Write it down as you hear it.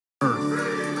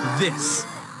This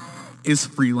is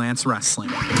Freelance Wrestling.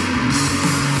 All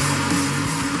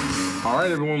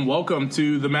right, everyone, welcome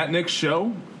to the Matt Nix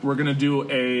Show. We're going to do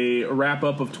a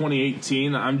wrap-up of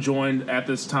 2018. I'm joined at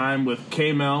this time with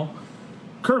K-Mel,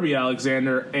 Kirby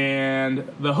Alexander, and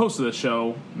the host of the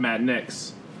show, Matt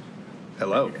Nix.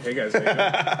 Hello. Hey, guys.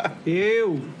 How you doing?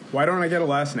 Ew. Why don't I get a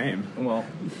last name? Well,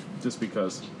 just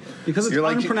because. Because it's You're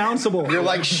like- unpronounceable. You're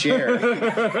like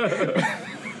Cher.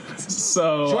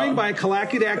 So, Joined by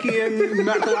Kalakidaki and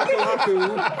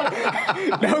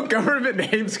Makalakalaku. No government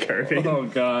names, Kirby. oh,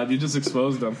 God, you just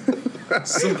exposed them.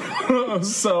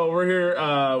 So we're here.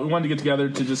 We wanted to get together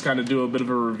to just kind of do a bit of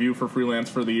a review for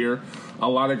Freelance for the year. A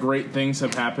lot of great things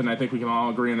have happened. I think we can all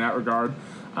agree in that regard.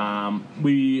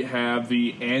 We have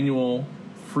the annual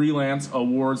Freelance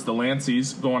Awards, the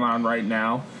Lancies, going on right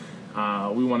now.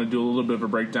 We want to do a little bit of a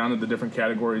breakdown of the different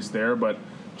categories there, but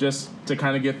just to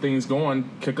kind of get things going,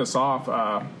 kick us off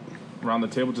around the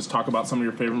table, just talk about some of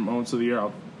your favorite moments of the year.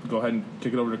 I'll go ahead and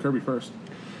kick it over to Kirby first.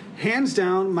 Hands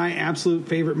down, my absolute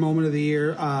favorite moment of the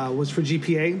year was for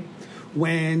GPA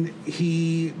when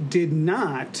he did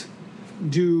not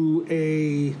do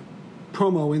a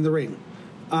promo in the ring.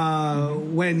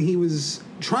 When he was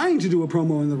trying to do a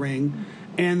promo in the ring,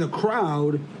 and the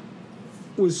crowd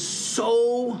was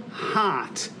so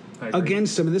hot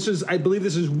against him. And this was, I believe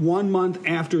this is 1 month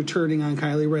after turning on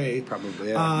Kylie Ray. Probably,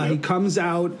 yeah. He comes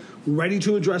out ready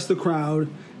to address the crowd,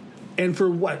 and for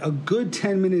a good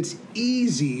 10 minutes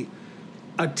easy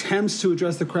attempts to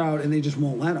address the crowd, and they just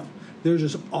won't let him. They're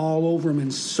just all over him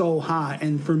and so hot.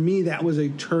 And for me, that was a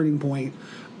turning point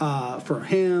for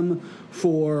him,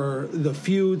 for the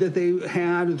feud that they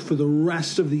had, for the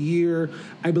rest of the year.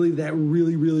 I believe that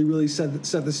really set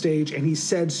the stage. And he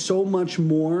said so much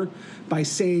more by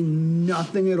saying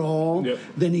nothing at all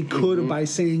than he could by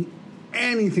saying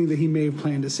anything that he may have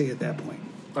planned to say at that point.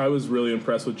 I was really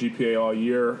impressed with GPA all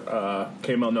year.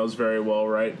 K-Mel knows very well,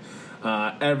 right?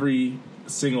 Every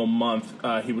single month,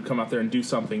 he would come out there and do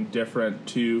something different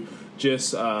to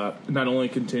just not only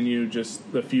continue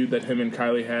just the feud that him and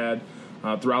Kylie had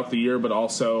throughout the year, but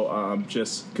also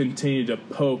just continue to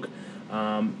poke.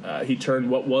 He turned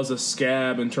what was a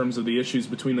scab in terms of the issues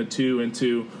between the two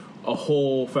into a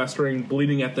whole festering,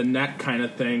 bleeding at the neck kind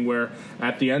of thing, where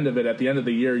at the end of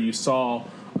the year, you saw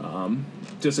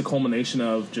just a culmination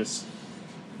of just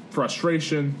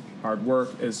frustration, hard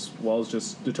work, as well as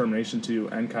just determination to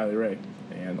end Kylie Ray,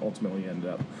 and ultimately ended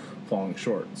up falling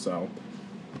short. So,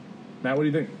 Matt, what do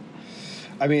you think?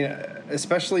 I mean,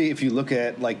 especially if you look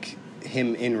at like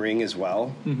him in ring as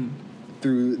well.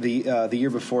 Through the year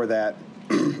before that,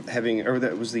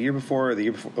 it was the year before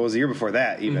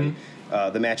that even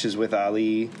the matches with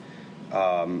Ali,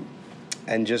 and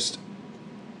just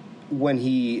when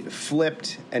he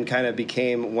flipped and kind of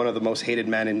became one of the most hated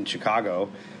men in Chicago.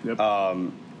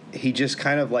 He just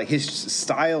kind of like his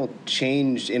style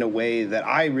changed in a way that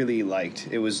I really liked.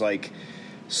 It was like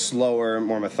slower,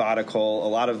 more methodical, a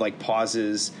lot of like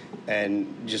pauses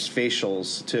and just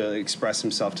facials to express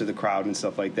himself to the crowd and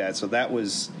stuff like that. So that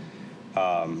was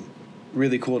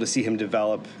really cool to see him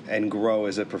develop and grow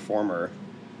as a performer.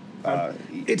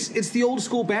 It's the old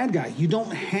school bad guy. You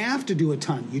don't have to do a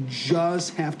ton. You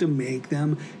just have to make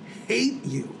them hate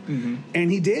you.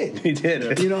 And he did. He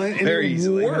did. You know, and very it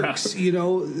easily. works. You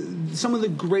know, some of the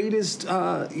greatest,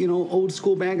 old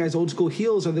school bad guys, old school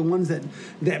heels are the ones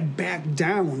that backed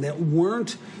down, that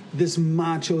weren't this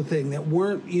macho thing, that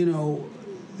weren't,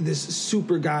 this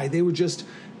super guy. They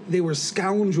were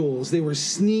scoundrels. They were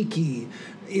sneaky.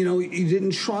 You know, you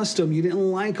didn't trust them. You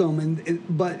didn't like them.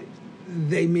 But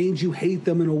they made you hate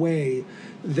them in a way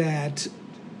that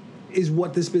is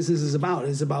what this business is about.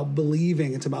 It's about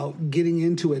believing. It's about getting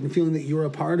into it and feeling that you're a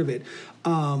part of it.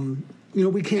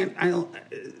 We can't. I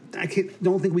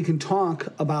don't think we can talk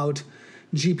about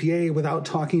GPA without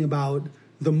talking about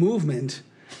the movement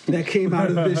that came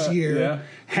out of this year.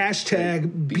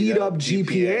 Hashtag beat up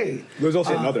GPA. There's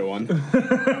also another one.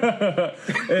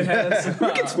 It has.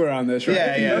 We can swear on this, right?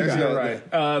 Yeah. There's no Right.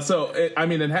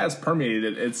 It has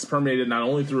permeated. It's permeated not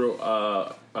only through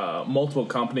multiple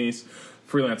companies,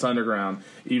 Freelance Underground,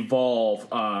 Evolve,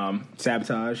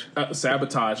 Sabotage,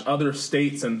 other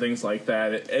states and things like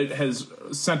that. It has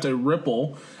sent a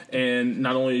ripple in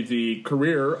not only the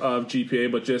career of GPA,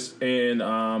 but just in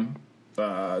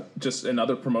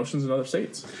other promotions in other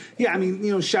states. Yeah, I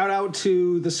mean, shout out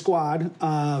to the squad,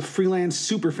 Freelance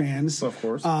Superfans, of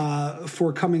course,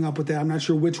 for coming up with that. I'm not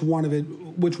sure which one of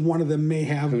them may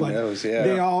have, but knows, yeah.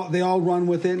 they all run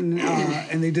with it,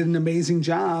 and they did an amazing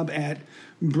job at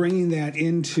bringing that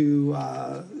into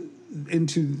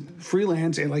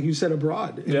Freelance, and like you said,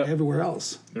 abroad and everywhere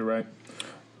else. You're right.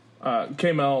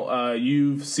 K-Mel,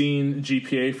 you've seen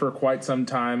GPA for quite some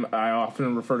time. I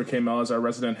often refer to K-Mel as our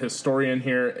resident historian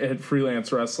here at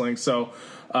Freelance Wrestling. So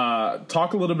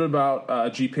talk a little bit about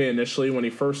GPA initially when he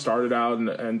first started out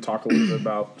and talk a little bit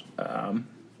about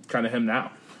kind of him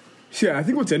now. Yeah, I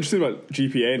think what's interesting about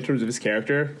GPA in terms of his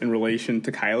character in relation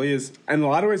to Kylie is, in a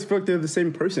lot of ways, I feel like they're the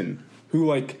same person who,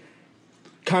 like,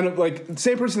 kind of, like, the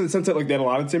same person in the sense that, like, they had a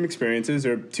lot of the same experiences.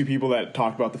 There are two people that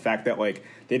talked about the fact that, like,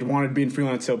 they'd wanted to be in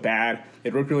freelance so bad.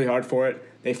 They'd worked really hard for it.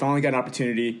 They finally got an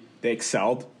opportunity. They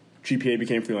excelled. GPA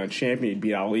became freelance champion. He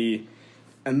beat Ali.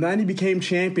 And then he became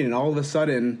champion, and all of a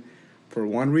sudden, for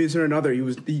one reason or another,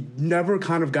 he never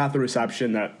kind of got the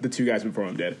reception that the two guys before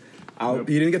him did.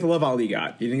 He didn't get the love Ali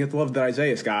got. He didn't get the love that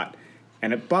Isaiah got.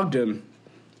 And it bugged him.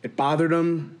 It bothered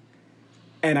him.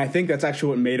 And I think that's actually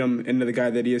what made him into the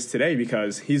guy that he is today,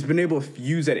 because he's been able to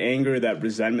use that anger, that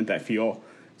resentment, that feel,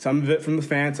 some of it from the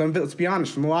fans, some of it, let's be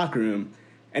honest, from the locker room.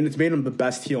 And it's made him the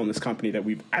best heel in this company that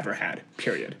we've ever had,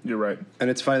 period. You're right. And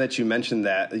it's funny that you mentioned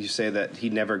that. You say that he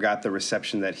never got the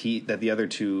reception that the other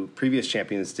two previous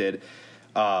champions did.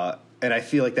 And I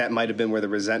feel like that might have been where the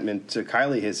resentment to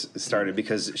Kylie has started,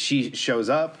 because she shows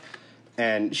up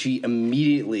and she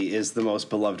immediately is the most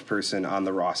beloved person on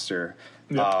the roster,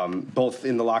 both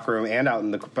in the locker room and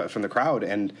out from the crowd.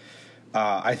 And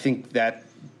I think that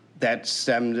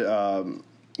stemmed,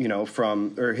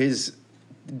 from his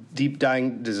deep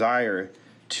dying desire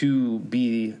to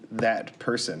be that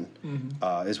person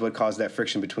is what caused that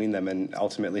friction between them, and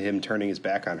ultimately him turning his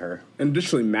back on her. And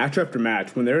additionally, match after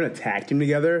match, when they're in a tag team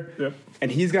together, and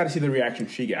he's got to see the reaction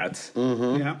she gets,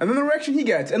 and then the reaction he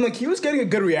gets, and like he was getting a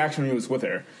good reaction when he was with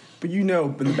her, but in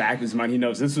the back of his mind, he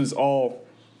knows this was all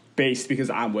based because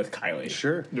I'm with Kylie.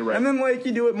 Sure, you're right. And then like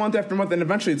you do it month after month, and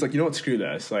eventually it's like, you know what, screw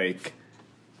this, like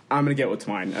I'm gonna get what's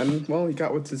mine, and well, he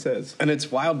got what it says. And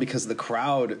it's wild because the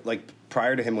crowd, like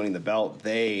prior to him winning the belt,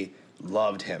 they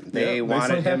loved him. They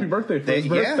wanted him. Happy birthday for his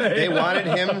birthday. Yeah, they wanted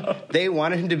him. They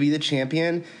wanted him to be the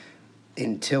champion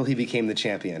until he became the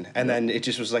champion, and then it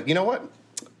just was like, you know what?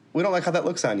 We don't like how that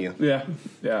looks on you. Yeah.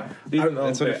 Even though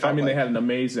that's what it felt like. they had an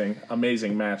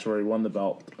amazing match where he won the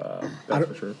belt. That's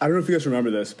for sure. I don't know if you guys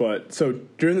remember this, but so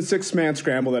during the 6-man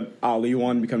scramble that Ali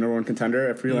won to become number one contender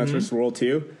at Freelance vs. World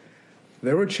 2,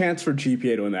 there were chants for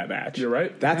GPA to win that match. You're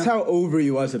right. That's how over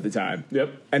he was at the time.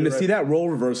 Yep. And to see that role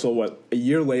reversal, a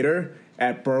year later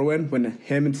at Berwyn, when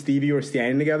him and Stevie were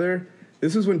standing together,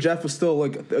 this was when Jeff was still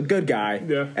like a good guy.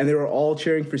 Yeah. And they were all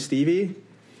cheering for Stevie.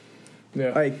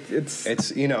 Yeah. Like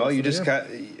it's you just got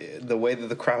the way that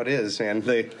the crowd is, man.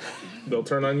 They'll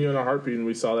turn on you in a heartbeat, and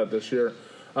we saw that this year.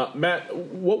 Matt,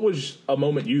 what was a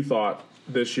moment you thought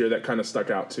this year that kind of stuck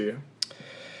out to you?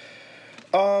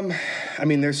 I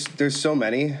mean, there's so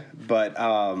many, but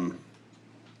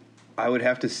I would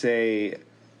have to say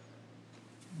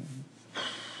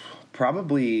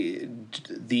probably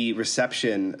the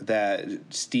reception that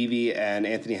Stevie and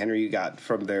Anthony Henry got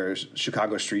from their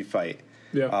Chicago street fight.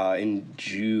 Yeah. In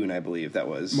June, I believe that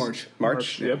was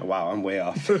March, yep. Wow, I'm way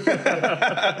off.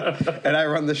 And I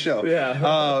run the show.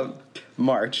 Yeah.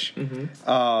 March.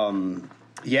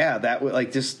 That was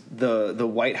like just the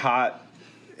white hot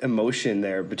emotion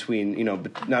there between,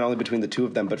 not only between the two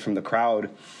of them, but from the crowd.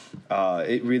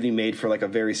 It really made for like a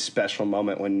very special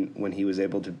moment when he was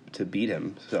able to beat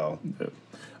him. So.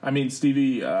 I mean,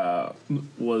 Stevie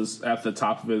was at the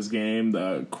top of his game.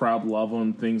 The crowd loved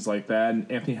him, things like that.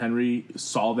 And Anthony Henry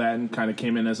saw that and kind of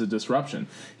came in as a disruption.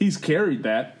 He's carried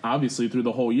that, obviously, through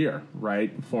the whole year,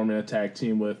 right? Forming a tag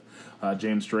team with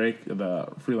James Drake, the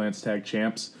freelance tag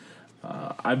champs.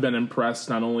 I've been impressed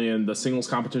not only in the singles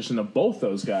competition of both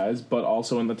those guys, but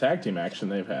also in the tag team action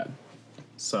they've had.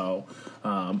 So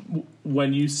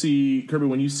when you see the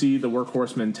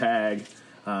Workhorsemen tag,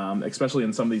 especially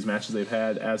in some of these matches they've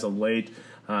had as of late,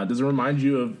 does it remind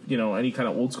you of any kind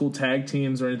of old school tag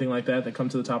teams or anything like that come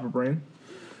to the top of brain?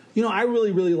 I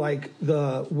really, really like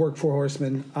the Work Four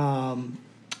Horsemen.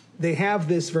 They have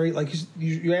this very, like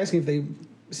you're asking if they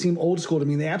seem old school to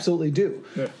me. They absolutely do.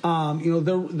 Yeah.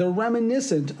 They're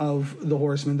reminiscent of the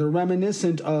Horsemen. They're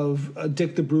reminiscent of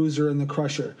Dick the Bruiser and the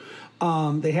Crusher.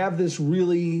 They have this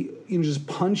really, just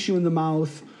punch you in the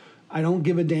mouth, I don't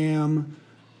give a damn,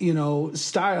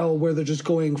 style where they're just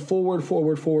going forward.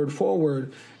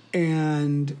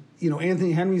 And,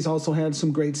 Anthony Henry's also had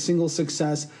some great singles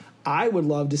success. I would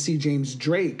love to see James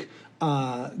Drake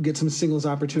get some singles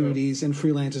opportunities in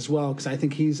freelance as well, because I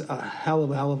think he's a hell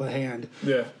of a hand.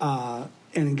 Yeah.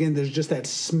 And again, there's just that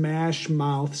smash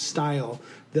mouth style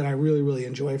that I really, really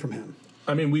enjoy from him.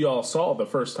 I mean, we all saw the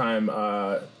first time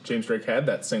James Drake had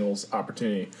that singles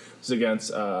opportunity. It was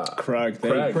against Craig.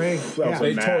 Craig. Yeah.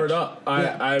 They tore it up.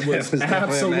 I was was definitely a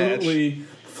absolutely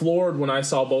floored when I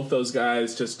saw both those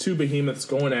guys, just two behemoths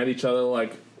going at each other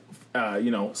like,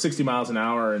 60 miles an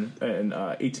hour and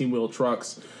 18-wheel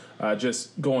trucks,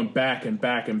 just going back and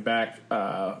back and back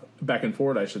and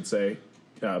forth, I should say,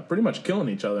 pretty much killing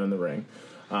each other in the ring.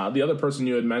 The other person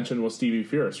you had mentioned was Stevie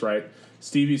Fierce, right?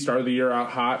 Stevie started the year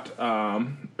out hot.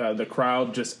 The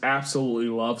crowd just absolutely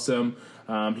loves him.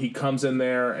 He comes in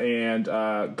there and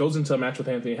goes into a match with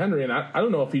Anthony Henry, and I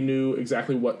don't know if he knew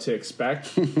exactly what to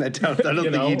expect. I don't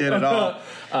think he did at all.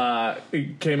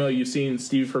 Kamo, you've seen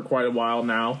Stevie for quite a while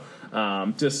now.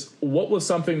 Just what was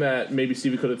something that maybe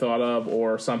Stevie could have thought of,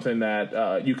 or something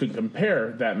that you could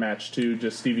compare that match to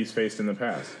just Stevie's faced in the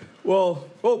past? Well,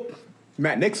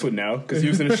 Matt Nix would know because he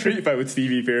was in a street fight with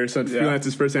Stevie Fierce on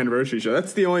Freelance's first anniversary show.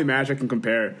 That's the only match I can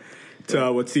compare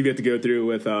to what Stevie had to go through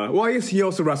with. I guess he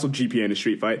also wrestled GPA in a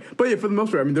street fight, but yeah, for the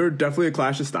most part, I mean, there were definitely a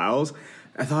clash of styles.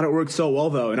 I thought it worked so well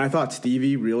though, and I thought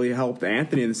Stevie really helped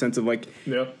Anthony in the sense of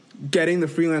getting the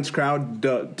Freelance crowd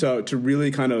to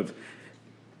really kind of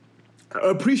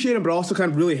appreciate him, but also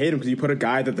kind of really hate him because you put a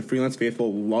guy that the Freelance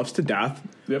faithful loves to death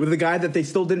with a guy that they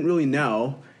still didn't really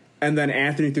know, and then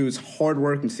Anthony through his hard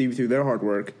work and Stevie through their hard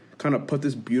work kind of put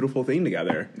this beautiful thing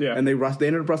together. Yeah, and they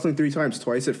ended up wrestling 3 times,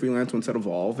 twice at Freelance, once at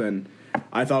Evolve, and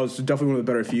I thought it was definitely one of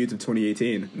the better feuds of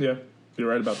 2018. Yeah, you're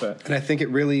right about that. And I think it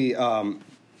really,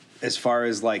 as far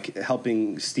as like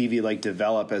helping Stevie like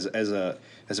develop as a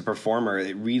performer,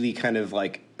 it really kind of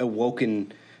like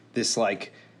awoken this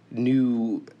like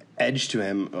new edge to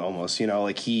him almost,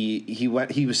 like he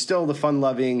was still the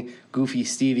fun-loving goofy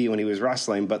Stevie when he was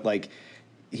wrestling, but like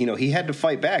he had to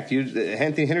fight back.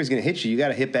 Anthony Henry's going to hit you got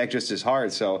to hit back just as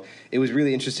hard. So it was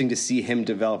really interesting to see him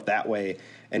develop that way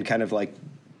and kind of like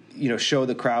show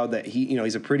the crowd that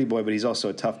he's a pretty boy, but he's also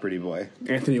a tough pretty boy.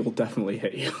 Anthony will definitely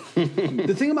hit you.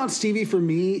 The thing about Stevie for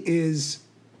me is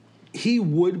he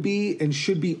would be and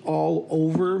should be all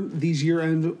over these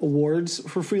year-end awards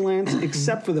for Freelance,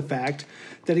 except for the fact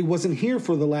that he wasn't here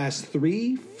for the last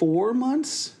 3-4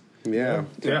 months. Yeah.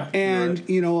 And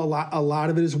right. A lot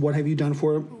of it is what have you done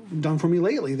for me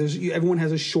lately? Everyone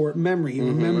has a short memory. You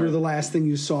remember the last thing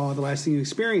you saw, the last thing you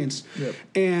experienced. Yep.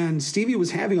 And Stevie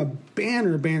was having a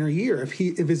banner year. If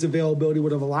his availability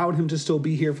would have allowed him to still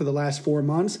be here for the last 4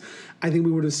 months, I think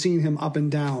we would have seen him up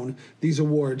and down these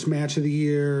awards: Match of the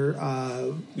Year,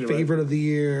 Favorite of the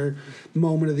Year,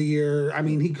 Moment of the Year. I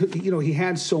mean, he could, he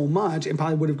had so much and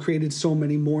probably would have created so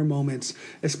many more moments,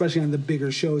 especially on the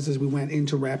bigger shows as we went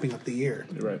into wrapping up the year.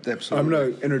 You're right. Absolutely. I'm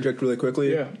going to interject really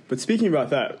quickly. Yeah. But speaking about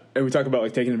that, and we talk about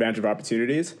like taking advantage of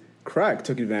opportunities, Craig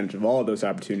took advantage of all of those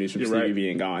opportunities from Stevie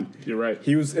being gone. You're right.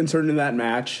 He was inserted in that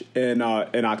match in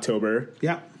October.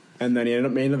 Yeah. And then he ended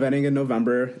up main eventing in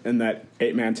November in that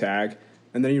 8-man tag.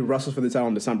 And then he wrestles for the title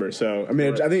in December. So, I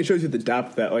mean, I think it shows you the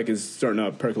depth that like is starting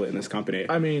to percolate in this company.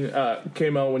 I mean,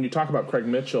 Kamo, when you talk about Craig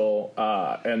Mitchell,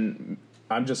 and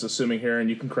I'm just assuming here, and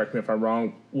you can correct me if I'm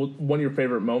wrong, one of your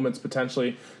favorite moments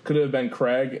potentially could have been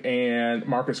Craig and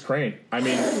Marcus Crane. I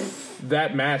mean,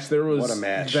 that match, there was... What a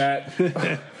match.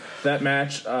 That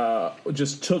match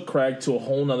just took Craig to a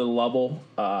whole nother level.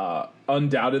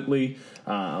 Undoubtedly,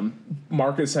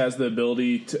 Marcus has the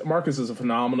ability to. Marcus is a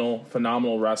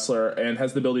phenomenal wrestler and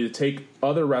has the ability to take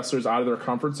other wrestlers out of their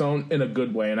comfort zone in a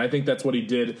good way. And I think that's what he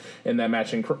did in that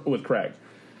match with Craig.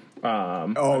 Yeah,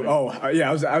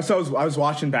 I was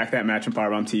watching back that match on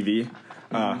Powerbomb TV.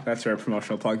 That's our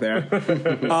promotional plug there.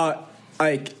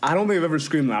 I don't think I've ever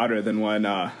screamed louder than when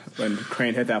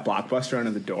Crane hit that blockbuster under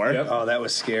the door. Yep. Oh, that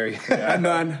was scary. And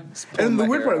the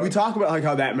weird part, we talk about like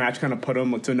how that match kind of put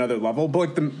him to another level. But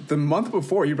like the month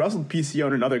before, he wrestled PCO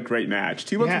in another great match.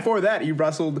 2 months before that, he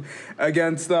wrestled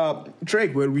against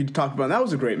Drake, where we talked about. And that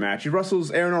was a great match. He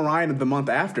wrestles Aaron Orion the month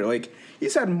after. Like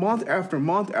he's had month after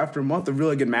month after month of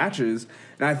really good matches.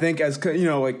 And I think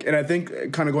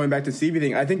kind of going back to Stevie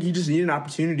thing, I think he just needed an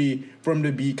opportunity for him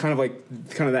to be kind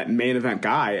of that main event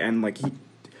guy. And like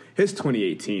his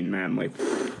 2018, man, like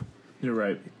you're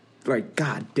right. Like,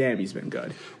 god damn, he's been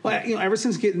good. Well, ever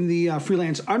since getting the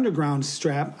Freelance Underground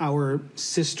strap, our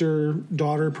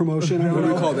sister-daughter promotion. I don't know. What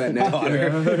do we call that now?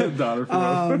 Daughter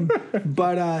promotion.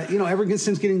 But, ever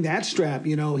since getting that strap,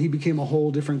 he became a whole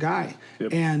different guy.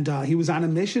 Yep. And he was on a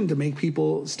mission to make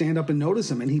people stand up and notice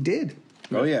him, and he did.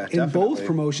 Oh, yeah, in both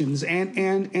promotions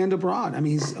and abroad. I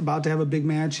mean, he's about to have a big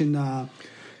match in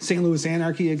St. Louis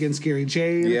Anarchy against Gary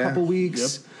J in a couple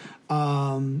weeks. Yep.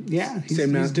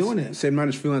 He's doing it. Same amount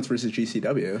as freelance versus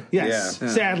GCW. Yes, Yeah.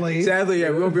 Sadly,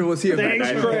 we won't be able to see it.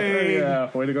 Thanks, Craig. Yeah,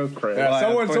 way to go, Craig.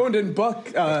 Someone didn't book.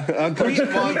 Can we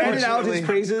edit out his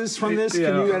praises from this? Can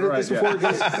you edit this before it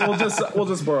goes? We'll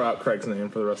just borrow out Craig's name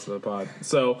for the rest of the pod.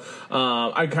 So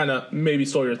I kind of maybe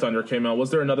stole your thunder, K-Mel. Was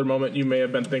there another moment you may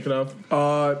have been thinking of?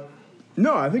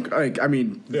 No, I think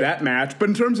that match. But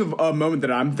in terms of a moment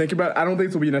that I'm thinking about, I don't think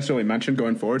this will be necessarily mentioned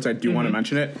going forward. So I do want to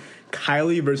mention it.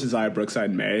 Kylie versus Aya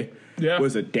Brookside May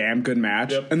was a damn good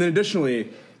match. Yep. And then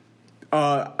additionally,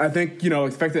 I think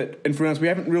the fact that in freelance we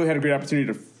haven't really had a great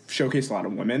opportunity to showcase a lot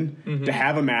of women. To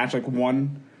have a match like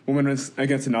one woman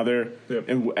against another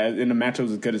in a match that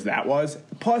was as good as that was.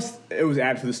 Plus, it was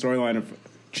added to the storyline of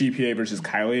GPA versus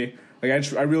Kylie.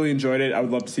 Like I really enjoyed it. I would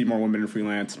love to see more women in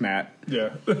freelance, Matt.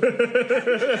 Yeah.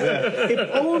 If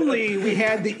only we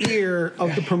had the ear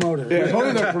of the promoter. Yeah, if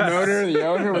only the promoter, the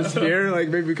owner was here, like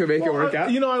maybe we could make it work out.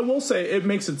 I will say it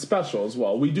makes it special as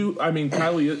well. We do. I mean,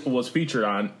 Kylie was featured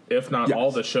on, if not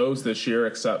all the shows this year,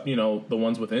 except the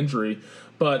ones with injury.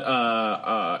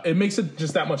 But it makes it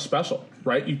just that much special,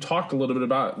 right? You talked a little bit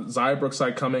about Xia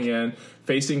Brookside coming in,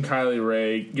 facing Kylie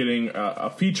Rae, getting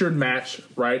a featured match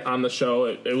right on the show.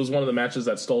 It was one of the matches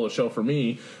that stole the show for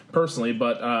me personally,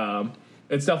 but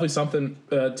it's definitely something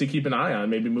to keep an eye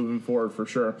on, maybe moving forward for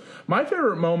sure. My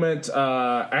favorite moment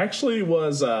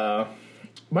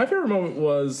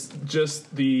was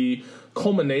just the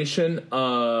culmination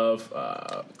of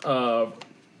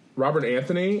Robert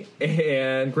Anthony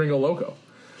and Gringo Loco.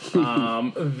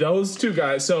 Those two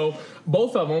guys. So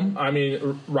both of them, I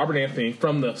mean, Robert Anthony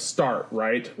from the start,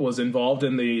 right, was involved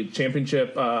in the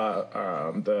championship,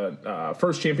 the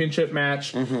first championship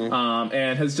match,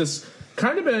 and has just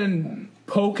kind of been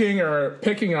poking or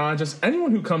picking on just anyone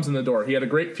who comes in the door. He had a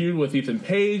great feud with Ethan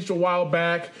Page a while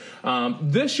back.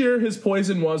 This year, his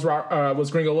poison was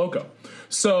Gringo Loco.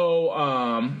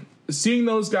 So seeing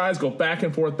those guys go back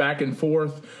and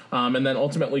forth, and then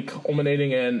ultimately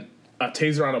culminating in a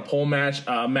taser on a pole match,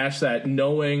 a match that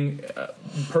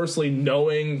personally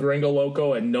knowing Gringo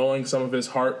Loco and knowing some of his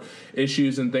heart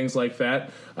issues and things like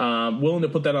that, willing to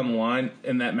put that on the line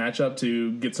in that matchup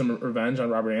to get some revenge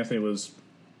on Robert Anthony was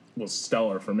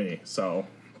stellar for me. So,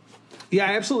 yeah,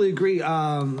 I absolutely agree.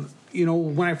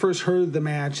 When I first heard the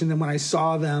match, and then when I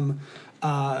saw them,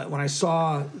 when I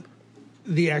saw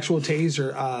the actual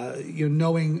taser,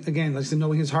 knowing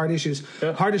his heart issues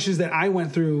that I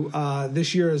went through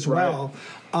this year as well.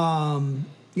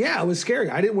 It was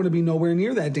scary. I didn't want to be nowhere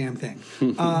near that damn thing.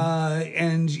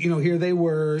 And here they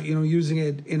were, using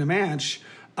it in a match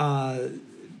to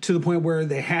the point where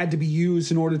they had to be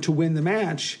used in order to win the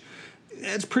match.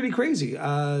 It's pretty crazy.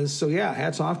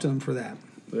 Hats off to him for that.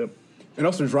 Yep. And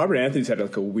also, Robert Anthony's had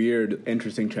like a weird,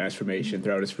 interesting transformation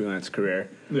throughout his freelance career.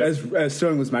 Yeah. As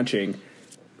Sterling was mentioning,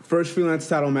 first freelance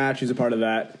title match, he's a part of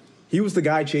that. He was the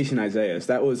guy chasing Isaias.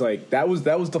 That was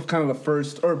the kind of the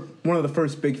first, or one of the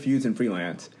first big feuds in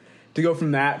freelance. To go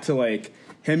from that to like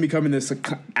him becoming this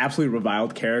absolutely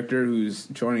reviled character who's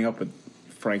joining up with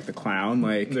Frank the Clown,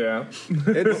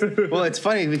 it's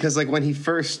funny because like when he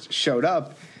first showed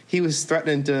up, he was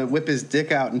threatening to whip his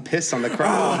dick out and piss on the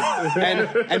crowd.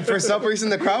 and for some reason,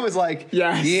 the crowd was like,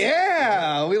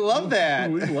 yeah, we love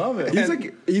that. We love it.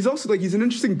 He's also he's an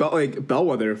interesting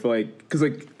bellwether for because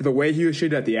the way he was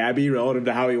treated at the Abbey relative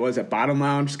to how he was at Bottom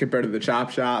Lounge compared to the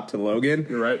Chop Shop to Logan.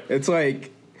 You're right. It's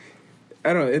like,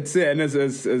 I don't know. It's and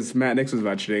as Matt Nix was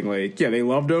mentioning, they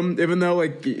loved him, even though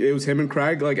it was him and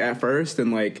Craig at first,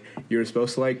 and you were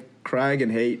supposed to like Craig and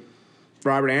hate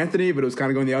Robert Anthony, but it was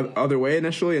kind of going the other way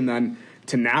initially, and then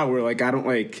to now we're I don't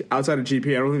outside of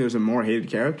GP, I don't think there's a more hated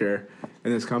character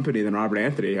in this company than Robert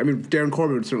Anthony. I mean, Darren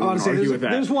Corbin would certainly argue with that.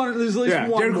 There's at least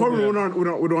one. Darren Corbin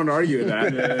would want to argue with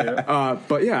that.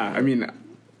 But yeah, I mean,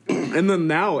 and then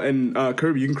now, and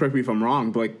Kirby, you can correct me if I'm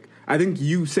wrong, but I think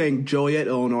you saying Joliet,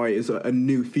 Illinois is a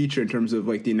new feature in terms of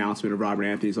the announcement of Robert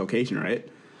Anthony's location, right?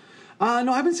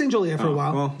 No, I've been saying Joliet for a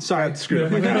while. Well, sorry.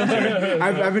 Screwed up.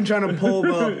 I've been trying to pull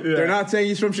they're not saying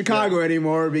he's from Chicago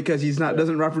anymore because he's not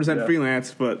doesn't represent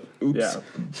freelance, but oops. Yeah.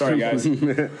 Sorry, guys.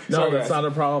 That's not a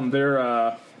problem.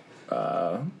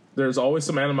 There's always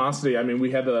some animosity. I mean, we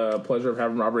had the pleasure of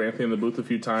having Robert Anthony in the booth a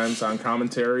few times on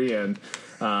commentary, and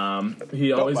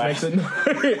he always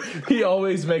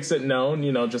makes it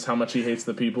known, just how much he hates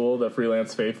the people, the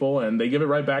freelance faithful, and they give it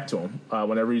right back to him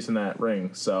whenever he's in that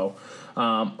ring. So,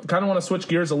 kind of want to switch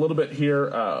gears a little bit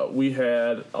here. We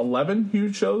had 11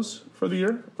 huge shows for the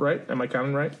year, right? Am I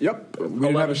counting right? Yep. We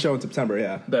didn't have a show in September,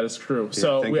 yeah. That is true.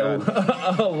 So thank we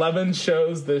have 11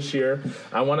 shows this year.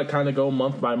 I want to kind of go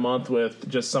month by month with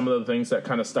just some of the things that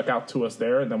kind of stuck out to us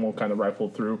there, and then we'll kind of rifle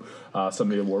through some of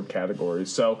the award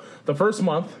categories. So the first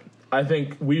month, I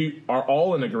think we are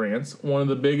all in agreement. One of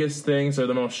the biggest things or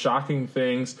the most shocking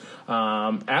things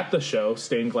at the show,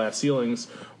 Stained Glass Ceilings,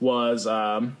 was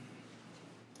GPA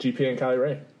and Kylie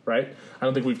Rae, right? I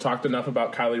don't think we've talked enough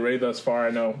about Kylie Rae thus far. I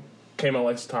know Kamo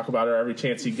likes to talk about her every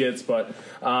chance he gets, but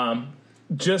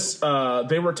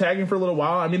they were tagging for a little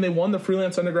while. I mean, they won the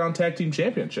Freelance Underground Tag Team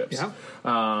Championships. Yeah.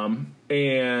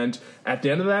 And at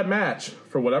the end of that match,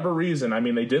 for whatever reason, I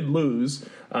mean, they did lose.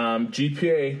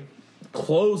 GPA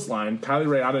clothesline Kylie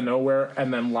Rae out of nowhere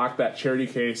and then locked that charity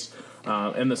case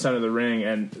in the center of the ring.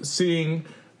 And seeing,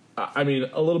 I mean,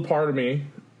 a little part of me,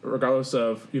 regardless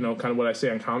of, kind of what I say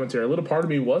on commentary, a little part of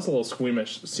me was a little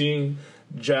squeamish seeing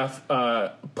Jeff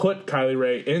put Kylie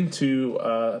Rae into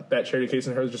that charity case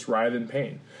and her just writhe in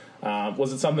pain.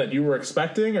 Was it something that you were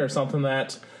expecting or something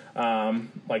that,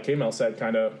 like K-Mel said,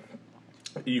 kind of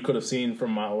you could have seen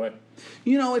from a mile away?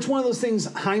 It's one of those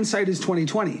things, hindsight is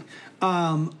 20/20.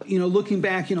 Looking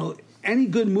back, any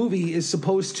good movie is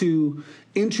supposed to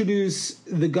introduce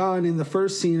the gun in the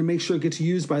first scene and make sure it gets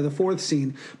used by the fourth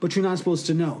scene, but you're not supposed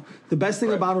to know. The best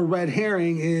thing about a red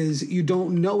herring is you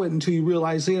don't know it until you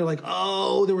realize later, like,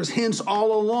 oh, there was hints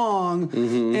all along,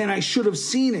 and I should have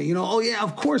seen it. Oh yeah,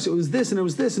 of course it was this, and it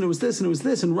was this, and it was this, and it was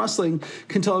this. And wrestling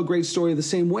can tell a great story the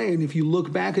same way. And if you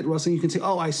look back at wrestling, you can say,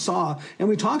 oh, I saw. And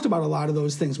we talked about a lot of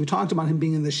those things. We talked about him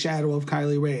being in the shadow of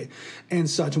Kylie Rae and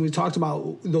such, and we talked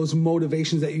about those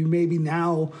motivations that you maybe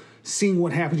now, seeing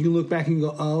what happens, you can look back and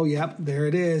go, oh, yep, there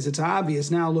it is. It's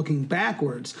obvious now looking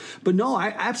backwards. But no,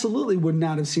 I absolutely would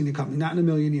not have seen it coming, not in a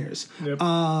million years. Yep.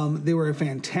 They were a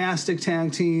fantastic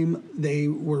tag team. They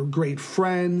were great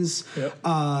friends. Yep.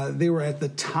 They were at the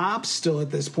top still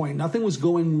at this point. Nothing was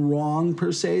going wrong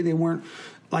per se. They weren't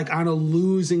like on a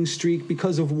losing streak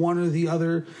because of one or the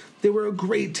other. They were a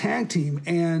great tag team,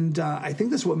 and I think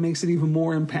that's what makes it even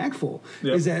more impactful,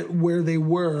 is that where they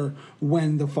were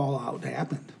when the fallout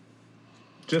happened.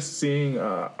 Just seeing,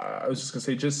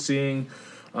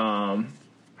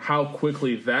 how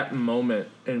quickly that moment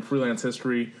in freelance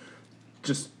history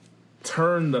just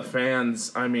turned the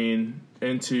fans,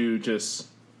 into just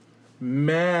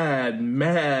mad,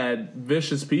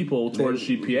 vicious people towards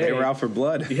GPA. They were out for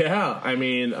blood. Yeah,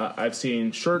 I've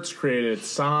seen shirts created,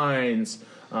 signs.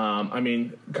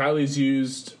 Kylie's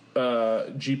used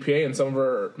GPA in some of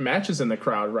her matches in the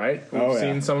crowd, right? We've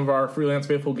seen some of our freelance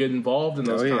faithful get involved in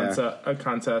those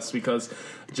contests because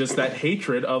just that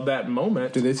hatred of that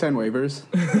moment. Do they sign waivers?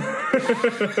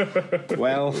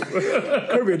 Well,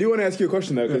 Kirby, I do want to ask you a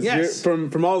question though, because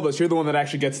from all of us, you're the one that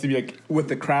actually gets to be like with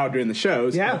the crowd during the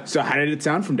shows. Yeah. So how did it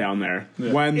sound from down there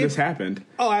when this happened?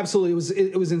 Oh, absolutely!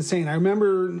 It was insane. I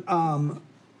remember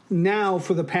now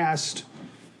for the past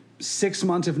 6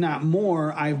 months, if not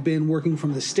more, I've been working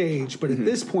from the stage. But at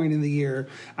this point in the year,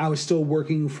 I was still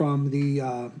working from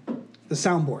the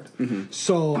soundboard.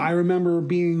 So I remember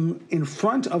being in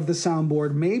front of the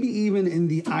soundboard, maybe even in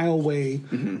the aisleway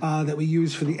that we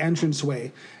use for the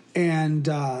entranceway, and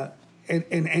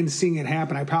seeing it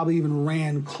happen. I probably even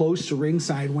ran close to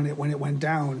ringside when it went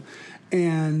down,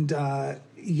 and at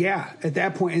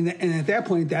that point, and at that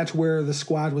point, that's where the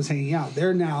squad was hanging out.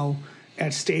 They're now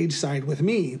at stage side with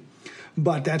me.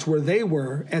 But that's where they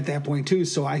were at that point too.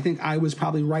 So I think I was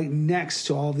probably right next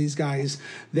to all these guys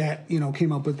that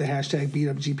came up with the hashtag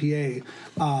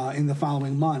BeatUpGPA in the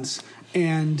following months.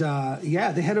 And they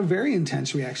had a very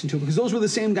intense reaction to it because those were the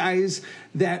same guys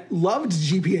that loved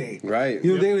GPA. Right.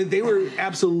 They were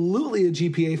absolutely a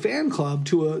GPA fan club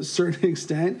to a certain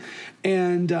extent,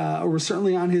 and were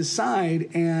certainly on his side.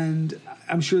 And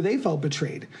I'm sure they felt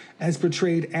betrayed as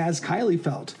Kylie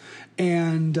felt,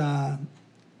 and.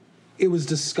 It was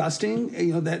disgusting,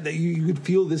 that you could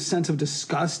feel this sense of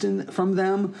disgust from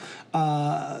them,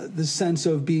 the sense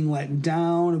of being let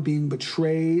down, of being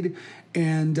betrayed,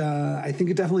 and I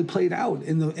think it definitely played out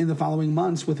in the following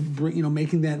months with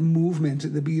making that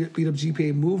movement, the Beat Up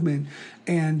GPA movement,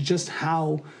 and just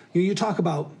how you talk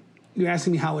about. You're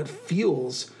asking me how it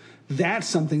feels. That's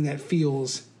something that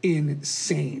feels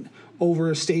insane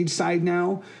over a stage side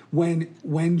now. When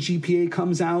GPA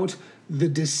comes out. The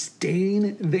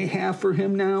disdain they have for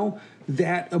him now,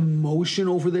 that emotion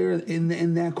over there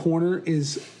in that corner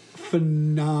is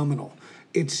phenomenal.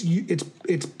 It's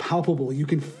palpable. You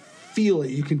can feel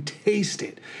it. You can taste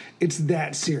it. It's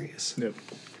that serious. Yep.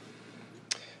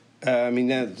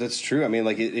 that's true.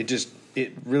 It just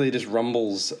it really just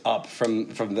rumbles up from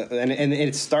the and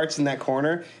it starts in that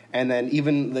corner, and then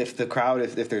even if the crowd,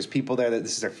 if there's people there that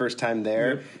this is their first time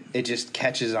there, it just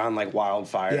catches on like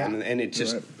wildfire, and it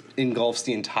just engulfs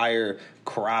the entire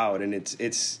crowd, and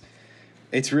it's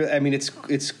really, I mean,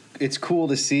 it's cool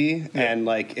to see, and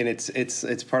like, and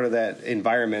it's part of that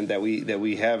environment that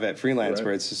we have at Freelance,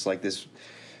 where it's just like this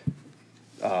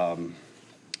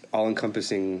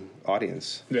all-encompassing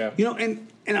audience. Yeah. You know,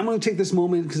 and I'm going to take this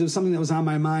moment because it was something that was on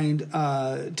my mind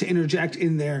to interject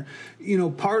in there. You know,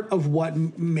 part of what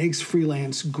makes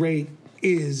Freelance great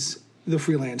is the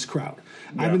Freelance crowd.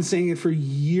 Yeah. I've been saying it for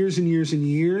years and years and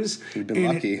years. You've been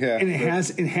lucky, and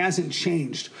it hasn't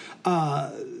changed.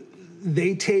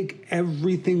 They take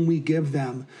everything we give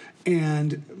them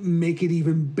and make it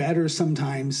even better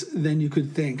sometimes than you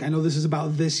could think. I know this is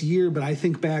about this year, but I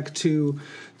think back to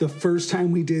the first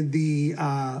time we did the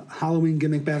Halloween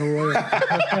Gimmick Battle Royal.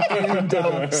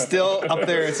 And, still up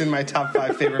there, it's in my top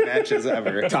 5 favorite matches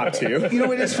ever. Top 2. You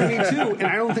know, it is for me too. And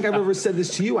I don't think I've ever said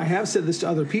this to you. I have said this to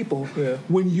other people. Yeah.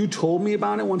 When you told me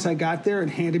about it, once I got there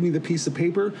and handed me the piece of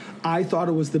paper, I thought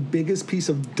it was the biggest piece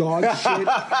of dog shit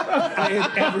I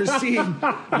had ever seen.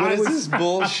 What is this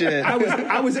bullshit?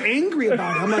 I was angry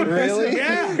about it. I'm like, really?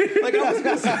 Yeah. Like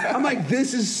I'm like,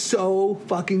 this is so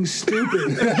fucking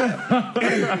stupid.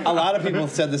 A lot of people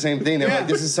said the same thing. They're like,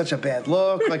 "This is such a bad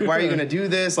look. Like, why are you going to do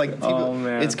this? Like, people,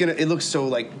 man. it looks so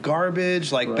like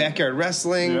garbage, like backyard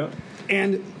wrestling."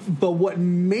 Yeah. But what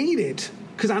made it,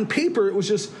 because on paper it was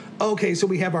just okay. So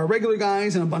we have our regular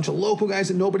guys and a bunch of local guys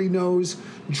that nobody knows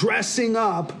dressing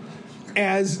up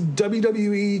as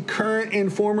WWE current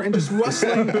and former and just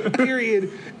wrestling period,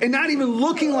 and not even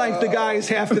looking like the guys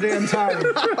half the damn time.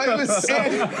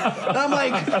 And I'm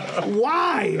like,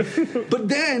 why? But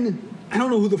then I don't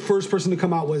know who the first person to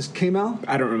come out was. Came out?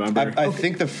 I don't remember. I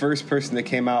think the first person that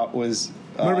came out was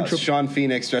Sean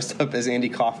Phoenix dressed up as Andy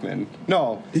Kaufman.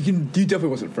 No, you definitely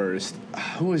wasn't first.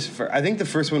 Who was first? I think the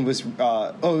first one was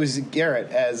it was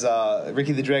Garrett as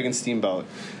Ricky the Dragon Steamboat.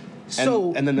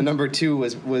 And then the number 2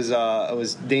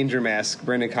 was Danger Mask,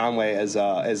 Brendan Conway as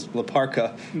La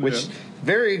Parka, which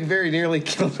very, very nearly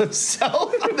killed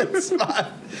himself on that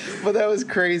spot. But that was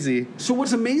crazy. So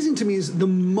what's amazing to me is the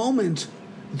moment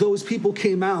those people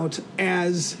came out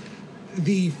as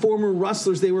the former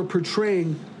wrestlers they were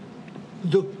portraying,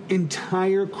 the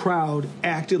entire crowd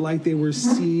acted like they were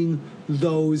seeing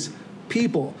those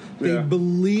people. They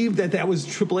believed that was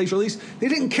Triple H, or at least they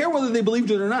didn't care whether they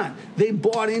believed it or not. They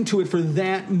bought into it for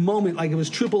that moment. Like, it was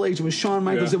Triple H, it was Shawn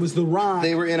Michaels, it was The Rock.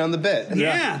 They were in on the bit.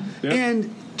 Yeah.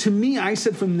 And to me, I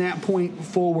said from that point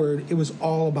forward, it was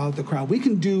all about the crowd.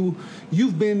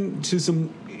 You've been to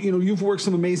some, you've worked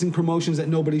some amazing promotions that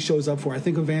nobody shows up for. I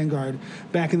think of Vanguard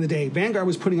back in the day. Vanguard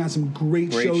was putting on some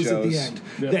great shows at the end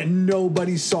that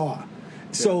nobody saw.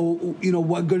 So,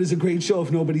 what good is a great show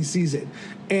if nobody sees it?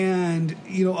 And,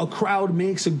 a crowd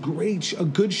makes a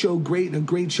good show great and a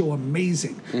great show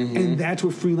amazing. Mm-hmm. And that's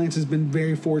what Freelance has been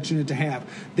very fortunate to have.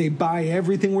 They buy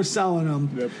everything we're selling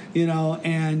them,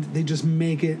 and they just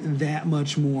make it that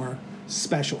much more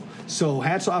special. So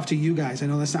hats off to you guys. I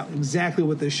know that's not exactly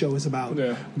what this show is about,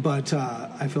 but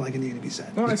I feel like it needed to be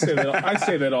said. Well, I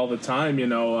say that all the time.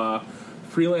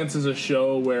 Freelance is a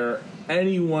show where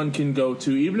anyone can go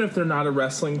to, even if they're not a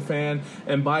wrestling fan,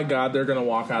 and by God, they're going to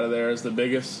walk out of there as the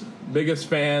biggest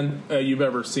fan you've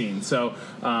ever seen. So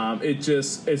it's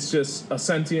just a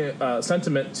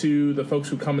sentiment to the folks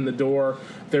who come in the door.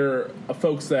 They're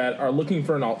folks that are looking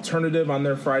for an alternative on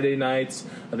their Friday nights.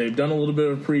 They've done a little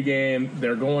bit of pregame.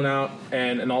 They're going out,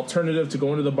 and an alternative to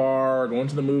going to the bar or going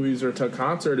to the movies or to a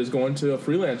concert is going to a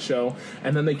Freelance show,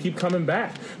 and then they keep coming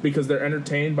back because they're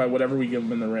entertained by whatever we give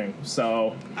them in the ring.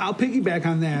 So I'll piggyback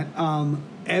on that.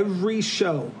 Every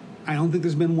show, I don't think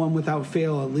there's been one without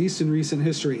fail, at least in recent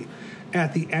history.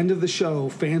 At the end of the show,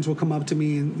 fans will come up to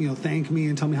me and thank me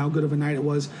and tell me how good of a night it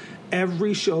was.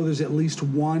 Every show, there's at least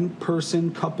one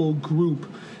person, couple, group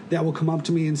that will come up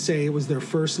to me and say it was their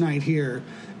first night here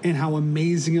and how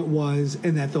amazing it was,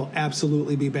 and that they'll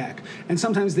absolutely be back. And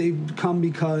sometimes they've come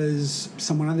because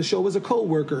someone on the show was a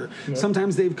coworker. Yep.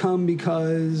 Sometimes they've come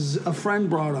because a friend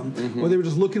brought them, or they were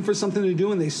just looking for something to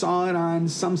do and they saw it on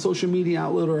some social media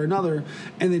outlet or another,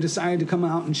 and they decided to come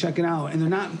out and check it out. And they're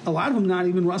not, a lot of them, not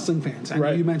even wrestling fans. I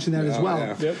know you mentioned that as well.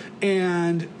 Yeah. Yep.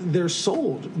 And they're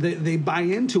sold. They buy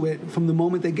into it from the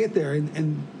moment they get there,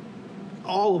 and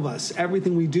all of us,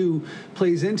 everything we do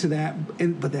plays into that,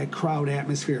 but that crowd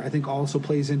atmosphere, I think, also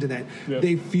plays into that. Yep.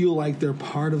 They feel like they're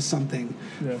part of something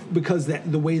because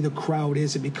the way the crowd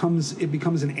is, it becomes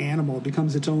an animal, it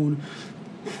becomes its own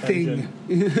thing.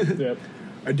 Yep.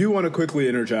 I do want to quickly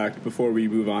interject before we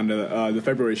move on to the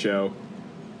February show.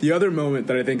 The other moment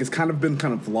that I think has kind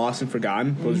of lost and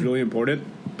forgotten, but was really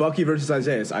important, Bucky versus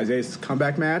Isaiah's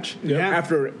comeback match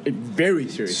after a very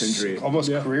serious injury.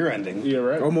 Almost career-ending. Yeah,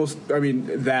 right. Almost, I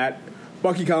mean, that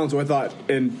Bucky Collins, who I thought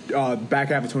in back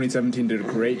half of 2017 did a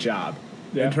great job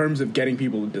in terms of getting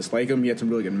people to dislike him. He had some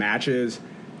really good matches.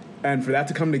 And for that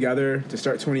to come together to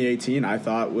start 2018, I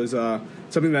thought was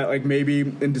something that, like, maybe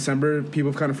in December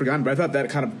people have kind of forgotten. But I thought that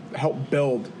kind of helped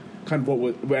build kind of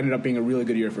what ended up being a really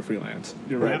good year for Freelance.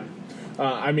 You're right.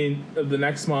 I mean, the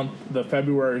next month, the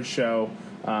February show,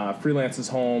 Freelance is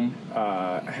Home,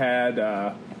 had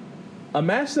a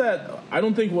match that I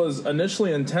don't think was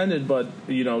initially intended, but,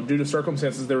 you know, due to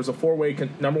circumstances, there was a 4-way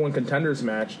number one contenders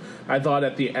match. I thought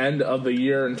at the end of the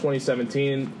year in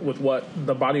 2017, with what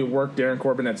the body of work Darren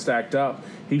Corbin had stacked up,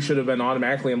 he should have been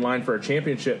automatically in line for a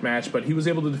championship match, but he was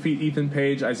able to defeat Ethan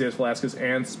Page, Isaiah Velasquez,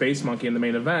 and Space Monkey in the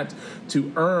main event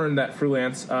to earn that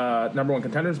Freelance number one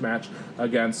contenders match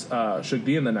against Shug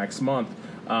D in the next month.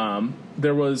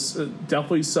 There was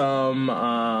definitely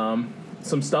some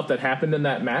stuff that happened in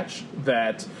that match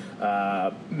that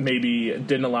maybe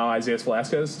didn't allow Isaiah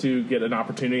Velasquez to get an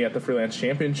opportunity at the Freelance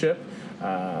Championship.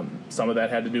 Some of that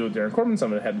had to do with Darren Corbin,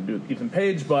 some of it had to do with Ethan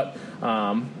Page, but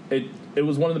it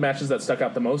was one of the matches that stuck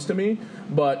out the most to me.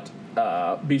 But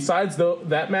besides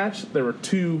that match, there were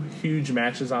two huge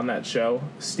matches on that show: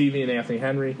 Stevie and Anthony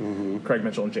Henry, Craig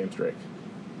Mitchell and James Drake.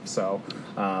 So,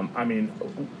 I mean,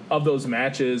 of those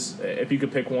matches, if you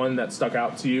could pick one that stuck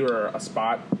out to you or a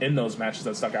spot in those matches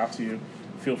that stuck out to you,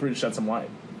 feel free to shed some light.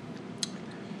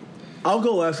 I'll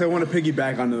go last. I want to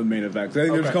piggyback onto the main event. I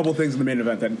think there's a couple things in the main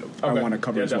event that I want to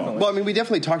cover as well. Well, I mean, we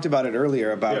definitely talked about it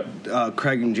earlier about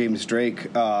Craig and James Drake.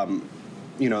 You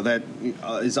know, that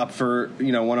is up for,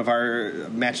 you know, one of our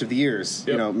match of the years,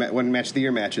 you know, one match of the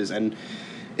year matches. And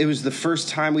it was the first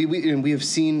time we'd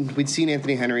seen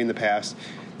Anthony Henry in the past.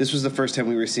 This was the first time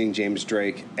we were seeing James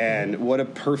Drake, and what a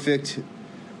perfect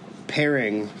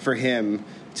pairing for him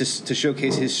to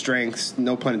showcase his strengths,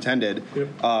 no pun intended.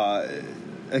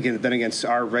 Against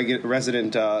our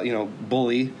resident,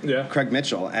 bully, Craig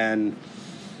Mitchell. And,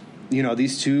 you know,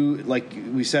 these two, like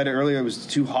we said earlier, it was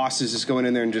two hosses just going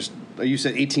in there and just, you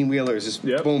said 18-wheelers, just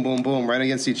boom, boom, boom, right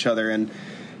against each other. And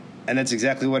that's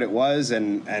exactly what it was.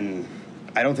 And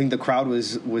I don't think the crowd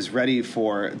was ready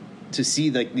to see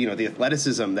the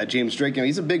athleticism that James Drake. You know,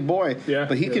 he's a big boy,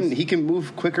 but he can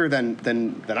move quicker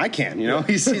than I can. You know,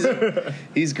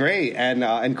 he's great,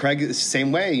 and Craig is the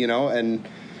same way. You know, and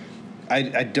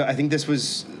I think this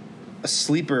was a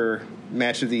sleeper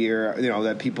match of the year. You know,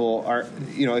 that people are.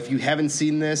 You know, if you haven't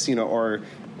seen this, you know, or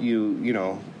you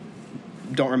know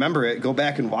don't remember it, go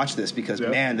back and watch this because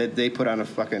man, that they put on a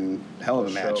fucking hell of a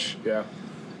match. Yeah,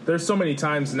 there's so many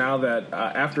times now that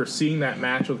after seeing that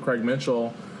match with Craig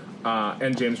Mitchell.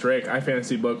 And James Drake, I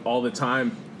fantasy book all the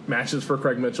time matches for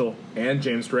Craig Mitchell and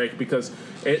James Drake because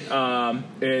it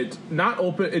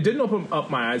didn't open up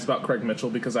my eyes about Craig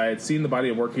Mitchell because I had seen the body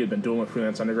of work he had been doing with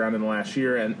Freelance Underground in the last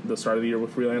year and the start of the year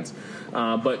with Freelance.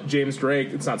 But James Drake,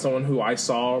 it's not someone who I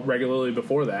saw regularly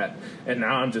before that, and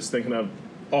now I'm just thinking of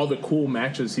all the cool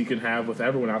matches he can have with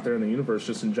everyone out there in the universe,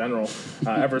 just in general,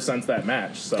 ever since that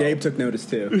match. So. Gabe took notice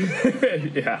too.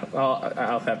 Yeah,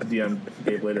 I'll have to DM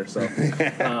Gabe later. So,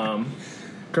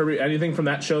 Kirby, anything from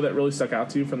that show that really stuck out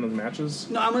to you from the matches?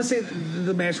 No, I'm going to say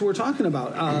the match we're talking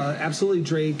about. Absolutely,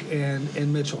 Drake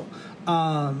and Mitchell.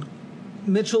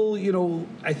 Mitchell, you know,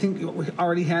 I think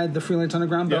already had the Freelance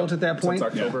Underground belt at that point.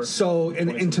 Since October. So,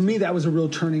 and to me, that was a real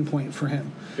turning point for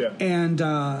him. Yeah.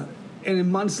 And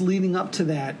in months leading up to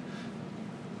that,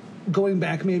 going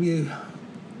back maybe,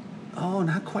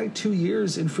 not quite 2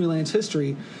 years in Freelance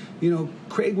history, you know,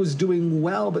 Craig was doing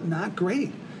well, but not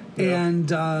great. Yeah. And,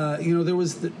 there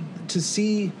was to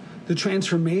see the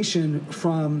transformation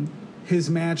from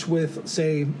his match with,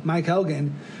 say, Mike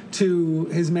Elgin to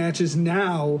his matches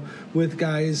now with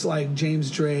guys like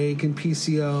James Drake and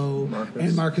PCO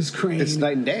and Marcus Crane. It's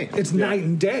night and day. It's night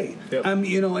and day. Yep.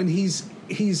 And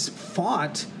he's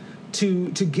fought to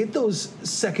get those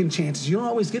second chances. You don't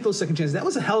always get those second chances. That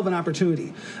was a hell of an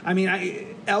opportunity. I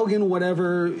mean, Elgin,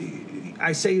 whatever,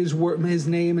 I say his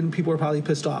name and people are probably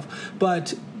pissed off.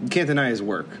 But you can't deny his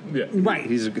work. Yeah. Right.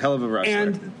 He's a hell of a wrestler.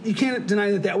 And you can't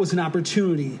deny that was an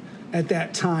opportunity at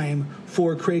that time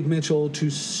for Craig Mitchell to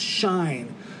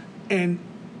shine. And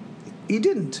he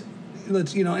didn't. And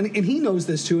he knows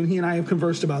this too, and he and I have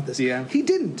conversed about this. Yeah. He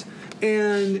didn't.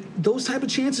 And those type of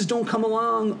chances don't come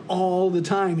along all the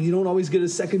time. And you don't always get a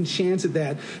second chance at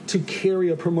that to carry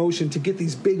a promotion, to get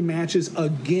these big matches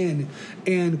again.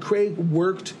 And Craig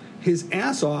worked his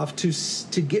ass off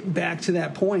to get back to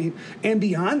that point and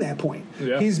beyond that point.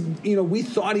 Yeah. He's, we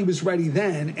thought he was ready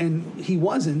then, and he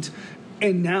wasn't,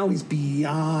 and now he's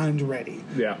beyond ready.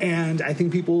 Yeah. And I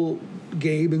think people,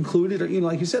 Gabe included,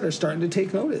 like you said, are starting to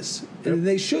take notice, and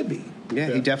they should be. Yeah,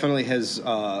 he definitely has.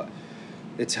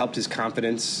 It's helped his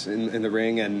confidence in the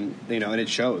ring, and and it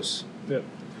shows. Yeah.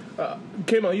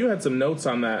 Kamo, you had some notes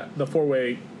on the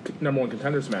 4-way number 1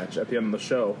 contenders match at the end of the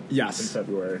show. Yes. In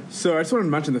February. So I just wanted to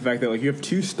mention the fact that you have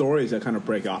 2 stories that kind of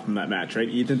break off from that match, right?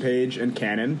 Ethan Page and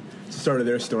Cannon. It's the start of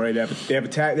their story. They have a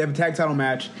tag title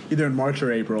match either in March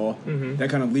or April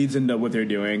that kind of leads into what they're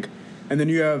doing, and then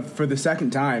you have for the second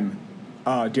time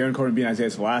Darren Corbin beating Isaiah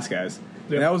Velasquez.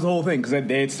 Yep. And that was the whole thing because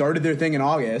they had started their thing in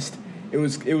August. It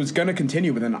was going to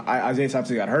continue, but then Isaiah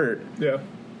obviously got hurt. Yeah.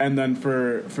 And then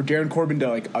for Darren Corbin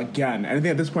to again, and I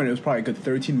think at this point it was probably a good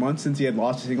 13 months since he had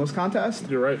lost a singles contest.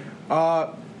 You're right.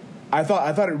 I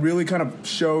thought it really kind of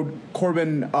showed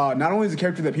Corbin not only as a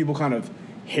character that people kind of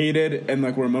hated and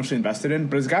were emotionally invested in,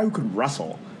 but as a guy who could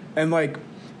wrestle. And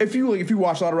if you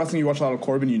watch a lot of wrestling, you watch a lot of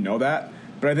Corbin, you know that.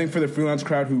 But I think for the freelance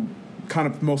crowd who kind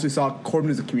of mostly saw Corbin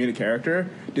as a comedic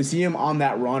character, to see him on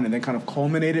that run and then kind of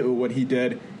culminate it with what he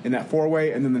did in that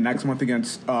 4-way and then the next month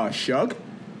against Shug,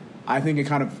 I think it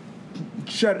kind of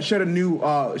shed a new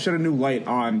light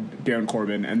on Darren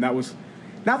Corbin, and that was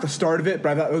not the start of it, but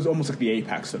I thought it was almost like the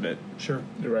apex of it. Sure.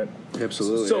 You're right.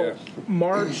 Absolutely. So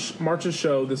March's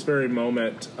show, this very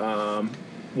moment,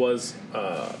 was,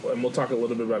 and we'll talk a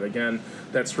little bit about it again,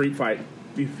 that street fight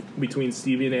between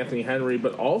Stevie and Anthony Henry,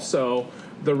 but also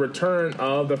the return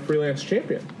of the freelance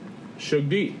champion, Shug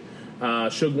D.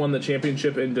 Shug won the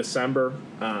championship in December.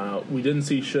 We didn't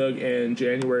see Shug in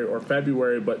January or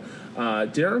February, but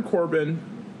Darren Corbin,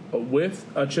 with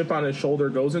a chip on his shoulder,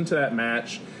 goes into that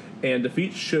match and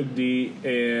defeats Shug D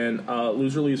in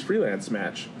Loser Leaves freelance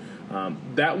match.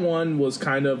 That one was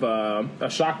kind of a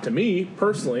shock to me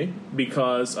personally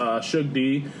because Shug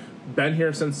D been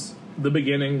here since the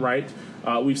beginning, right?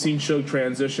 We've seen Shug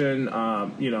transition,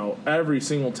 every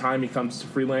single time he comes to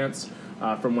freelance.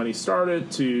 From when he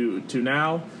started to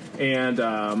now, and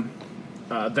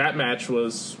that match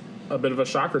was a bit of a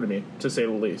shocker to me, to say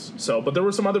the least. So, but there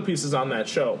were some other pieces on that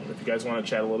show. If you guys want to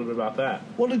chat a little bit about that.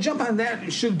 Well, to jump on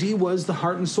that, Shug D was the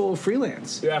heart and soul of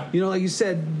freelance. Yeah, like you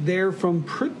said, they're from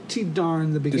pretty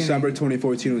darn the beginning. December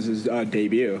 2014 was his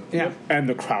debut. Yeah, and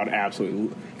the crowd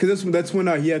absolutely, because that's when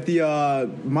he had the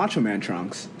Macho Man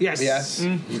trunks. Yes. Yeah.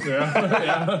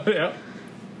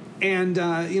 And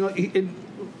it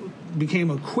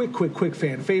became a quick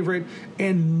fan favorite,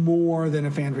 and more than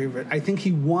a fan favorite. I think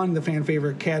he won the fan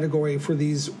favorite category for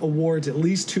these awards at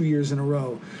least 2 years in a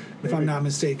row, if I'm not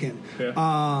mistaken.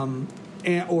 Yeah.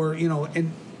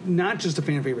 And not just a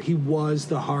fan favorite. He was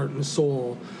the heart and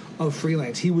soul of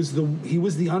freelance. He was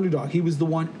the underdog. He was the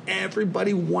one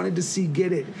everybody wanted to see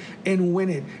get it and win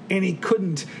it, and he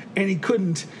couldn't,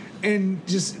 and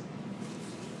just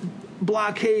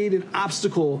blockade and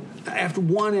obstacle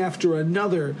after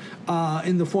another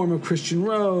in the form of Christian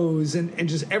Rose and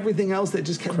just everything else that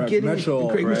just kept getting Mitchell,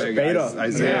 Craig Mitchell. Spada.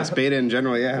 Isaiah Spada in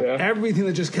general, everything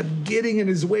that just kept getting in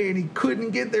his way, and he couldn't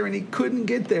get there,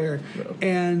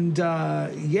 and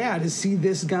to see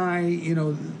this guy,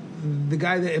 the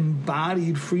guy that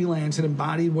embodied freelance and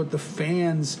embodied what the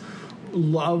fans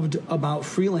loved about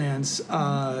freelance,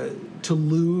 to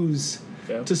lose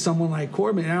to someone like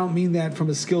Corbin. And I don't mean that from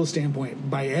a skill standpoint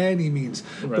by any means,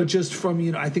 but just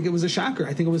from, I think it was a shocker.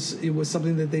 I think it was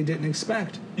something that they didn't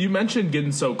expect. You mentioned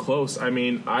getting so close. I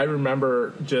mean, I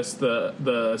remember just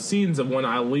the scenes of when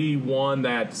Ali won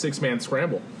that 6-man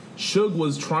scramble. Shug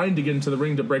was trying to get into the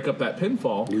ring to break up that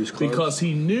pinfall because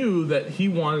he knew that he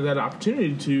wanted that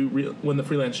opportunity to win the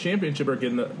freelance championship or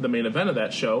get in the main event of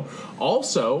that show.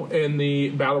 Also, in the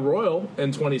Battle Royal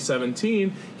in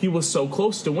 2017, he was so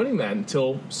close to winning that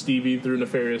until Stevie, through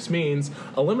nefarious means,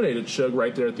 eliminated Shug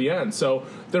right there at the end. So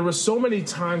there were so many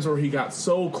times where he got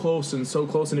so close, and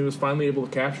he was finally able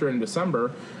to capture it in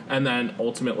December, and then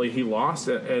ultimately he lost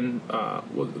it, and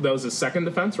that was his second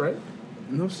defense, right?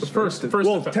 No,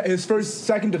 his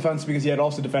second defense, because he had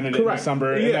also defended it in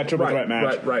December in that triple threat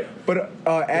match. Right. But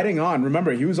adding on,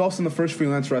 remember, he was also in the first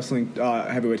freelance wrestling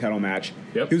heavyweight title match.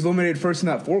 Yep. He was eliminated first in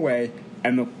that 4-way,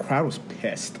 and the crowd was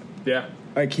pissed. Yeah.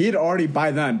 He had already,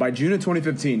 by June of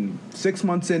 2015, 6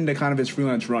 months into kind of his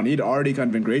freelance run, he'd already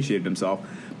kind of ingratiated himself.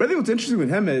 But I think what's interesting with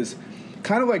him is,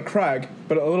 kind of like Craig,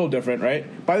 but a little different, right?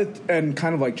 And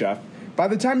kind of like Jeff. By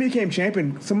the time he became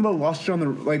champion, some of the luster on the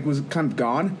was kind of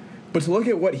gone. But to look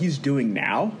at what he's doing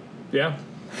now, yeah,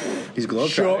 he's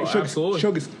globetrotting. Absolutely.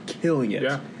 Shug is killing it.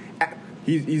 Yeah.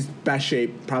 he's best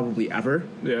shape probably ever.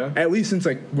 Yeah. At least since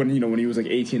like when he was like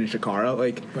 18 in Shikara.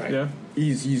 Like Yeah.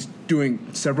 he's doing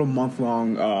several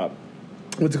month-long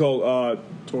what's it called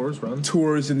Runs.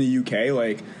 tours in the UK.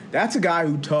 Like that's a guy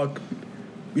who took,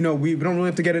 we don't really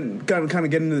have to get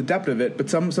into the depth of it, but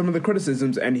some of the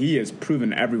criticisms, and he has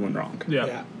proven everyone wrong. Yeah.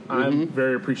 Yeah. I'm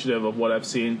very appreciative of what I've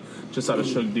seen just out of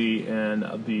Shug D in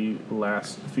the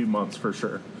last few months for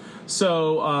sure.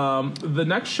 So the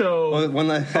next show. Well,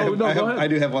 go ahead. I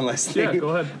do have one last thing. Yeah,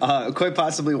 go ahead. Quite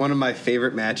possibly one of my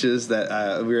favorite matches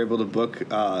that we were able to book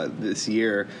this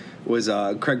year was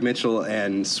Craig Mitchell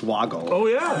and Swoggle. Oh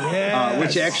yeah.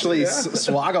 Which actually,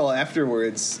 Swoggle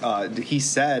afterwards, he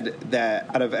said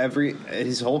that out of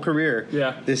his whole career,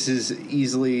 this is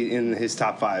easily in his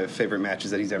top 5 favorite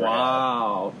matches that he's ever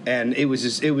Wow. had. And it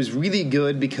was really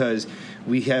good because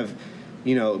we have,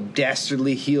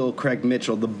 dastardly heel Craig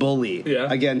Mitchell, the bully,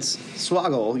 against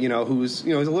Swoggle, who's a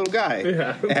little guy.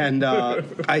 Yeah. And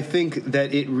I think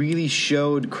that it really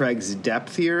showed Craig's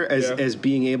depth here as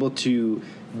being able to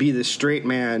be the straight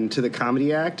man to the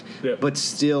comedy act, but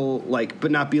still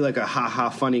but not be like a ha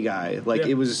funny guy.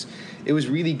 It was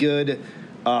really good.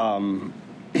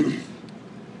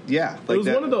 Yeah, it was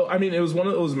one of those. I mean, it was one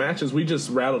of those matches we just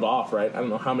rattled off, right? I don't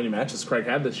know how many matches Craig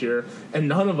had this year, and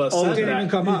none of us said didn't that. even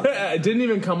come up. Yeah, it didn't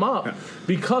even come up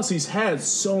because he's had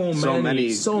so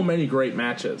many great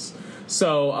matches.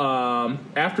 So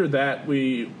after that,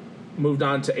 we moved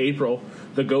on to April.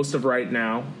 The Ghost of Right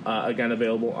Now, again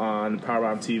available on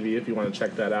Powerbomb TV if you want to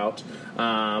check that out.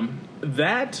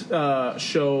 That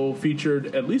show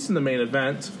featured, at least in the main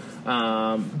event,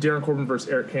 Darren Corbin versus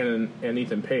Eric Cannon and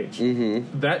Ethan Page.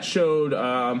 Mm-hmm. That showed,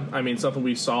 something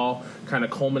we saw kind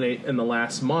of culminate in the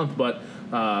last month, but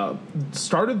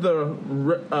started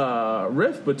the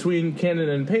rift between Cannon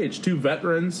and Page, two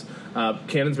veterans.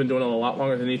 Cannon's been doing it a lot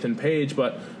longer than Ethan Page,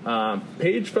 but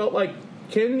Page felt like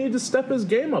Cannon needed to step his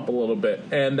game up a little bit,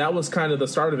 and that was kind of the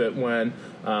start of it when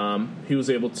he was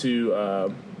able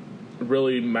to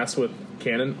really mess with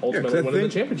Cannon, ultimately winning the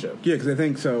championship. Yeah, because I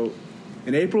think so.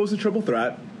 In April was a triple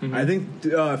threat. Mm-hmm. I think,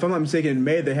 if I'm not mistaken, in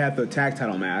May they had the tag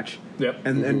title match. Yep.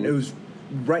 And it was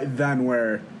right then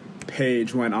where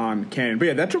Page went on Cannon. But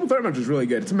yeah, that triple threat match was really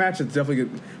good. It's a match that's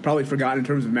definitely probably forgotten in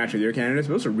terms of match of the year candidates,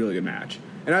 but it was a really good match.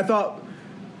 And I thought,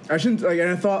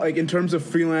 in terms of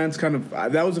freelance, kind of,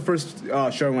 that was the first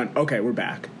show I went, okay, we're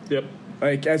back. Yep.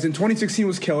 As in 2016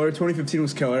 was killer, 2015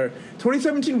 was killer.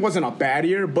 2017 wasn't a bad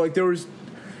year, but there was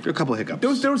a couple of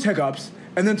hiccups. There was hiccups.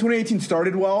 And then 2018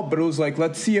 started well, but it was like,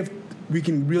 let's see if we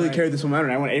can really carry this momentum.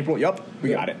 And I went, April, we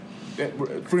got it.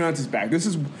 Freelance is back.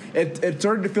 It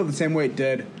started to feel the same way it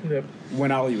did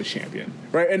when Ali was champion,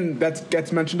 right? And that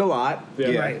gets mentioned a lot,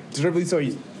 right? Deservedly so.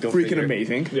 He's freaking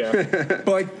amazing,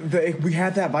 But we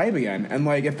had that vibe again, and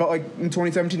it felt like in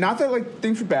 2017. Not that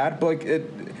things were bad, but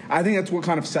I think that's what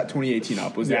kind of set 2018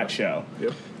 up was that show.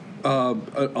 Yep.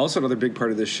 Also, another big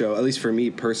part of this show, at least for me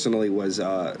personally, was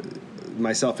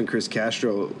myself and Chris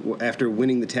Castro, after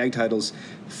winning the tag titles,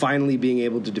 finally being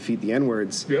able to defeat the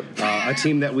N-Words. Yep. A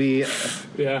team that we...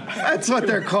 That's what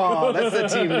they're called. That's the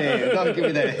team name. Don't give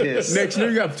me that hiss. Next,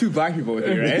 you got 2 black people with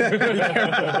you, right?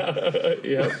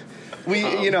 Yeah.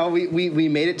 We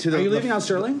made it to the... Are you leaving out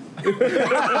Sterling?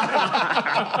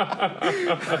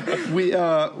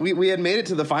 We had made it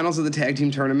to the finals of the tag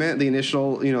team tournament, the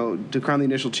initial, to crown the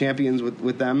initial champions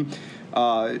with them,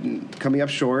 coming up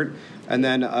short. And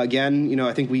then again,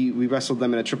 I think we wrestled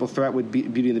them in a triple threat with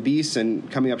Beauty and the Beast, and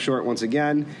coming up short once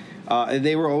again.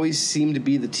 They were always seemed to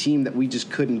be the team that we just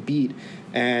couldn't beat.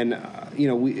 And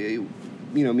me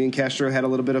and Castro had a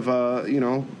little bit of a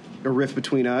rift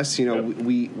between us.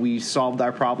 We solved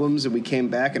our problems and we came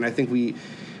back, and I think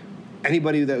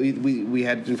anybody that we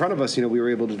had in front of us, we were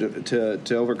able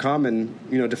to overcome, and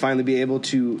to finally be able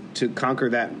to conquer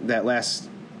that last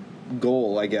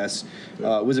goal, I guess,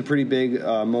 was a pretty big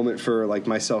moment for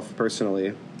myself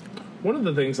personally. One of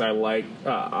the things I like,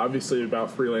 obviously,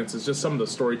 about Freelance is just some of the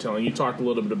storytelling. You talked a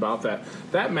little bit about that.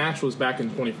 That match was back in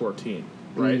 2014,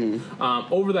 right?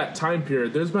 Mm-hmm. Over that time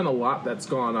period, there's been a lot that's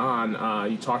gone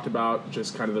on. You talked about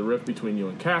just kind of the rift between you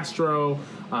and Castro,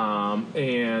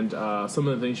 and some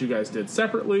of the things you guys did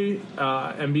separately,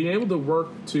 and being able to work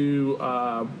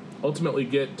to ultimately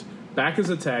get back as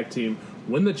a tag team,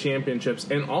 win the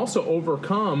championships, and also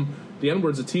overcome the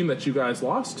N-Words, a team that you guys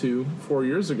lost to 4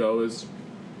 years ago, is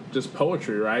just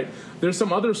poetry, right? There's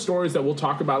some other stories that we'll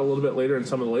talk about a little bit later in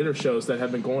some of the later shows that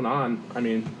have been going on,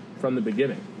 from the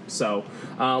beginning. So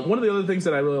one of the other things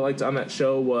that I really liked on that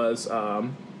show was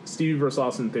Stevie versus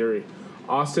Austin Theory.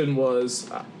 Austin was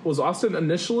Austin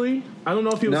initially. I don't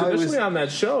know if he was No, it initially was- on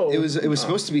that show. It was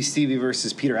supposed to be Stevie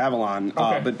versus Peter Avalon,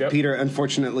 Okay, but yep. Peter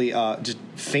unfortunately just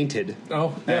fainted.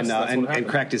 Oh, yes, and that's what and happened.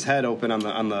 cracked his head open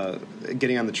on the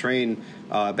getting on the train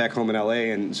back home in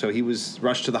L.A. And so he was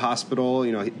rushed to the hospital.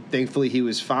 Thankfully he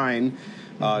was fine.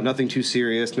 Nothing too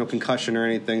serious, no concussion or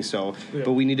anything. So, Yeah.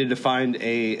 but we needed to find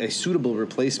a suitable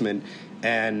replacement.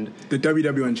 And The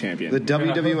WWN champion. the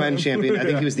WWN champion, I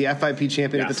think he was the FIP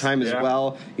champion at Yes. the time as Yeah.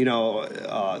 well.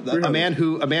 A man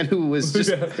who was just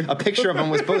a picture of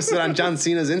him was posted on John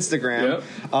Cena's Instagram.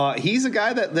 He's a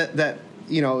guy that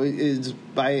is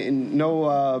by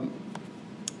no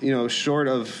short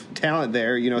of talent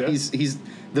there. He's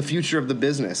the future of the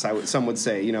business. Some would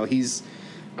say. He's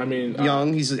I mean,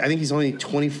 young. I think he's only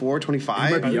 24, 25.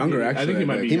 He might be younger, I think he actually,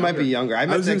 might I be. He might be younger. younger. I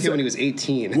met was that gonna kid say- when he was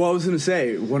 18. Well, I was going to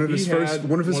say one of his He first had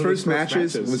first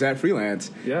matches was at Freelance.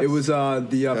 Yes. It was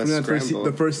Scramble.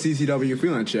 the first CCW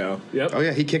Freelance show. Yep. Oh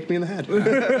yeah, he kicked me in the head.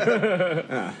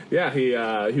 Yeah,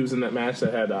 he was in that match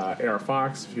that had AR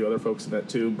Fox, a few other folks in that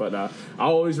too. But I'll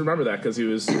always remember that because he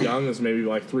was young, was maybe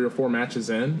like 3 or 4 matches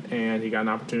in, and he got an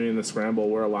opportunity in the scramble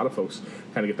where a lot of folks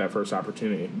kind of get that first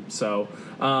opportunity. So,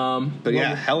 But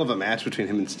yeah, hell of a match between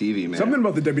him and Stevie, man. Something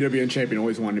about the WWN champion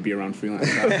always wanted to be around Freelance.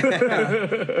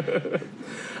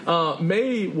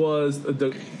 May was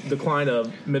the decline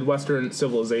of Midwestern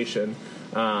civilization.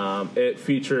 It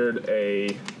featured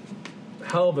a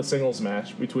hell of a singles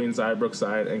match between Xia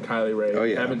Brookside and Kylie Rae. Oh,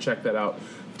 yeah. Haven't checked that out.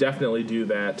 Definitely do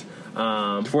that.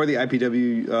 For the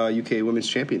IPW UK Women's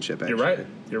Championship, actually.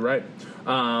 You're right.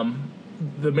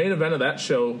 The main event of that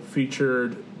show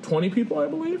featured 20 people, I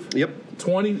believe. Yep.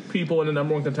 20 people in a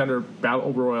number one contender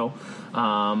battle royal.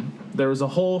 There was a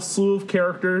whole slew of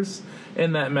characters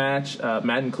in that match,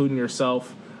 Matt, including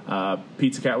yourself.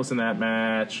 Pizza Cat was in that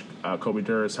match. Kobe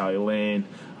Durst, Holly Lane,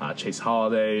 Chase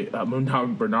Holiday,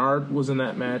 Moondog Bernard was in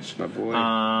that match. My boy.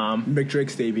 Mick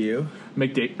Drake's debut.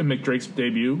 Mick Drake's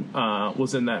debut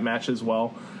was in that match as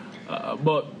well.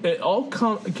 But it all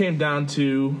came down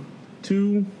to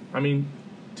two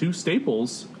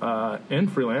staples in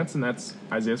Freelance, and that's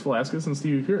Isaias Velasquez and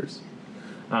Stevie Pierce.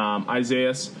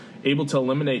 Isaias able to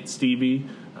eliminate Stevie,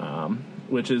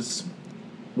 which is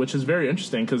very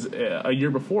interesting because a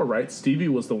year before, right, Stevie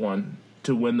was the one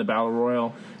to win the Battle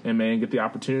Royal and may get the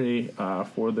opportunity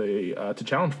to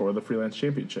challenge for the Freelance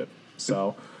Championship.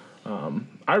 So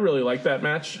I really like that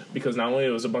match because not only it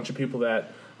was a bunch of people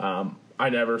that I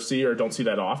never see or don't see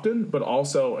that often, but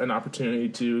also an opportunity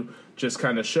to just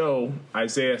kind of show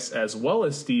Isaias as well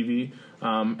as Stevie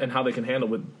and how they can handle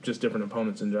with just different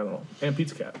opponents in general, and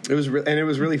Pizza Cat. It was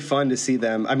really fun to see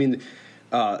them. I mean,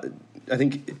 I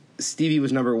think Stevie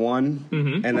was number 1,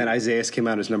 and then Isaias came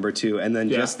out as number 2, and then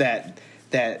just the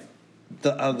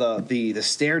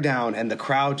stare down and the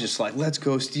crowd just like, let's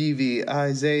go Stevie,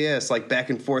 Isaias, like back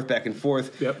and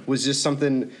forth Yep. was just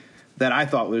something that I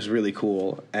thought was really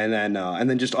cool. And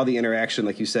then just all the interaction,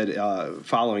 like you said,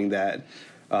 following that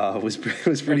was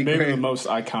pretty Maybe great. the most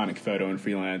iconic photo in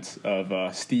Freelance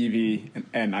of Stevie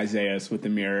and Isaias with the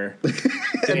mirror,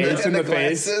 face in the the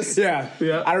face. glasses. Yeah.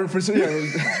 Yeah. I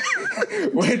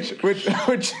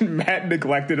which Matt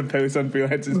neglected to post on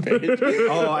Freelance's page,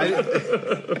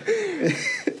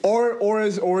 or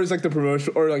as like the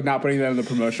promotion, or like not putting them in the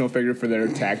promotional figure for their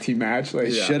tag team match.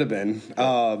 Like, Should have been.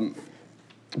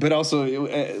 But also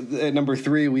at number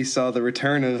 3, we saw the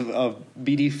return of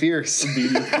BD Fierce.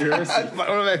 BD Fierce. One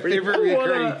of my favorite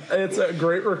recurring. It's a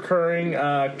great recurring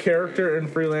character in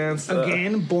Freelance.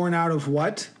 Again, born out of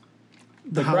what?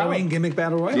 The crowd. Halloween gimmick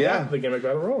battle royal. Yeah. The gimmick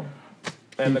battle royal.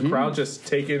 And the crowd just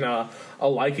taking a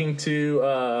liking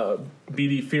to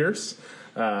BD Fierce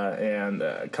and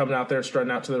coming out there,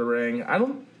 strutting out to the ring. I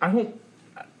don't.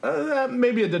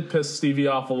 Maybe it did piss Stevie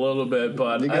off a little bit,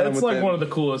 but You got him it's with like that. one of the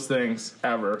coolest things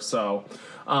ever. So,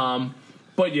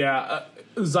 but yeah,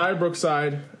 Xia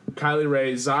Brookside, Kylie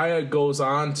Rae. Xia goes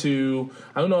on to,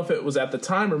 I don't know if it was at the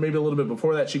time or maybe a little bit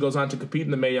before that, she goes on to compete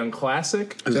in the Mae Young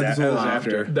Classic. That was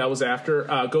after. That was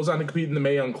after. Goes on to compete in the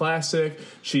Mae Young Classic.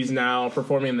 She's now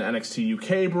performing in the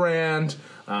NXT UK brand.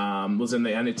 Was in the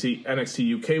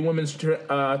NXT UK Women's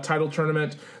title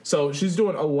tournament. So she's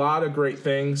doing a lot of great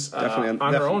things on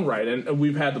her own right. And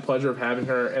we've had the pleasure of having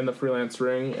her in the Freelance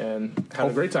ring and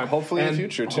having a great time. Hopefully in and the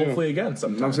future, too. Hopefully again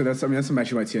sometime. Obviously, that's a match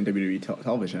you might see on WWE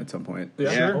television at some point.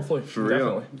 Yeah, Sure. hopefully. For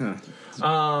real.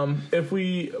 Definitely. If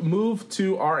we move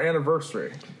to our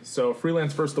anniversary, so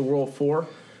Freelance vs. the World 4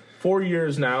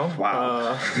 years now.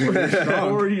 Wow.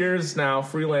 4 years now.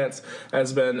 Freelance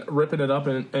has been ripping it up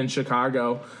in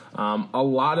Chicago. A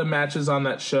lot of matches on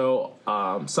that show.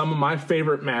 Some of my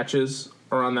favorite matches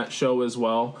are on that show as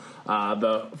well.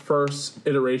 The first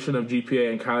iteration of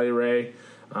GPA and Kylie Ray,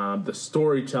 the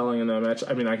storytelling in that match.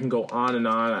 I mean, I can go on and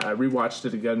on. I rewatched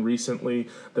it again recently.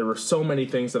 There were so many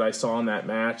things that I saw in that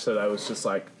match that I was just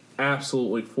like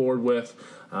absolutely floored with,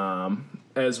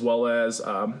 as well as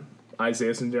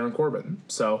Isaiah and Darren Corbin.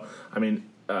 So, I mean,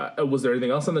 was there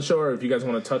anything else on the show, or if you guys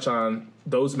want to touch on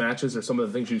those matches or some of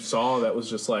the things you saw that was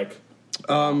just like...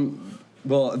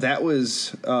 Well, that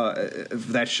was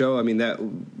that show. I mean, that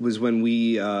was when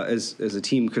we, as a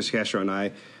team, Chris Castro and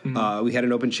I, we had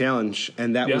an open challenge,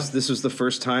 and this was the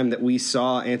first time that we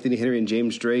saw Anthony Henry and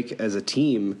James Drake as a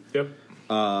team. Yep.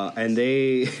 And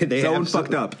they Someone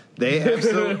fucked up.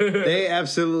 They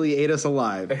absolutely ate us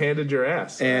alive. They handed your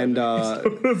ass. And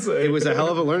it was a hell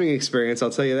of a learning experience, I'll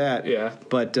tell you that. Yeah.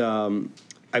 But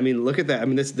I mean, look at that. I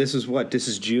mean, this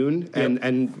is June,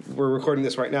 and we're recording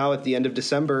this right now at the end of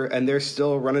December, and they're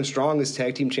still running strong as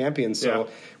tag team champions. So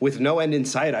with no end in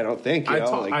sight, I don't think. I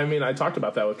talked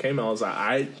about that with K-Mel. Is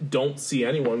I don't see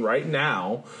anyone right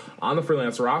now on the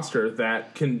freelance roster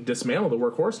that can dismantle the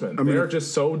Workhorsemen. They're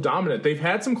just so dominant. They've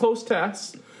had some close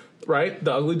tests. Right,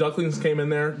 the Ugly Ducklings came in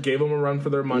there, gave them a run for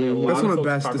their money. That's one of the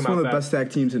best. That's one of the best tag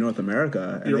teams in North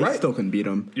America, and they still couldn't beat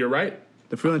them. You're right.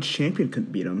 The freelance champion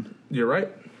couldn't beat them. You're right.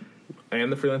 And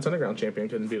the Freelance Underground champion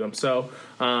couldn't beat them. So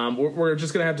we're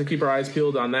just going to have to keep our eyes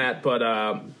peeled on that. But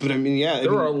I mean,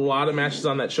 there were a lot of matches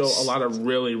on that show, a lot of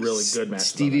really, really good matches.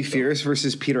 Stevie Fierce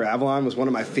versus Peter Avalon was one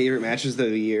of my favorite matches of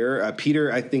the year.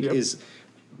 Peter, I think, is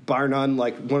bar none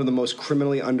like one of the most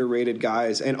criminally underrated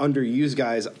guys and underused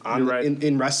guys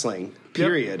in wrestling.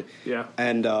 Period. Yeah.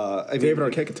 And David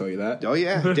Arquette can tell you that. Oh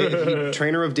yeah,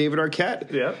 trainer of David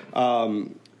Arquette. Yeah.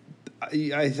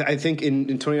 I think in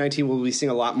 2019 we'll be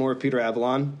seeing a lot more of Peter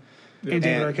Avalon. And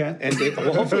David Arquette. And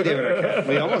hopefully David Arquette.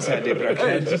 We almost had David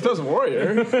Arquette. Just does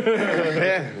Warrior.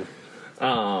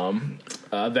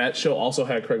 That show also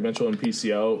had Craig Mitchell and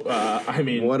PCO. I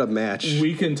mean, what a match.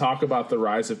 We can talk about the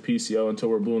rise of PCO until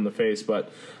we're blue in the face,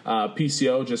 but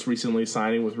PCO just recently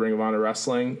signing with Ring of Honor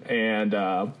Wrestling and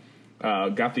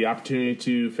got the opportunity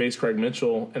to face Craig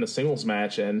Mitchell in a singles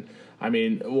match. And I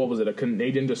mean, what was it? A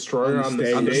Canadian Destroyer on the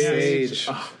stage.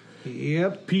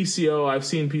 Yep. PCO. I've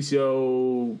seen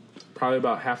PCO probably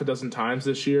about half a dozen times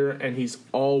this year, and he's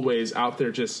always out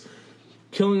there just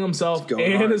killing himself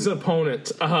and his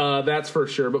opponent. That's for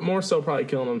sure, but more so probably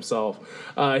killing himself.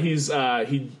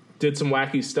 He did some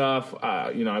wacky stuff.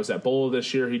 I was at Bola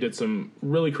this year. He did some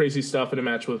really crazy stuff in a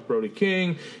match with Brody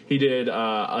King. He did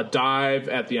a dive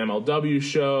at the MLW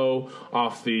show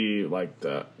off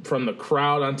from the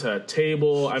crowd onto a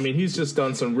table. I mean, he's just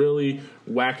done some really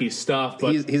wacky stuff.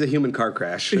 But he's a human car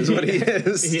crash, is what he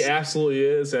is. He absolutely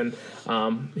is, and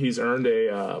he's earned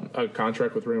a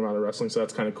contract with Ring of Honor Wrestling, so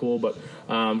that's kind of cool. But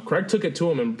Craig took it to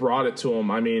him and brought it to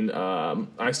him. I mean,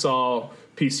 I saw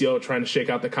PCO trying to shake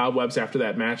out the cobwebs after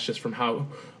that match just from how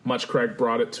much Craig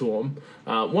brought it to him.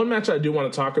 One match I do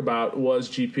want to talk about was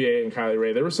GPA and Kylie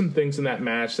Ray. There were some things in that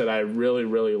match that I really,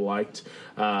 really liked.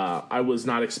 I was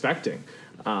not expecting.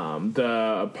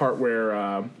 The part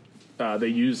where they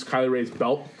used Kylie Ray's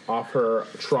belt off her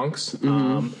trunks.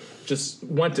 Just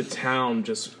went to town,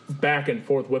 just back and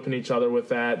forth whipping each other with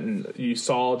that, and you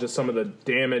saw just some of the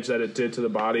damage that it did to the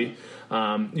body.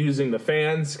 Using the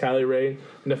fans, Kylie Ray,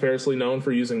 nefariously known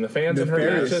for using the fans in her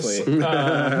matches.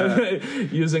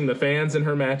 Using the fans in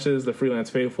her matches, the Freelance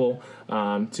Faithful,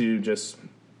 to just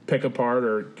pick apart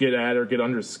or get at or get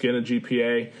under the skin of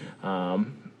GPA.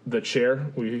 The chair,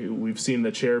 we've seen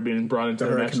the chair being brought into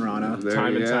the match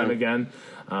time and time again.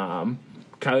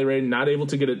 Kylie Ray not able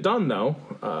to get it done, though,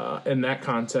 in that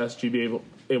contest. GBA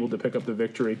able to pick up the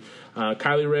victory.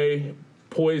 Kylie Ray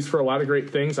poised for a lot of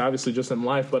great things, obviously just in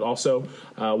life, but also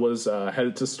was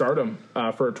headed to Stardom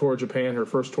for a tour of Japan, her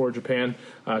first tour of Japan,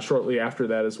 shortly after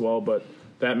that as well. But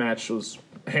that match was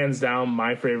hands down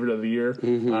my favorite of the year,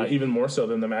 even more so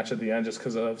than the match at the end, just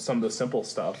because of some of the simple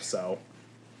stuff. So.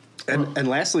 And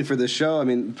lastly, for this show, I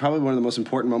mean, probably one of the most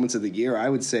important moments of the year, I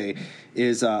would say,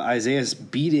 is Isaiah's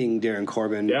beating Darren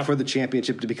Corbin for the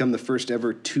championship to become the first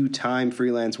ever two-time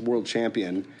freelance world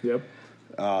champion. Yep.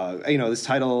 This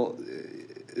title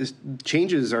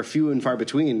changes are few and far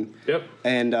between. Yep.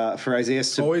 And for Isaiah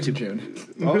to always in June.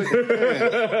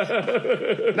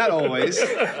 Not always.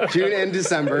 June and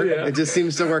December. Yeah. It just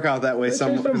seems to work out that way.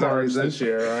 Some reason this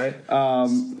year, right?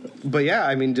 But yeah,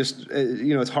 I mean, just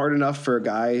it's hard enough for a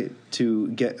guy to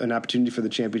get an opportunity for the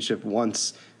championship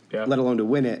once, let alone to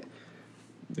win it.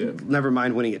 Yeah. Never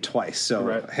mind winning it twice.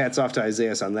 So hats off to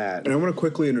Isaiah on that. And I want to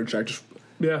quickly interject.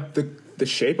 The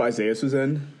shape Isaiah was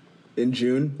in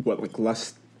June,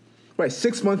 right,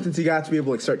 6 months since he got to be able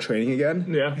to like start training again.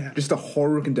 Yeah. Just the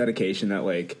hard work and dedication that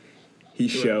like he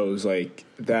shows like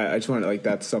that. I just want to like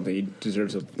that's something he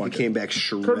deserves a bunch. He came back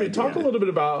shredded. Kirby, talk a little bit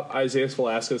about Isaiah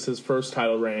Velasquez, his first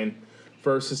title reign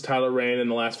versus title reign in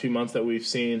the last few months that we've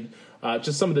seen.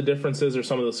 Just some of the differences or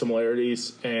some of the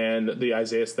similarities and the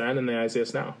Isaiah then and the Isaiah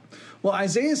now. Well,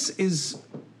 Isaiah is,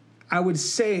 I would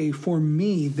say, for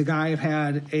me, the guy I've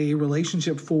had a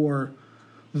relationship for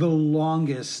the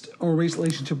longest, or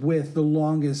relationship with the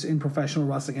longest in professional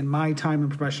wrestling, in my time in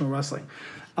professional wrestling.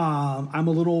 I'm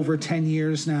a little over 10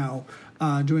 years now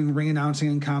doing ring announcing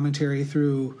and commentary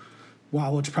through,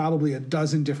 wow, it's probably a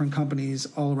dozen different companies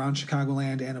all around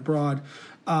Chicagoland and abroad.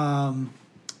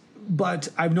 But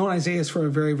I've known Isaiah for a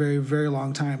very, very, very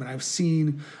long time, and I've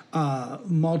seen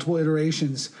multiple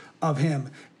iterations of him.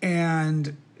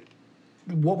 And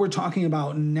what we're talking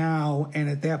about now, and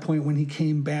at that point when he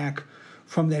came back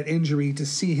from that injury, to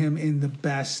see him in the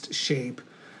best shape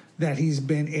that he's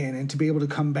been in, and to be able to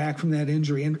come back from that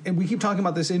injury. And we keep talking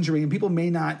about this injury, and people may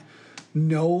not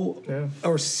know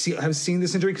or have seen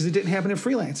this injury because it didn't happen at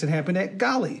Freelance. It happened at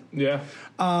Gali. Yeah.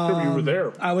 You were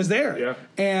there. I was there. Yeah.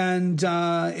 And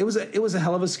it was a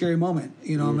hell of a scary moment.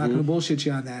 You know, I'm not going to bullshit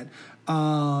you on that.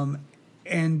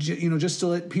 And you know, just to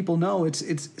let people know,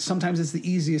 it's sometimes it's the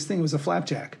easiest thing. It was a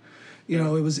flapjack. You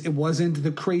know, it wasn't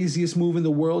the craziest move in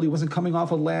the world. He wasn't coming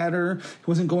off a ladder. He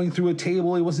wasn't going through a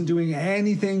table. He wasn't doing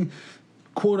anything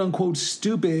quote unquote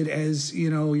stupid, as you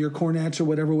know, your Cornettes or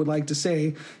whatever would like to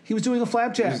say. He was doing a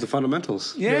flapjack. It was the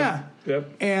fundamentals. Yeah.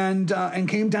 Yep. And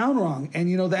came down wrong. And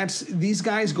you know, these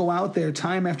guys go out there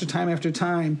time after time after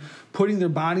time, putting their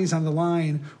bodies on the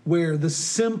line, where the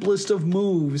simplest of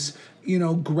moves, you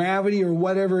know, gravity or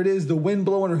whatever it is, the wind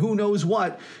blowing or who knows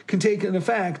what, can take an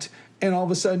effect, and all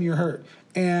of a sudden you're hurt.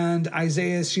 And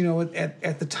Isaiah, you know,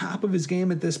 at the top of his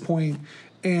game at this point,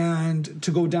 and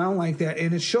to go down like that,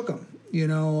 and it shook him. You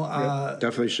know,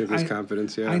 definitely shook his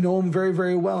confidence. Yeah, I know him very,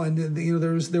 very well, and you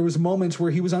know, there was moments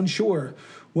where he was unsure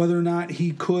whether or not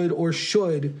he could or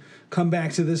should come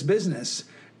back to this business,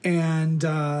 and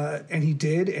he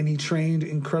did, and he trained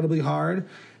incredibly hard,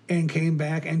 and came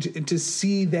back, and to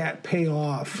see that pay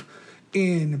off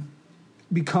in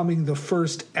becoming the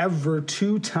first ever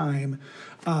 2-time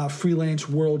freelance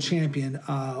world champion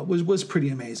was pretty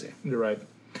amazing. You're right.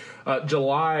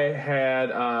 July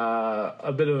had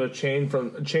a bit of a change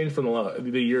from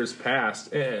the years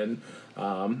past, and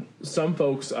some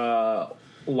folks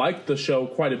liked the show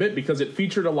quite a bit because it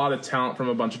featured a lot of talent from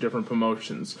a bunch of different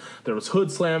promotions. There was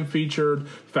Hood Slam featured,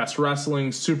 Fest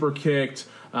Wrestling, Super Kicked,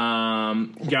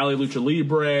 Gali Lucha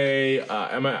Libre.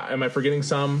 Am I forgetting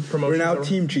some promotions? We're now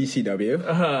Team GCW.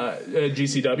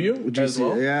 GCW as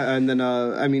well. Yeah, and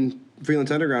then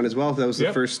Freelance Underground as well. That was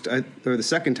the first or the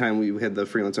second time we had the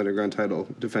Freelance Underground title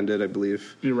defended, I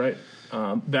believe. You're right.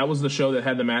 That was the show that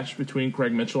had the match between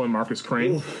Craig Mitchell and Marcus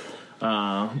Crane.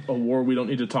 A war we don't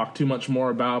need to talk too much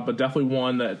more about, but definitely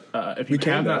one that if you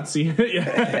have not seen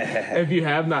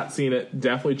it,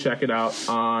 definitely check it out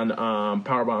on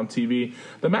Powerbomb TV.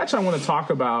 The match I want to talk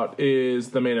about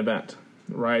is the main event,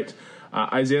 right?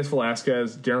 Isaiah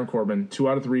Velasquez, Darren Corbin, 2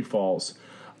 out of 3 falls.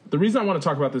 The reason I want to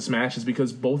talk about this match is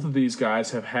because both of these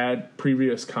guys have had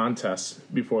previous contests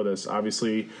before this.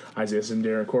 Obviously, Isaiah and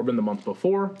Darren Corbin the month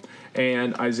before,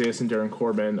 and Isaiah and Darren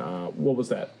Corbin, what was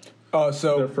that?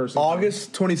 So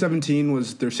August 2017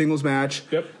 was their singles match.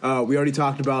 Yep. We already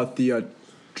talked about the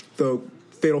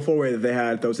fatal 4-way that they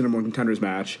had. That was the number 1 contenders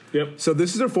match. Yep. So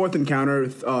this is their 4th encounter,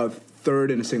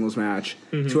 3rd in a singles match.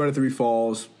 2 out of 3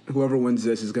 falls. Whoever wins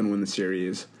this is going to win the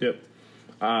series. Yep.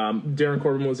 Darren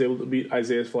Corbin was able to beat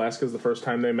Isaiah Velasquez the first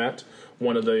time they met.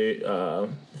 One of the,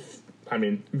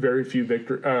 very few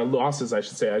losses, I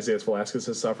should say, Isaiah Velasquez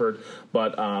has suffered,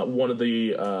 but one of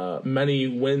the many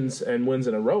wins in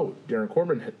a row Darren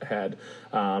Corbin had.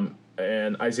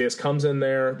 And Isaiah comes in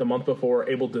there the month before,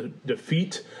 able to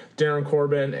defeat Darren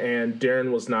Corbin, and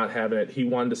Darren was not having it. He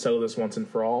wanted to settle this once and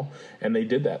for all, and they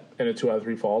did that in a 2 out of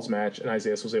 3 falls match, and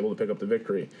Isaiah was able to pick up the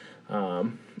victory.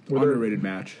 Underrated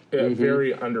match.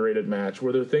 Very underrated match.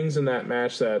 Were there things in that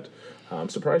match that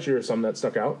surprised you, or some that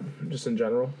stuck out, just in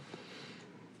general?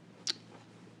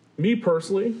 Me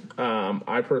personally,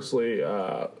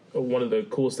 one of the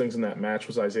coolest things in that match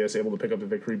was Isaiah able to pick up the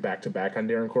victory back-to-back on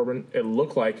Darren Corbin. It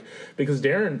looked like, because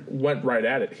Darren went right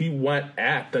at it. He went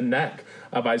at the neck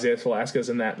of Isaiah Velasquez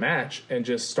in that match and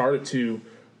just started to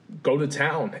go to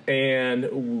town.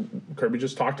 And Kirby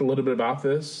just talked a little bit about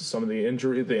this, some of the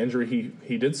injury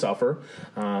he did suffer,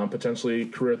 potentially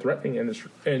career-threatening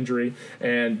injury.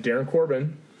 And Darren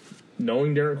Corbin,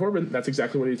 knowing Darren Corbin, that's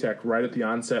exactly what he attacked right at the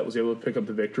onset, was able to pick up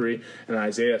the victory. And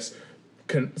Isaiah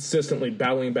consistently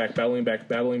battling back,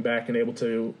 and able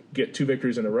to get 2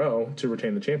 victories in a row to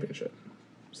retain the championship.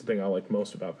 It's the thing I like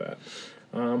most about that.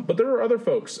 But there were other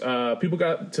folks. People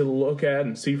got to look at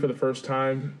and see for the first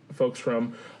time folks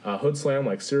from Hood Slam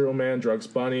like Serial Man, Drugs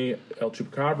Bunny, El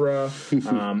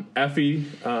Chupacabra. Effie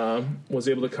was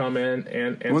able to come in.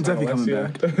 And when's Effie coming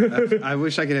back? I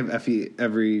wish I could have Effie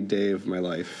every day of my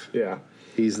life. Yeah.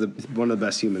 He's one of the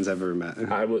best humans I've ever met.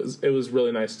 It was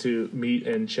really nice to meet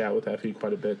and chat with Effie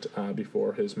quite a bit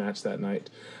before his match that night.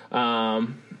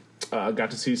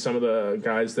 Got to see some of the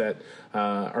guys that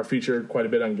are featured quite a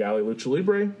bit on Galley Lucha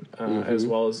Libre, as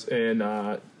well as in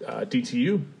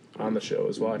DTU on the show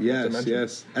as well.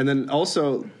 Yes. And then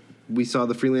also, we saw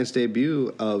the freelance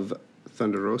debut of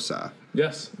Thunder Rosa.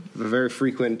 Yes. Very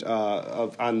frequent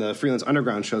on the Freelance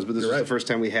Underground shows, but this was the first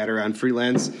time we had her on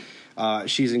Freelance.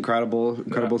 She's incredible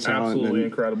talent. Absolutely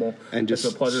incredible. And it's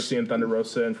a pleasure seeing Thunder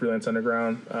Rosa and Freelance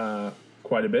Underground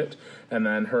quite a bit. And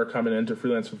then her coming into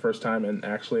Freelance for the first time and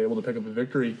actually able to pick up a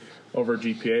victory over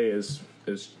GPA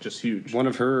is just huge. One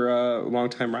of her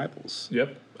longtime rivals.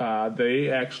 Yep.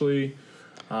 They actually,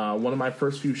 one of my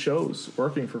first few shows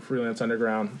working for Freelance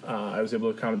Underground, I was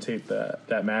able to commentate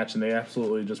that match, and they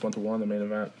absolutely just went to war in the main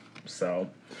event. So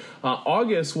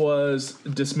August was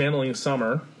Dismantling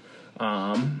Summer.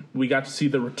 We got to see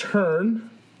the return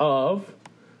of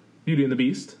Beauty and the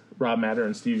Beast, Rob Matter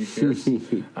and Stevie Fierce,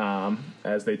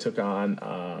 as they took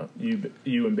on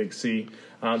you and Big C.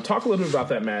 Talk a little bit about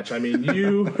that match. I mean,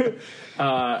 you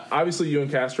obviously you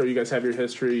and Castro, you guys have your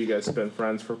history. You guys have been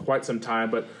friends for quite some time.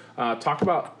 But talk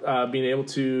about being able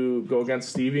to go against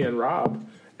Stevie and Rob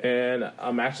in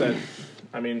a match that,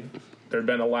 I mean, there had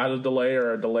been a lot of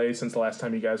delay since the last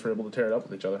time you guys were able to tear it up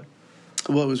with each other.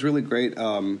 Well, it was really great.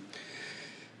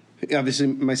 Obviously,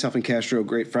 myself and Castro,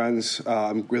 great friends.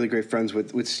 I'm really great friends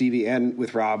with Stevie and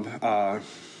with Rob.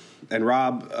 And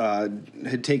Rob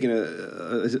had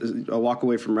taken a walk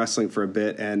away from wrestling for a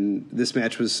bit, and this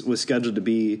match was scheduled to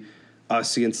be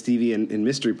us against Stevie and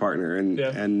Mystery Partner.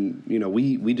 And you know,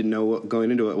 we didn't know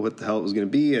going into it what the hell it was going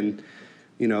to be, and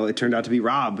you know, it turned out to be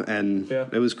Rob, and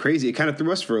it was crazy. It kind of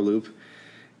threw us for a loop,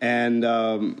 and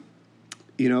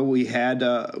you know, we had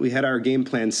our game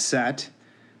plan set.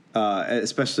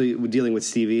 Especially dealing with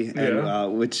Stevie,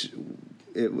 and which,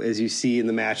 as you see in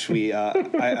the match, we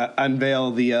I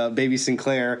unveil the Baby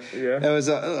Sinclair. That was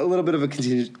a little bit of a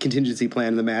contingency plan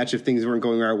in the match. If things weren't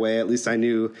going our way, at least I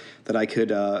knew that I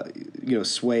could,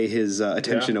 sway his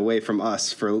attention away from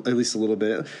us for at least a little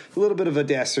bit of a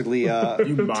dastardly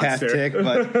tactic.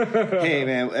 But hey,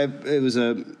 man, it was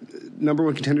a number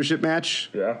 1 contendership match.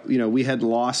 You know, we had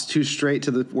lost 2 straight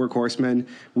to the Workhorsemen.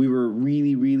 We were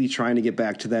really, really trying to get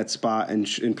back to that spot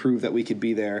and prove that we could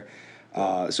be there.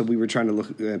 So we were trying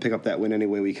to pick up that win any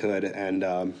way we could, and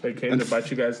they came to bite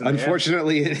you guys in the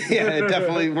unfortunately, it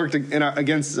definitely worked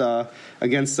against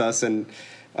us, and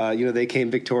they came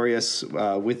victorious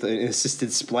with an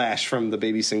assisted splash from the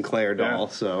Baby Sinclair doll.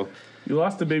 So you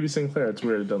lost to Baby Sinclair. It's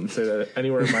weird. It doesn't say that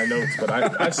anywhere in my notes, but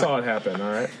I saw it happen.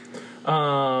 All right.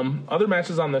 Other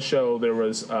matches on the show, there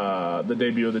was the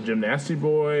debut of the Gymnasty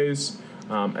Boys,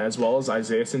 as well as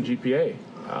Isaias and GPA.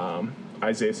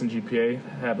 Isaias and GPA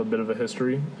have a bit of a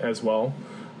history as well.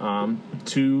 The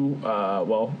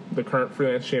current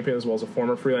freelance champion as well as a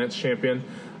former freelance champion,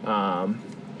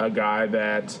 a guy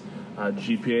that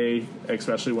GPA,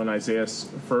 especially when Isaias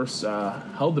first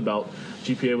held the belt,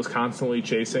 GPA was constantly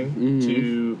chasing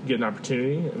to get an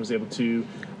opportunity and was able to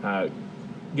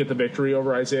get the victory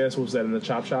over Isaias. What was that, in the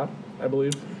Chop Shop, I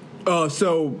believe?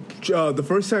 The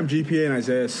first time GPA and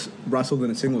Isaias wrestled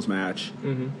in a singles match,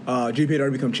 GPA had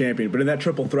already become champion. But in that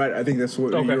triple threat, I think that's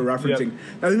what you were referencing.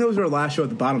 Yep. I think that was our last show at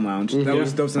the Bottom Lounge. That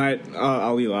was the night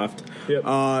Ali left. Yep.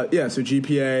 So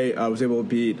GPA was able to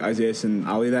beat Isaias and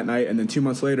Ali that night, and then 2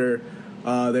 months later,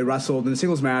 they wrestled in a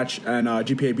singles match, and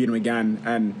GPA beat him again.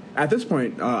 And at this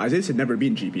point, Isaias had never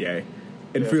beaten GPA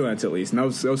in freelance, at least, and that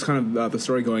was kind of the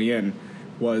story going in,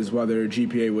 was whether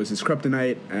GPA was his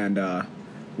kryptonite and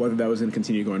whether that was going to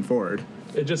continue going forward.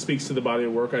 It just speaks to the body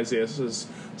of work Isaias has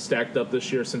stacked up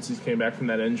this year since he came back from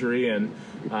that injury, and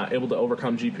able to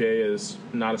overcome GPA is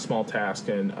not a small task,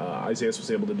 and Isaias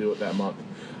was able to do it that month.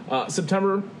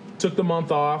 September, took the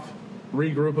month off,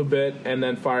 regroup a bit, and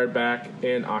then fired back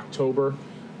in October.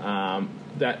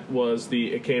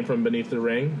 It came from beneath the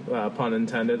ring, pun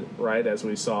intended, right, as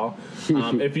we saw.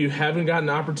 If you haven't gotten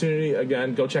an opportunity,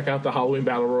 again, go check out the Halloween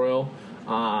Battle Royal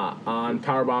on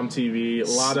Powerbomb TV.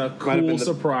 A lot of cool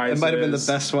surprises. It might have been the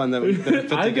best one that we've put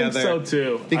together. I think so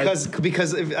too.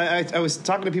 Because I was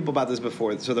talking to people about this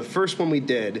before. So the first one we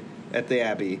did at the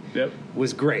Abbey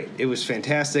was great. It was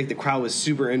fantastic. The crowd was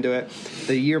super into it.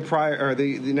 The year prior, or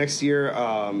the next year,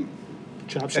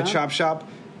 at Chop Shop,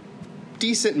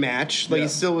 decent match. Like it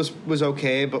still was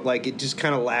okay, but like it just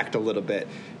kind of lacked a little bit.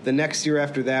 The next year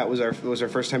after that was our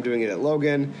first time doing it at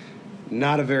Logan.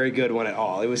 Not a very good one at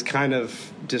all. It was kind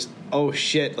of just, oh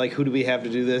shit, like who do we have to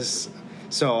do this?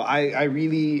 So I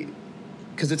really,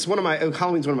 because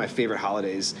Halloween's one of my favorite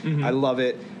holidays. Mm-hmm. I love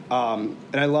it, and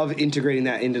I love integrating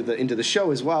that into the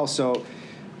show as well. So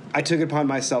I took it upon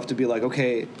myself to be like,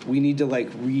 okay, we need to like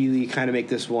really kind of make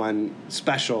this one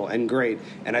special and great,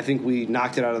 and I think we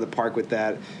knocked it out of the park with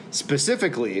that.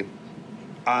 Specifically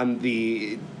on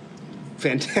the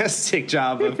fantastic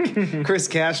job of Chris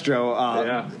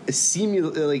Castro,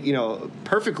 seemingly,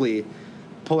 perfectly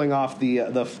pulling off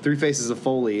the three faces of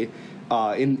Foley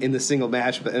in the single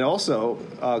match, but and also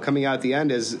coming out at the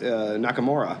end as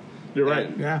Nakamura. You're right.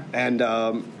 And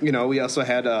we also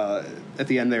had at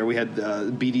the end there we had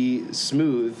BD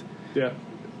Smooth. Yeah.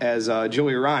 As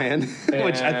Joey Ryan,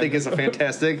 which I think is a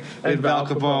fantastic. And Val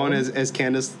Capone as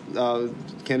Candice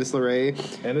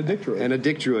LeRae. And a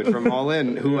Dick Druid. From All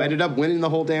In, who ended up winning the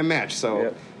whole damn match.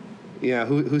 So,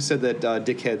 who said that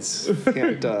dickheads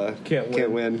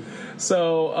can't win?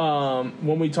 So,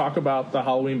 when we talk about the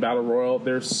Halloween Battle Royal,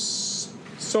 there's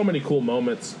so many cool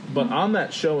moments. But on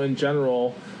that show in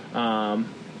general,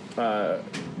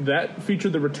 that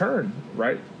featured the return,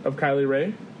 right, of Kylie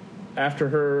Rae after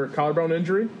her collarbone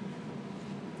injury.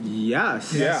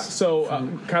 Yes. Yeah. So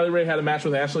Kylie Rae had a match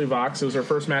with Ashley Vox. It was her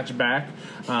first match back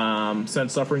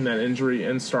since suffering that injury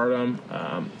in Stardom.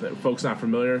 Folks not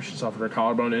familiar, she suffered her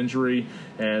collarbone injury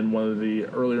and one of the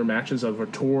earlier matches of her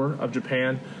tour of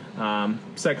Japan.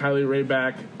 Set Kylie Rae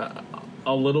back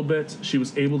a little bit. She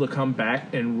was able to come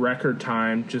back in record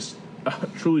time. Just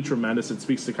truly tremendous. It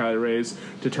speaks to Kylie Rae's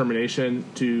determination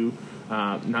to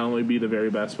not only be the very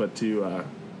best, but to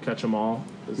catch them all.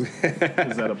 Is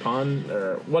that a pun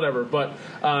or whatever? But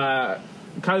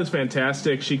Kylie's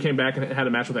fantastic. She came back and had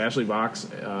a match with Ashley Vox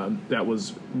that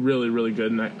was really, really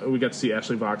good, and we got to see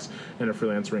Ashley Vox in a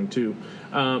freelance ring too.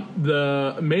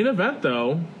 The main event,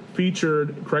 though,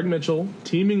 featured Craig Mitchell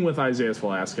teaming with Isaiah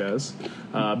Velasquez.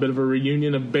 A bit of a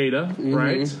reunion of Beta,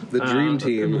 right? The Dream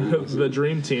Team. The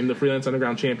Dream Team, the Freelance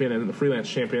Underground Champion and the Freelance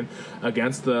Champion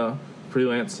against the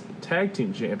Freelance Tag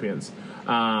Team Champions.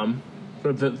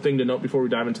 The thing to note before we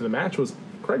dive into the match was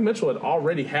Craig Mitchell had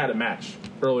already had a match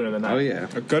earlier in the night. Oh, yeah.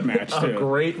 A good match, too. A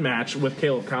great match with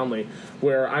Caleb Conley,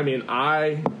 where,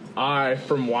 I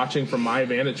from watching from my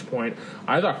vantage point,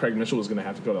 I thought Craig Mitchell was going to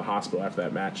have to go to the hospital after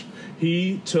that match.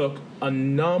 He took a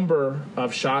number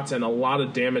of shots and a lot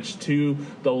of damage to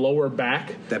the lower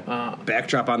back. That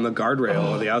backdrop on the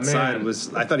guardrail on the outside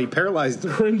was, I thought he paralyzed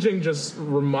him. Cringing, just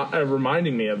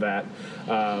reminding me of that.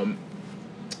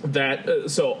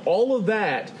 So all of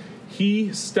that,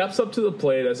 he steps up to the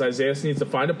plate as Isaiah needs to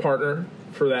find a partner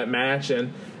for that match,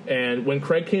 and when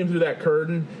Craig came through that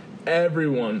curtain,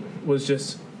 everyone was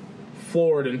just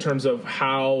floored in terms of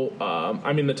how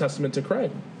the testament to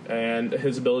Craig and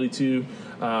his ability to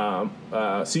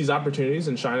seize opportunities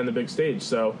and shine on the big stage.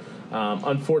 So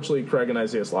unfortunately, Craig and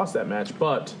Isaiah lost that match,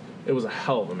 but it was a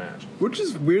hell of a match. Which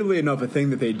is weirdly enough a thing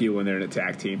that they do when they're in a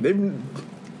tag team.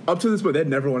 Up to this point, they'd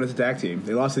never won as a tag team.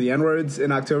 They lost to the N-Words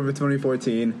in October of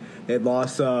 2014. They'd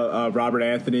lost Robert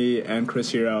Anthony and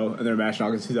Chris Hero in their match in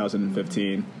August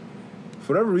 2015.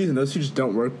 For whatever reason, those two just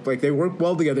don't work. Like, they work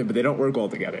well together, but they don't work well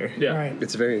together. Yeah. Right.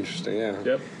 It's very interesting, yeah.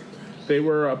 Yep. They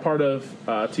were a part of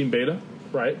Team Beta,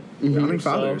 right? Founding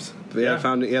fathers.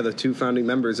 The two founding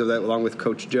members of that, along with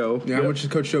Coach Joe. Yeah, how much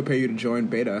does Coach Joe pay you to join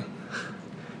Beta?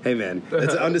 Hey, man,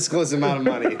 it's an undisclosed amount of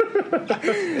money.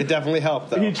 It definitely helped,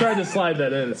 though. He tried to slide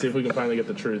that in and see if we can finally get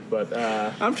the truth, but...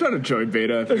 I'm trying to join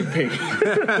Beta.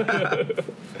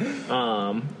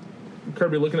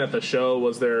 Kirby, looking at the show,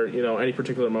 was there, any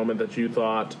particular moment that you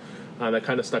thought that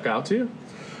kind of stuck out to you?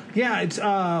 Yeah, it's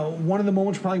one of the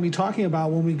moments we're probably going to be talking about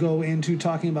when we go into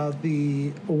talking about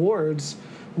the awards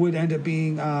would end up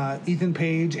being Ethan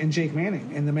Page and Jake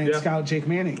Manning and the Man Scout Jake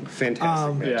Manning.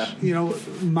 Fantastic match.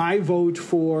 My vote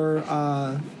for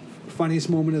funniest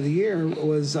moment of the year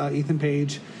was Ethan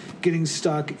Page getting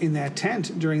stuck in that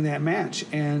tent during that match,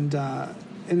 and an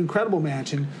incredible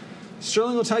match. And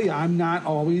Sterling will tell you, I'm not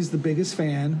always the biggest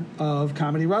fan of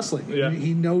comedy wrestling. Yeah.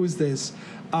 He knows this.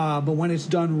 But when it's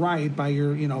done right by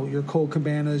your Colt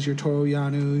Cabanas, your Toru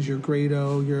Yanus, your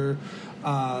Grado, your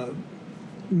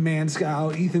Man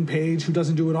Scout, Ethan Page, who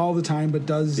doesn't do it all the time but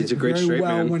does He's it a great very straight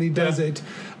well man. when he does it.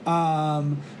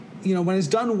 When it's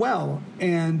done well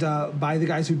and by the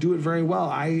guys who do it very well,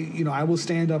 I will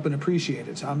stand up and appreciate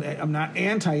it. So I'm not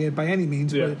anti it by any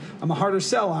means, but I'm a harder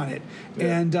sell on it.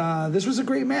 Yeah. And this was a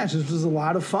great match. This was a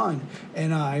lot of fun,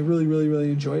 and I really, really,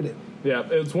 really enjoyed it. Yeah,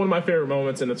 it's one of my favorite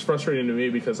moments, and it's frustrating to me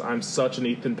because I'm such an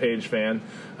Ethan Page fan.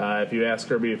 If you ask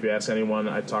Kirby, if you ask anyone,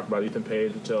 I talk about Ethan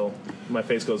Page until my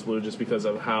face goes blue just because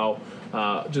of how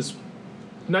just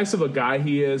nice of a guy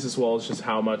he is, as well as just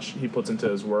how much he puts into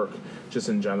his work just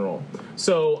in general.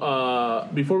 So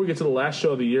before we get to the last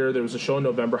show of the year, there was a show in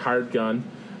November, Hired Gun.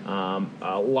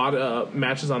 A lot of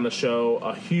matches on the show,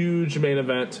 a huge main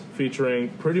event featuring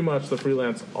pretty much the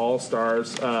Freelance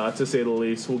All-Stars, to say the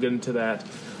least. We'll get into that.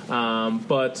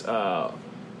 But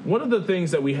one of the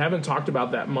things that we haven't talked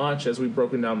about that much as we've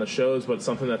broken down the shows, but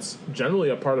something that's generally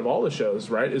a part of all the shows,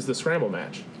 right, is the Scramble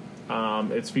match.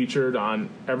 It's featured on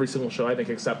every single show, I think,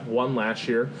 except one last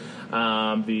year.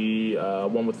 The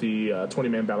one with the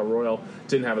 20-man Battle Royal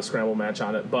didn't have a Scramble match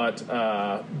on it. But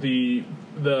the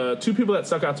two people that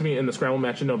stuck out to me in the Scramble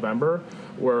match in November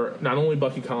were not only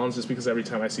Bucky Collins, just because every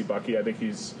time I see Bucky, I think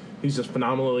he's just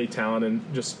phenomenally talented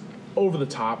and just over the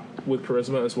top with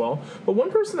charisma as well. But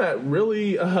one person that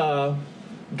really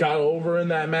got over in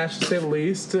that match, to say the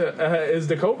least, is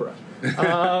the Cobra.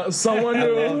 Someone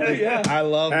who, I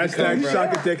love Hashtag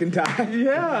suck a dick and tie.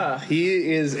 yeah.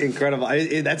 He is incredible.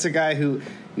 That's a guy who,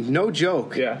 no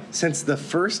joke, since the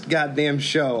first goddamn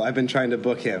show, I've been trying to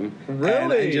book him.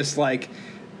 Really? And just like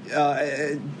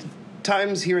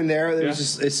times here and there was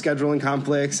just scheduling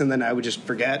conflicts, and then I would just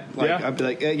forget. I'd be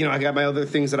like, I got my other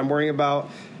things that I'm worrying about.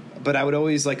 But I would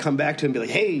always like come back to him and be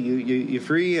like, "Hey, you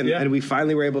free?" And we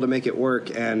finally were able to make it work,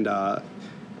 and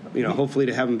hopefully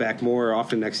to have him back more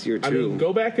often next year too. I mean,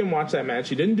 go back and watch that match.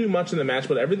 He didn't do much in the match,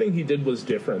 but everything he did was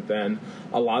different than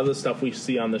a lot of the stuff we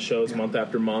see on the shows month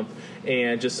after month.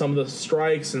 And just some of the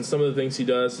strikes and some of the things he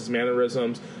does, his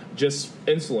mannerisms, just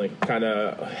instantly kind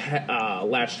of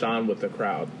latched on with the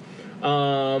crowd.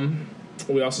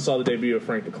 We also saw the debut of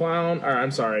Frank the Clown.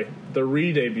 The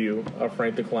re-debut of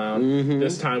Frank the Clown.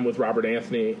 This time with Robert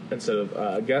Anthony instead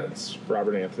of against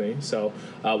Robert Anthony. So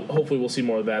hopefully we'll see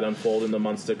more of that unfold in the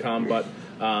months to come. But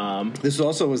this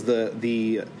also was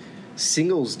the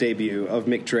singles debut of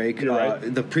Mick Drake.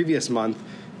 Right. The previous month,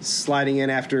 sliding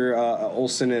in after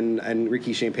Olsen and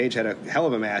Ricky Shane Page had a hell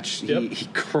of a match.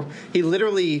 He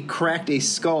literally cracked a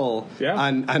skull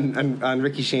on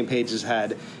Ricky Shane Page's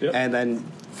head, and then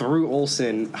threw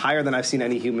Olsen higher than I've seen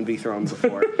any human be thrown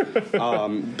before.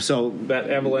 So that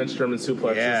avalanche German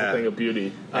suplex is a thing of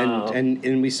beauty.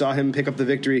 And we saw him pick up the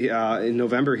victory in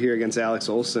November here against Alex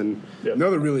Olsen.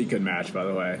 Another really good match, by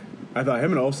the way. I thought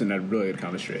him and Olsen had really good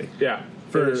chemistry. Yeah.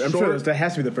 I'm sure that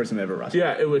has to be the first time they ever wrestled.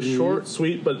 Yeah, it was short,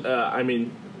 sweet, but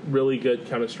really good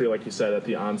chemistry, like you said, at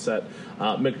the onset.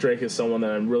 Mick Drake is someone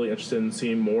that I'm really interested in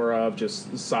seeing more of,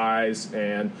 just size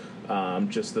and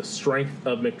just the strength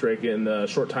of Mick Drake in the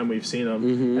short time we've seen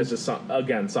him as just,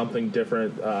 something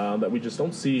different that we just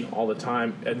don't see all the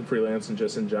time in freelance and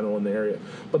just in general in the area.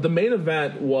 But the main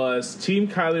event was Team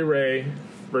Kylie Rae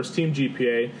versus Team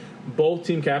GPA. Both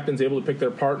team captains able to pick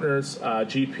their partners.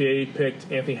 GPA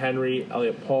picked Anthony Henry,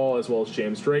 Elliot Paul, as well as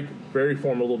James Drake. Very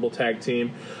formidable tag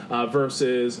team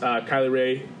versus Kylie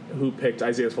Rae, who picked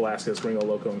Isaiah Velasquez, Ringo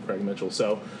Loco, and Craig Mitchell.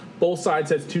 So both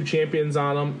sides had two champions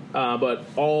on them, but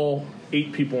all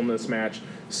 8 people in this match,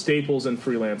 staples in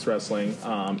freelance wrestling,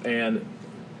 and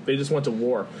they just went to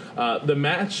war. The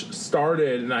match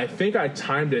started, and I think I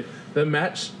timed it.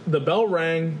 The bell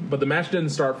rang, but the match didn't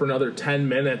start for another 10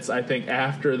 minutes, I think,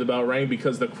 after the bell rang,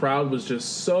 because the crowd was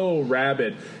just so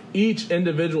rabid. Each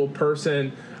individual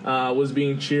person was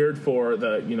being cheered for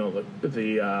the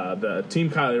Team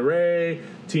Kylie Rae,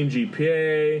 Team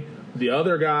GPA, the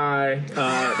other guy.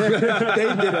 They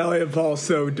did Elliot Paul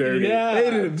so dirty. Yeah. They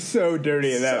did him so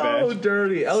dirty in that match. So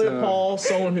dirty. Elliot Paul,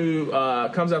 someone who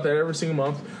comes out there every single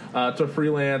month to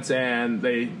freelance, and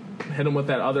they hit him with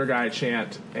that other guy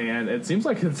chant, and it seems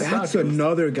like it's That's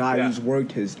another guy who's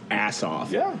worked his ass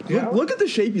off. Yeah. Look at the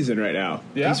shape he's in right now.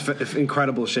 Yeah. He's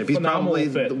incredible shape. He's Phenomenal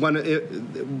probably fit.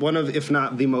 one of, if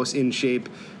not the most in shape,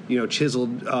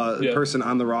 chiseled person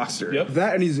on the roster. Yep.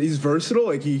 That, and he's versatile.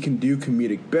 Like, he can do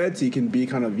comedic bits. He can be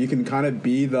kind of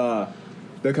be the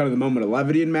kind of the moment of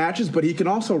levity in matches, but he can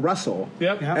also wrestle.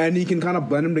 Yep. And he can kind of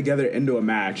blend them together into a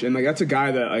match. And like, that's a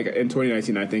guy that, like, in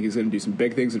 2019, I think is going to do some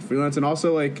big things in freelance and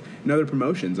also like in other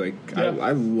promotions. Like,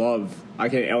 I love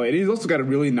Elliot. He's also got a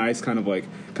really nice kind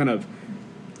of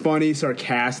funny,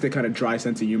 sarcastic, kind of dry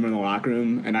sense of humor in the locker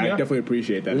room, and I definitely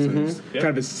appreciate that. So it's kind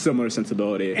of a similar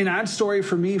sensibility. An odd story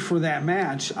for me for that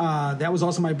match. That was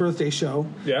also my birthday show.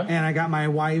 Yeah. And I got my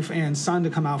wife and son to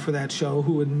come out for that show,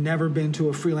 who had never been to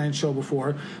a freelance show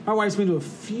before. My wife's been to a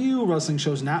few wrestling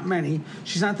shows, not many.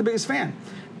 She's not the biggest fan.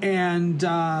 And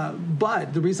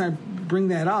but the reason I bring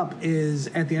that up is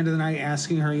at the end of the night,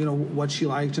 asking her, what she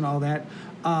liked and all that.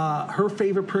 Her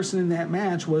favorite person in that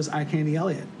match was Eye Candy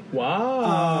Elliott.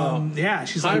 Wow. Yeah,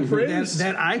 she's High like praise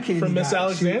that Eye Candy from Miss guy.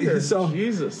 Alexander.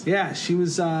 Jesus. Yeah, she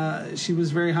was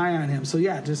very high on him. So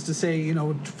yeah, just to say,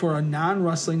 for a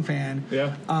non-wrestling fan,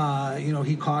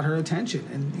 he caught her attention,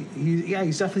 and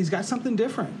he's got something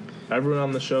different. Everyone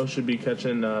on the show should be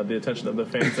catching the attention of the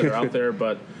fans that are out there,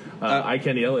 but Eye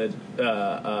Candy Elliott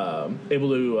able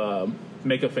to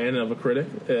make a fan of a critic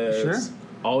is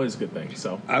always a good thing.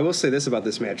 So I will say this about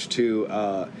this match too,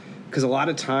 because a lot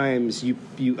of times you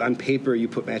on paper you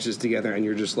put matches together and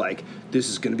you're just like, this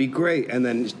is going to be great, and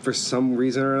then for some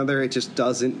reason or another it just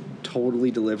doesn't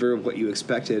totally deliver what you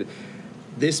expected.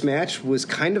 This match was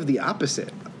kind of the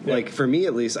opposite. Like, for me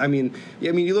at least. I mean,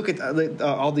 you look at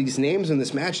all these names in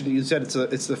this match, and you said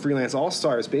it's the Freelance All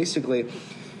Stars basically,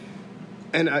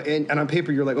 and on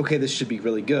paper you're like, okay, this should be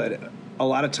really good. A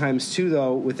lot of times too,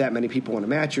 though, with that many people in a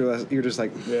match, you're just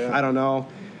like, I don't know.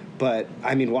 But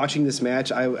I mean, watching this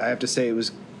match, I have to say it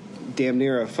was damn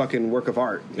near a fucking work of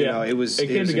art. You know, it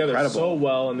came together incredible. so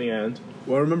well in the end.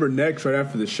 Well, I remember Nick right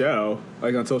after the show,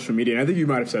 like on social media, and I think you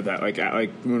might have said that, like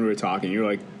when we were talking, you were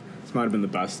like, this might have been the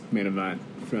best main event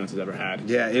Freelance has ever had.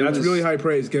 Yeah, that's really high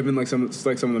praise given some of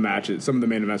the matches, some of the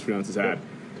main events Freelance has had.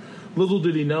 Little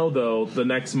did he know, though, the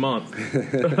next month,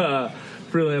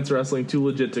 Freelance Wrestling Too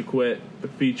Legit to Quit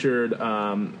featured.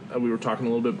 We were talking a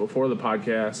little bit before the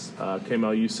podcast.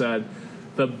 K-Mel, you said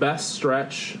the best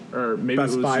stretch, or maybe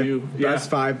best it was five, you. Best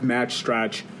 5 match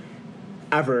stretch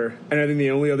ever, and I think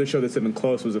the only other show that's even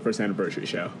close was the first anniversary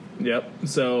show. Yep.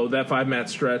 So that 5-match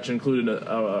stretch included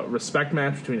a respect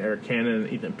match between Eric Cannon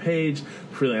and Ethan Page,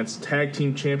 Freelance Tag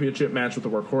Team Championship match with the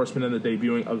Workhorsemen and the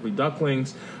debuting Ugly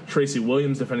Ducklings, Tracy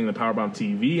Williams defending the Powerbomb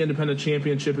TV Independent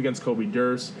Championship against Kobe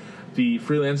Durst, the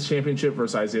Freelance Championship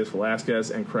versus Isaiah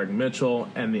Velasquez and Craig Mitchell,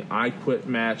 and the I Quit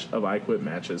match of I Quit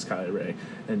matches, Kylie Ray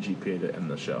and GPA to end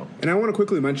the show. And I want to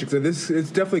quickly mention, because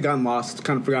it's definitely gotten lost,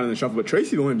 kind of forgotten in the shuffle, but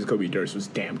Tracy Williams and Kobe Durst was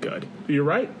damn good. You're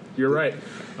right.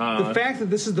 The fact that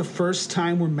this is the first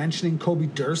time we're mentioning Kobe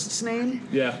Durst's name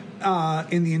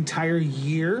in the entire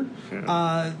year,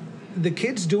 the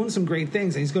kid's doing some great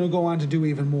things, and he's going to go on to do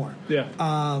even more.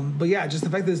 But yeah, just the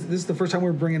fact that this is the first time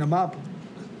we're bringing him up,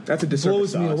 that's a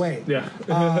blows me away.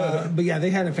 But yeah,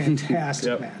 they had a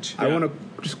fantastic match. I want to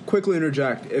just quickly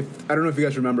interject. I don't know if you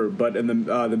guys remember, but in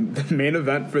the main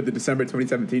event for the December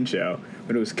 2017 show,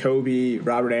 when it was Kobe,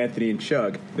 Robert Anthony, and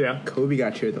Chug, Kobe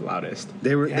got cheered the loudest.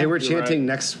 They were chanting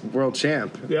 "Next World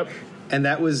Champ." Yep. And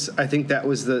I think that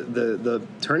was the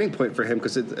turning point for him,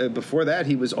 because before that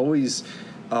he was always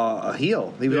a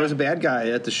heel. He was always a bad guy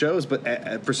at the shows,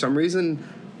 but for some reason,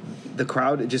 the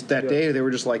crowd just that day, they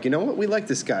were just like, you know what, we like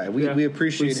this guy. We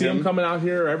appreciate him. We see him coming out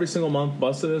here every single month,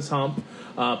 busting his hump,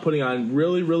 putting on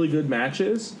really, really good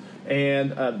matches,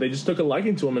 and they just took a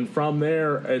liking to him. And from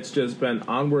there, it's just been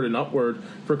onward and upward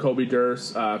for Kobe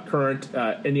Durst, current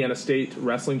Indiana State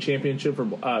Wrestling champion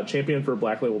for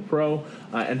Black Label Pro,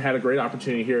 and had a great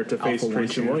opportunity here to face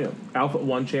Tracy Williams. Alpha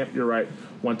 1 champ, you're right.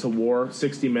 Went to war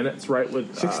 60 minutes, right?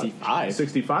 With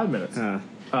 65 minutes.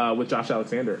 With Josh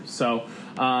Alexander. So,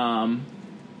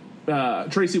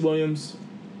 Tracy Williams,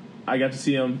 I got to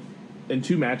see him in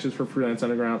 2 matches for Freelance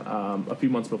Underground a few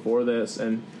months before this,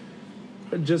 and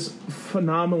just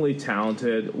phenomenally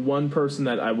talented. One person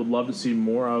that I would love to see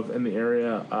more of in the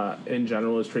area in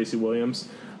general is Tracy Williams,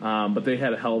 but they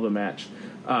had a hell of a match.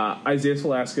 Isaiah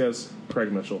Velasquez,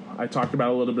 Craig Mitchell. I talked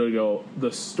about a little bit ago,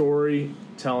 the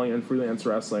storytelling in freelance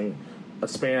wrestling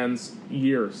spans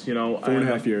years,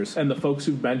 4.5 years. And the folks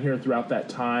who've been here throughout that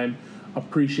time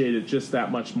appreciate it just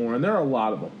that much more. And there are a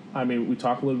lot of them. I mean, we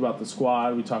talk a little about the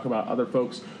squad. We talk about other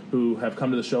folks who have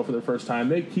come to the show for the first time.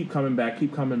 They keep coming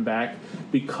back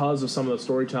because of some of the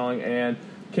storytelling. And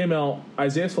K-Mel,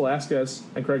 Isaiah Velasquez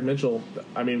and Craig Mitchell,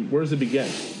 I mean, where does it begin?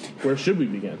 Where should we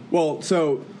begin? Well,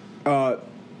 so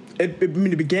it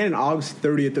began in August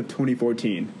 30th of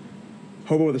 2014.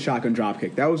 Hobo with a shotgun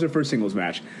dropkick. That was their first singles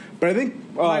match. But I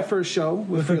think my first show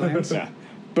with Freelance.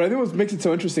 But I think what makes it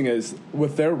so interesting is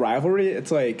with their rivalry,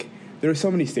 it's like there are so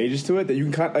many stages to it that you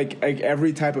can cut like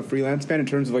every type of Freelance fan in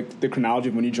terms of like the chronology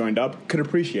of when you joined up could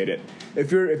appreciate it.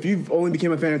 If you've only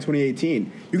became a fan in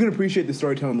 2018, you can appreciate the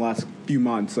storytelling in the last few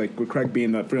months, like with Craig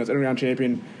being the Freelance Underground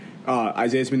champion,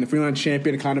 Isaiah's been the freelance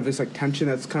champion, kind of this like tension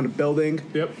that's kind of building.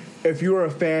 Yep. If you were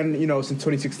a fan, since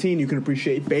 2016, you can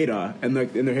appreciate Beta and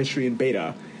in their history in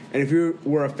Beta. And if you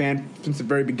were a fan since the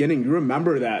very beginning, you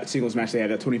remember that singles match they had,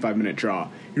 that 25-minute draw.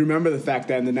 You remember the fact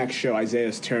that in the next show,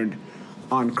 Isaiah's turned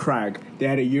on Craig. They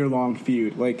had a year-long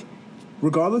feud. Like,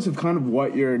 regardless of kind of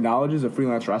what your knowledge is of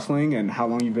freelance wrestling and how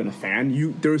long you've been a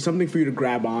fan, there was something for you to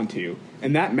grab onto.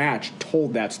 And that match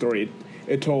told that story.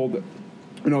 It told,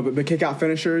 the kick-out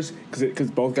finishers,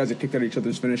 because both guys had kicked out each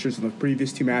other's finishers in the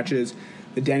previous two matches.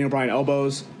 The Daniel Bryan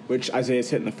elbows, which Isaiah's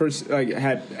hit in the first,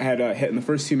 had hit in the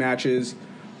first two matches.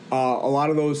 A lot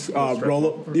of those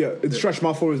stretch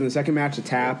muffler was in the second match. The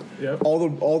tap, Yep. all the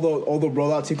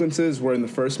rollout sequences were in the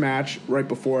first match right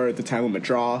before the time limit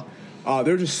draw.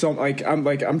 There was just so I'm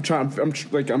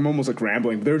almost like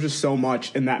rambling. There was just so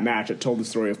much in that match that told the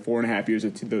story of 4.5 years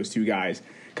of those two guys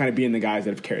kind of being the guys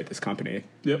that have carried this company.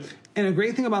 Yep. And a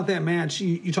great thing about that match,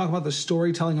 you talk about the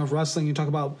storytelling of wrestling. You talk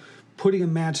about putting a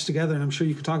match together, and I'm sure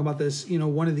you could talk about this.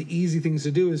 One of the easy things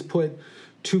to do is put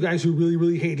two guys who really,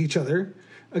 really hate each other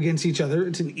against each other.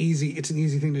 It's an easy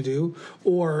thing to do.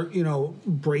 Or,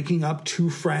 breaking up two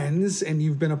friends, and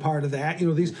you've been a part of that.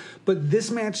 But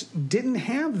this match didn't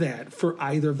have that for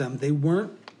either of them. They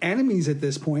weren't enemies at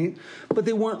this point, but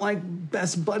they weren't like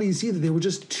best buddies either. They were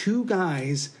just two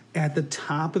guys at the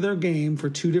top of their game for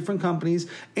two different companies,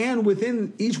 and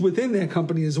within that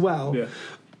company as well. Yeah.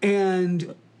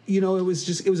 And it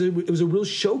was a real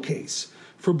showcase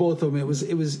for both of them. It was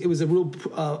a real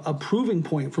a proving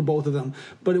point for both of them.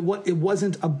 But it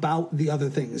wasn't about the other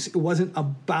things. It wasn't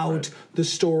about the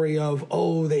story of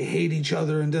they hate each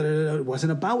other and da da da. It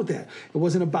wasn't about that. It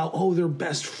wasn't about they're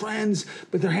best friends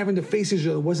but they're having to face each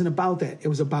other. It wasn't about that. It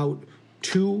was about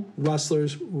two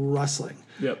wrestlers wrestling.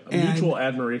 Yep, mutual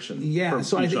admiration. Yeah,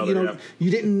 so I think you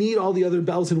didn't need all the other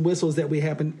bells and whistles that we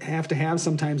have to have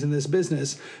sometimes in this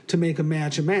business to make a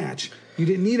match a match. You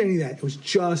didn't need any of that. It was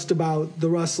just about the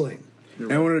wrestling.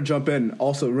 And I wanted to jump in.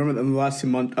 Also, remember in the last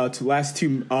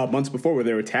 2 months before, where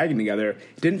they were tagging together,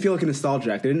 it didn't feel like a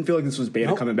nostalgia act. It didn't feel like this was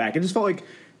Beta coming back. It just felt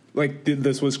like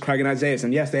this was Craig and Isaiah.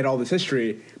 And yes, they had all this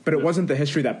history, but it wasn't the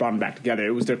history that brought them back together.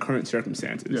 It was their current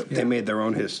circumstances. Yep. They made their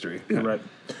own history. Yeah. Right.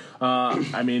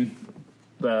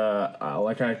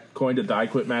 Like I coined it, the I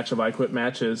Quit match of I Quit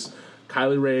matches.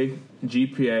 Kylie Rae,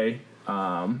 GPA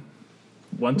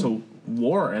went to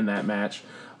war in that match.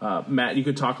 Matt, you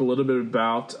could talk a little bit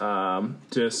about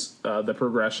just the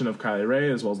progression of Kylie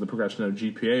Rae as well as the progression of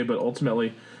GPA, but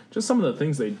ultimately just some of the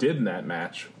things they did in that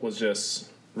match was just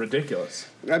ridiculous.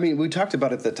 I mean, we talked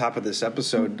about at the top of this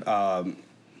episode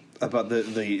about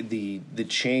the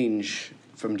change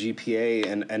from GPA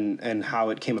and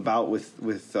how it came about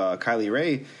with Kylie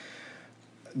Rae.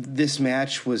 This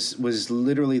match was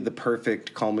literally the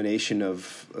perfect culmination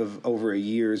of over a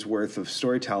year's worth of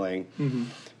storytelling,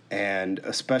 and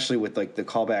especially with like the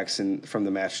callbacks from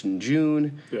the match in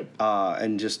June,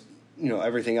 and just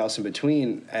everything else in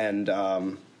between, and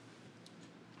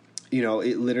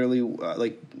it literally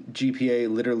like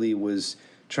GPA literally was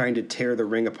trying to tear the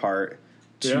ring apart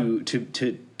to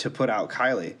put out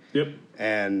Kylie. Yep.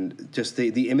 And just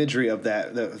the imagery of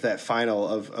that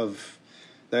final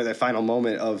that final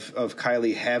moment of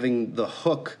Kylie having the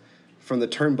hook from the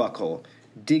turnbuckle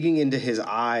digging into his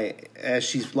eye as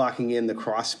she's locking in the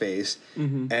crossface,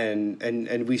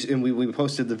 and we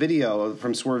posted the video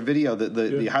from Swerve Video,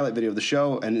 the highlight video of the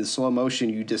show, and in slow motion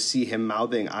you just see him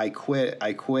mouthing "I quit,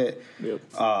 I quit." Yep.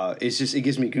 It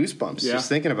gives me goosebumps just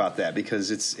thinking about that,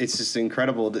 because it's just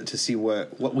incredible to see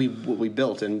what we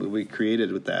built and what we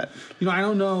created with that. I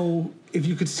don't know if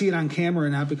you could see it on camera or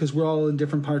not, because we're all in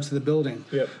different parts of the building.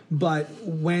 Yep. But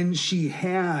when she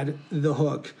had the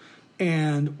hook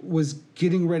and was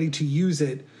getting ready to use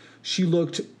it, she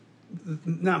looked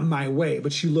not my way,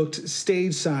 but she looked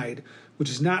stage side, which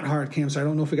is not hard cam, so I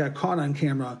don't know if it got caught on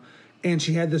camera. And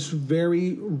she had this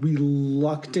very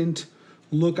reluctant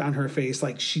look on her face,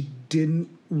 like she didn't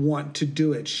want to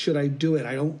do it. Should I do it?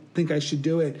 I don't think I should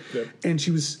do it. Yep. And she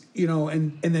was,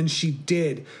 and then she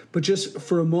did. But just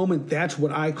for a moment, that's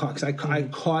what I caught, because I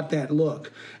caught that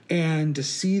look. And to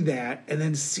see that and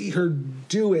then see her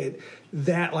do it,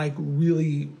 that like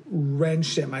really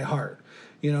wrenched at my heart,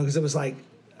 because it was like,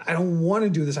 I don't want to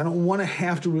do this. I don't want to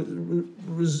have to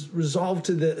resolve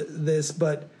to this,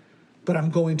 but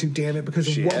I'm going to, damn it,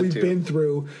 because of what we've been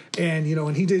through. And,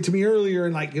 and he did it to me earlier,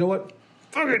 and like, you know what?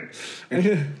 Fuck it.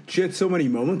 And she had so many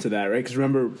moments of that, right? Because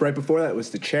remember, right before that was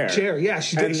the chair. Yeah,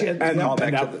 she did. That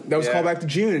was called back to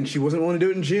June, and she wasn't willing to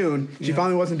do it in June. She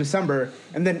finally was in December.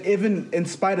 And then even in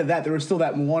spite of that, there was still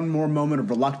that one more moment of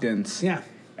reluctance. Yeah.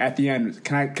 at the end,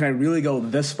 can I really go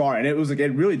this far? And it was like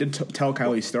it really did tell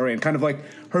Kylie's story, and kind of like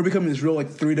her becoming this real like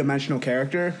 3-dimensional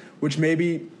character, which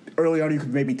maybe early on you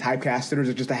could maybe typecast it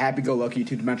as just a happy-go-lucky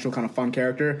 2-dimensional kind of fun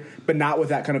character, but not with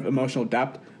that kind of emotional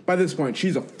depth. By this point,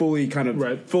 she's a fully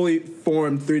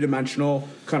formed 3-dimensional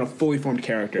kind of fully formed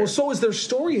character. Well, so is their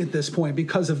story at this point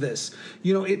because of this.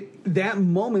 You know, that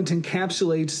moment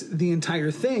encapsulates the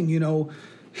entire thing. You know,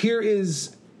 here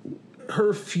is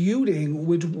her feuding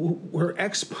with her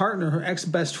ex-partner, her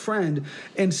ex-best friend,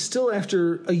 and still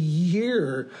after a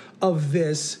year of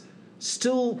this,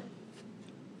 still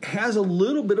has a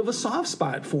little bit of a soft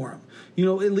spot for him. You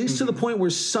know, at least to the point where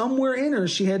somewhere in her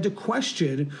she had to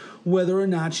question whether or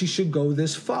not she should go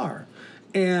this far.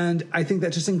 And I think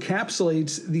that just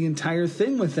encapsulates the entire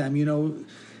thing with them. You know,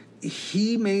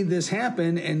 he made this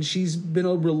happen and she's been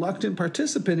a reluctant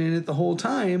participant in it the whole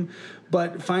time.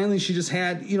 But finally she just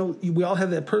had, you know, we all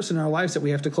have that person in our lives that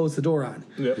we have to close the door on.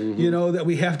 Yep. You know, that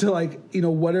we have to, like, you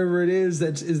know, whatever it is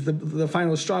that is the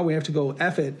final straw, we have to go,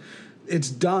 F it. It's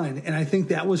done. And I think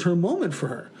that was her moment for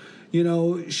her. You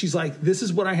know, she's like, this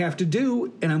is what I have to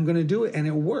do, and I'm going to do it, and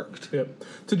it worked. Yep.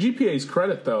 To GPA's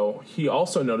credit, though, he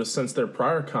also noticed since their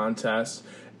prior contest,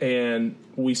 and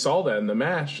we saw that in the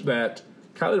match, that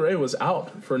Kylie Rae was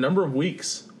out for a number of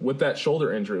weeks with that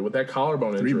shoulder injury, with that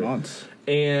collarbone injury. 3 months.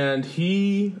 And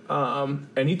he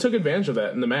took advantage of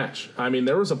that in the match. I mean,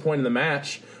 there was a point in the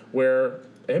match where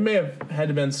it may have had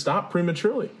to been stopped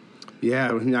prematurely.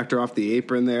 Yeah, he knocked her off the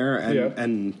apron there,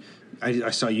 and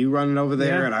I saw you running over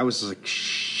there, and I was like,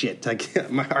 shit,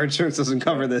 my our insurance doesn't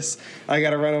cover this. I got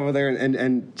to run over there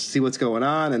and see what's going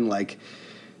on, and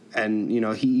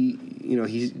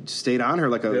he stayed on her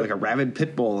like a rabid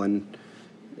pit bull, and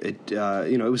it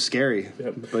it was scary,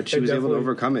 but she was able to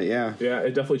overcome it. Yeah,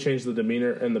 it definitely changed the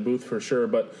demeanor in the booth for sure.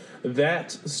 But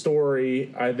that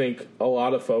story, I think a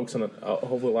lot of folks, and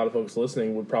hopefully a lot of folks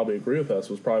listening would probably agree with us,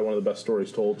 was probably one of the best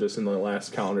stories told just in the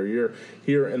last calendar year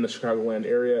here in the Chicagoland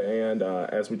area, and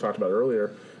as we talked about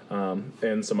earlier,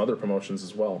 and some other promotions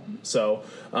as well. So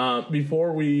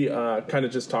before we kind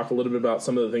of just talk a little bit about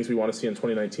some of the things we want to see in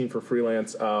 2019 for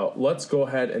freelance, let's go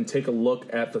ahead and take a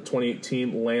look at the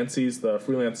 2018 Lancies, the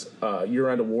freelance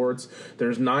year-end awards.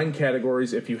 There's 9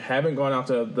 categories. If you haven't gone out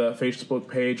to the Facebook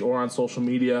page or on social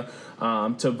media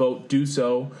to vote, do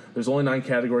so. There's only 9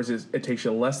 categories. It takes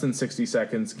you less than 60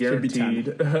 seconds,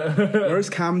 guaranteed. Where's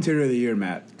Commentary of the Year,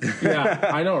 Matt? Yeah,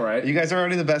 I know, right? You guys are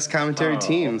already the best commentary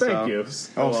team. Thank you.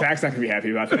 Zach's not going to be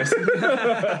happy about this.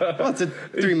 Well, it's a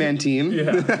 3-man team.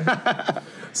 Yeah.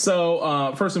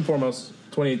 So, first and foremost,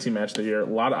 2018 Match of the Year. A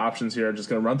lot of options here. Just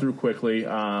going to run through quickly.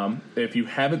 If you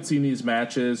haven't seen these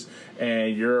matches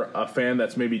and you're a fan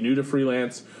that's maybe new to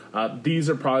freelance, these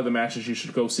are probably the matches you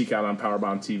should go seek out on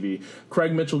Powerbound TV.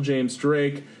 Craig Mitchell, James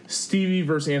Drake, Stevie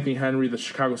versus Anthony Henry, the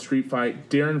Chicago Street Fight,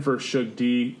 Darren versus Shug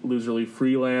D, Loser League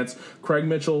Freelance, Craig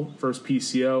Mitchell versus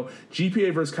PCO,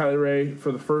 GPA versus Kylie Rae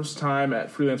for the first time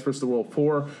at Freelance versus the World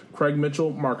 4, Craig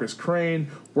Mitchell, Marcus Crane,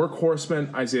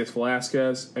 Workhorseman, Isaiah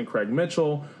Velasquez, and Craig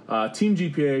Mitchell, Team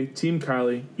GPA, Team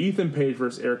Kylie, Ethan Page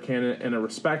versus Eric Cannon in a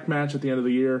respect match at the end of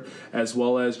the year, as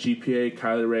well as GPA,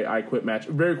 Kylie Rae, I Quit match.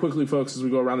 Very quickly, folks, as we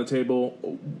go around the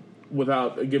table,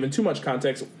 without giving too much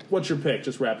context, what's your pick?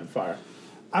 Just rapid fire.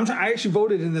 I actually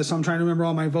voted in this, so I'm trying to remember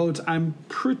all my votes. I'm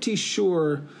pretty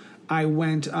sure I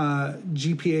went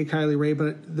GPA Kylie Rae,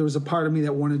 but there was a part of me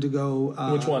that wanted to go...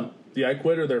 Which one? The I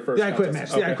Quit or their first The I Quit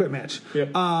match. Okay. The I Quit match.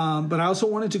 Yep. But I also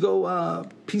wanted to go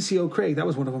PCO Craig. That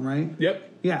was one of them, right? Yep.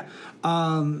 Yeah.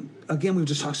 Again, we've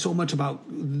just talked so much about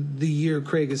the year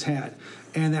Craig has had.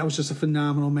 And that was just a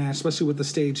phenomenal match, especially with the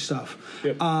stage stuff.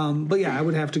 Yep. But yeah, I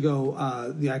would have to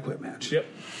go the I Quit match. Yep.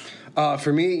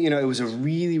 For me, it was a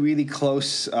really, really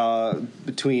close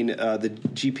between the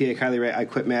GPA Kylie Rae I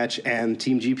Quit match and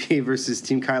Team GPA versus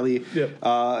Team Kylie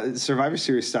Survivor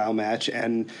Series style match,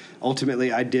 and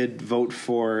ultimately I did vote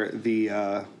for the,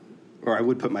 or I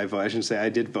would put my vote. I shouldn't say I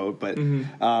did vote, but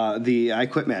the I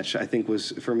Quit match I think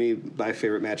was for me my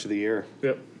favorite match of the year.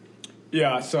 Yep.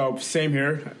 Yeah, so same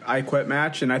here. I Quit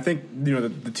match, and I think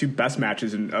the 2 best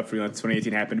matches in Freelance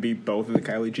 2018 happened to be both of the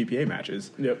Kylie GPA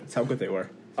matches. Yep, that's how good they were.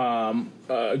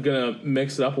 Gonna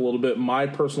mix it up a little bit. My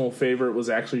personal favorite was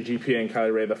actually GPA and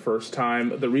Kylie Rae the first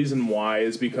time. The reason why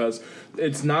is because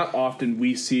it's not often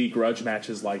we see grudge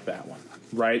matches like that one,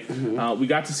 right? Mm-hmm. We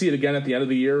got to see it again at the end of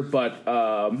the year, but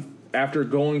after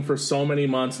going for so many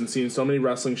months and seeing so many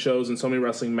wrestling shows and so many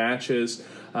wrestling matches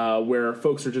where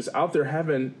folks are just out there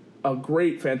having a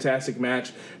great, fantastic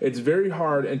match, it's very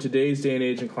hard in today's day and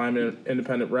age in climate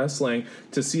independent wrestling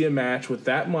to see a match with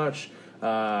that much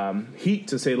heat,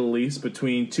 to say the least,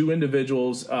 between two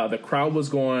individuals. The crowd was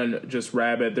going just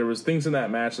rabid. There was things in that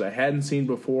match that I hadn't seen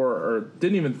before or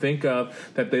didn't even think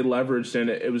of that they leveraged, and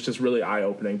it was just really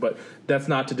eye-opening. But that's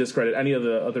not to discredit any of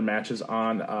the other matches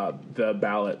on the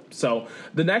ballot. So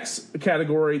the next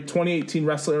category, 2018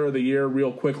 Wrestler of the Year,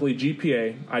 real quickly,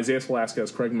 GPA, Isaiah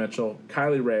Velasquez, Craig Mitchell,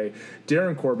 Kylie Ray,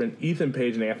 Darren Corbin, Ethan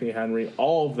Page, and Anthony Henry,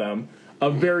 all of them a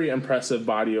very impressive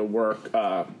body of work.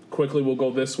 Quickly, we'll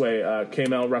go this way.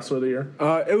 KML Wrestler of the Year?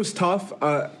 It was tough,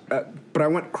 but I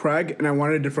went Craig, and I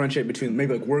wanted to differentiate between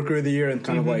maybe like Worker of the Year and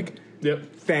kind of like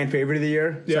fan favorite of the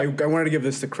year. So I wanted to give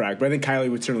this to Craig, but I think Kylie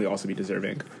would certainly also be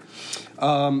deserving.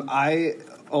 I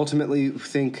ultimately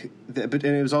think that, but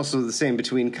and it was also the same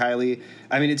between Kylie.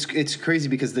 I mean, it's crazy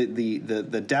because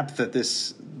the depth that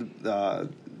this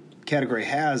category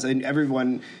has, and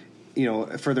everyone, you know,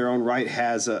 for their own right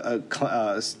has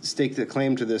a stake the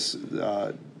claim to this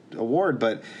award,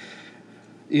 but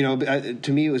you know,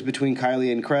 to me it was between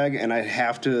Kylie and Craig, and I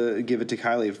have to give it to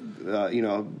Kylie. You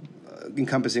know,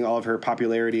 encompassing all of her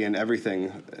popularity and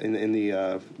everything in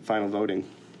the final voting.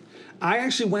 I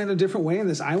actually went a different way in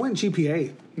this. I went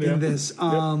GPA in this.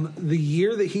 The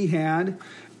year that he had,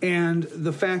 and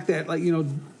the fact that, like, you know,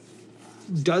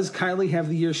 does Kylie have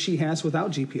the year she has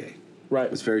without GPA?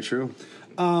 Right, it's very true.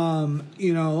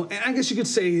 You know, and I guess you could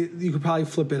say, you could probably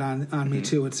flip it on me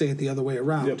too and say it the other way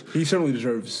around. Yep. He certainly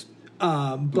deserves.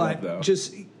 But love,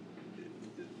 just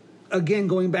again,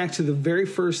 going back to the very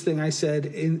first thing I said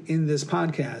in this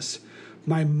podcast,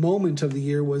 my moment of the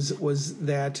year was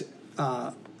that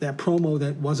that promo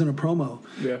that wasn't a promo.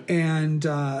 Yeah. And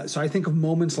so I think of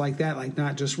moments like that, like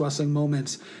not just wrestling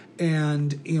moments.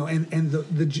 And, you know, and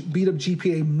the beat up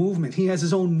GPA movement. He has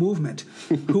his own movement.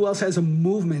 Who else has a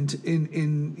movement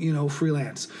in you know,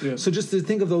 freelance? Yeah. So just to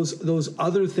think of those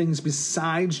other things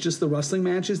besides just the wrestling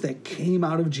matches that came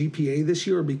out of GPA this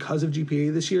year or because of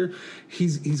GPA this year,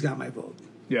 he's got my vote.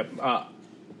 Yep.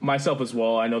 Myself as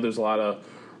well. I know there's a lot of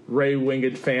Ray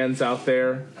Winged fans out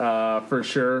there, for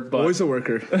sure. But Always a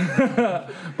worker.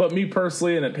 but me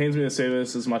personally, and it pains me to say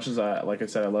this, as much as like I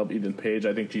said, I love Ethan Page,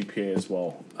 I think GPA as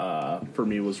well, for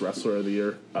me, was Wrestler of the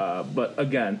Year. But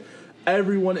again,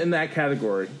 everyone in that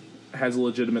category has a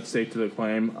legitimate stake to the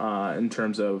claim in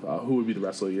terms of who would be the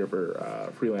Wrestler of the Year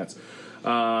for freelance.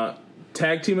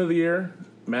 Tag Team of the Year.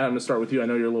 Matt, I'm going to start with you. I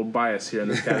know you're a little biased here in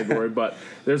this category, but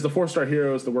there's the 4-Star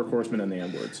Heroes, the Workhorsemen, and the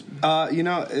N-Words. You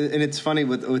know, and it's funny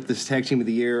with this Tag Team of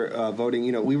the Year voting,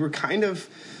 you know, we were kind of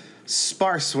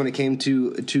sparse when it came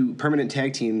to permanent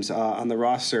tag teams on the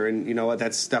roster, and you know what,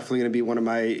 that's definitely going to be one of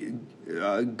my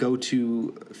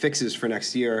go-to fixes for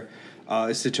next year,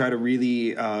 is to try to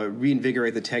really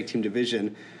reinvigorate the tag team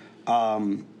division.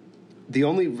 The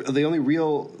only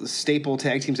real staple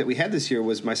tag teams that we had this year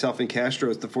was myself and Castro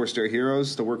as the 4-Star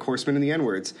Heroes, the Workhorsemen, and the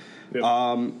N-Words. Yep.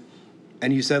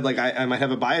 And you said, like, I might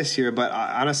have a bias here, but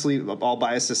honestly, all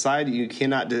bias aside, you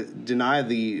cannot deny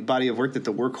the body of work that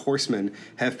the Workhorsemen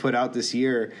have put out this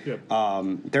year. Yep.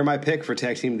 They're my pick for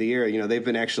Tag Team of the Year. You know, they've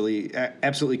been actually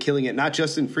absolutely killing it, not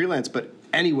just in freelance, but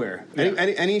anywhere. Yeah.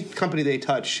 Any company they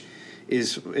touch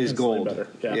is gold. Better.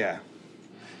 Yeah.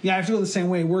 Yeah, I feel the same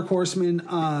way.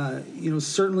 Workhorsemen, you know,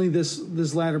 certainly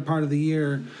this latter part of the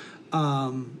year,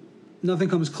 nothing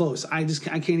comes close. I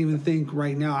can't even think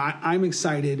right now. I'm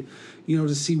excited, you know,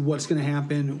 to see what's going to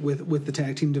happen with the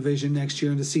tag team division next year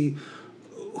and to see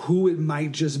who it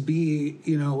might just be,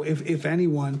 you know, if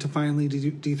anyone, to finally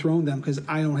dethrone them, because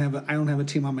I don't have a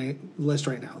team on my list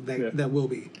right now that will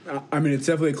be. I mean, it's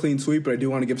definitely a clean sweep, but I do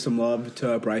want to give some love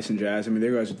to Bryce and Jazz. I mean,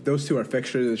 those two are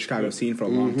fixtures of the Chicago scene for a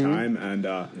long time, and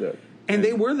and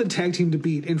they were the tag team to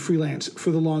beat in freelance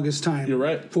for the longest time. You're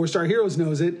right. 4-Star Heroes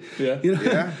knows it. Yeah. You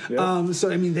know? Yeah. So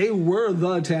I mean, they were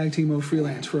the tag team of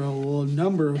freelance for a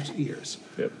number of years.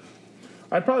 Yep.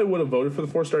 I probably would have voted for the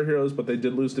 4-Star Heroes, but they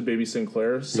did lose to Baby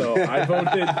Sinclair, so I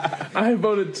voted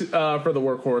for the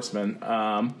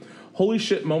Workhorsemen. Holy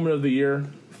shit moment of the year.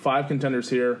 5 contenders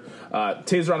here.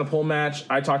 Taser on a pole match.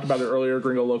 I talked about it earlier.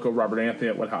 Gringo Loco, Robert Anthony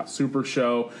at Wet Hot Super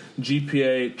Show.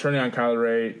 GPA turning on Kylie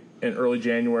Ray in early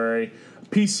January.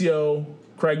 PCO,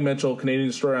 Craig Mitchell, Canadian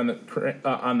Destroyer on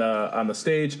the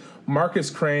stage. Marcus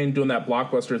Crane doing that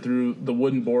blockbuster through the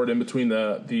wooden board in between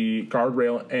the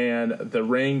guardrail and the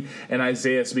ring, and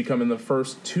Isaiah becoming the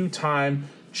first 2-time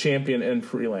champion in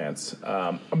freelance.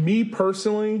 Me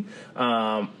personally,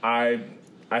 I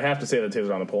have to say the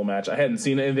Taser on the pole match. I hadn't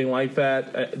seen anything like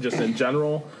that just in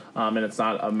general, and it's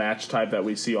not a match type that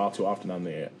we see all too often on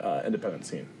the independent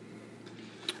scene.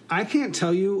 I can't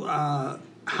tell you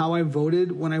how I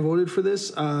voted when I voted for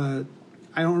this. I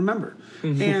don't remember.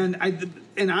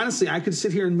 And honestly, I could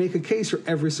sit here and make a case for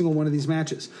every single one of these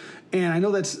matches. And I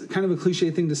know that's kind of a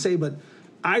cliche thing to say, but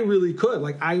I really could.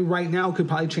 Like, I right now could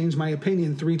probably change my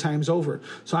opinion 3 times over.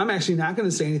 So I'm actually not going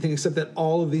to say anything except that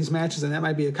all of these matches, and that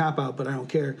might be a cop-out, but I don't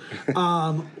care,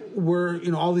 were,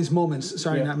 all these moments,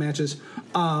 not matches,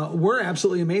 were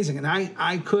absolutely amazing. And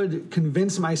I could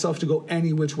convince myself to go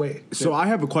any which way. So I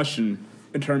have a question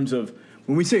in terms of,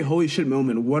 when we say holy shit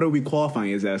moment, what are we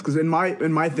qualifying as? Because in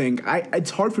my thing, it's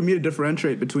hard for me to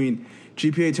differentiate between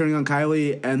GPA turning on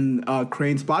Kylie and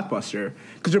Crane's blockbuster,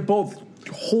 because they're both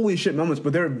holy shit moments,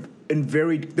 but they're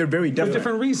very different. For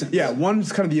different reasons. Yeah,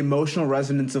 one's kind of the emotional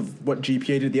resonance of what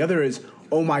GPA did. The other is,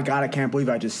 oh my god, I can't believe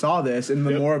I just saw this, in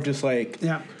the more of just kind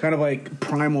of like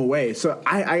primal way. So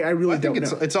I really don't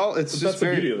know. It's just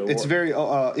very, it's very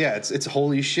it's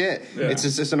holy shit. Yeah. It's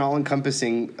just an all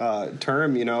encompassing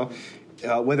term,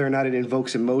 whether or not it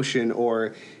invokes emotion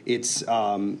or it's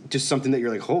just something that you're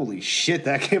like, holy shit,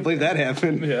 I can't believe that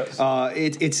happened. Yes.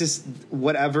 It's just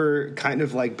whatever kind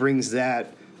of like brings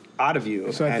that out of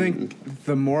you. So I think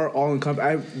the more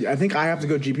all-encompassing, I think I have to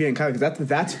go GPA and Kylie, because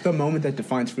that's the moment that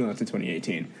defines freelance in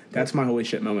 2018. That's my holy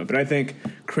shit moment. But I think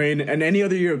Crane, and any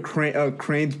other year,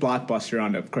 Crane's blockbuster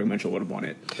on Craig Mitchell would have won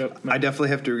it. Yep. I definitely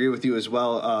have to agree with you as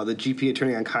well. The GPA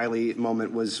turning on Kylie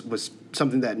moment was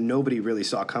something that nobody really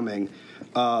saw coming.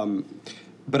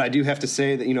 But I do have to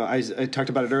say that, I talked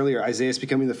about it earlier, Isaiah's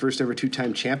becoming the first ever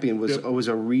 2-time champion was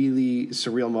a really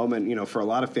surreal moment, for a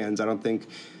lot of fans. I don't think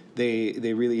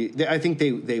I think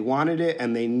they wanted it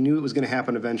and they knew it was going to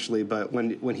happen eventually, but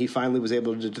when he finally was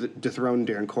able to dethrone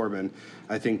Darren Corbin,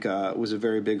 I think it was a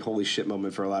very big holy shit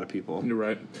moment for a lot of people. You're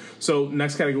right. So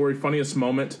next category, funniest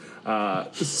moment.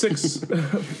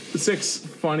 6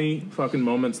 funny fucking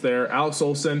moments there. Alex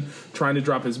Olsen trying to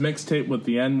drop his mixtape with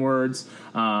the N-words.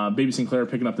 Baby Sinclair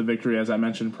picking up the victory, as I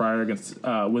mentioned prior, against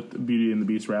with Beauty and the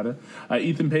Beast, rather.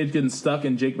 Ethan Page getting stuck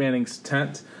in Jake Manning's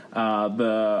tent.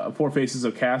 The Four Faces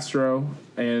of Castro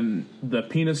and the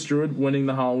Penis Druid winning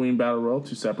the Halloween Battle Royal,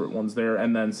 2 separate ones there,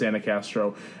 and then Santa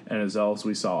Castro and his elves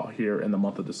we saw here in the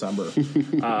month of December.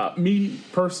 Me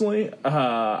personally,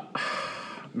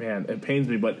 man, it pains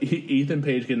me, but Ethan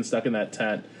Page getting stuck in that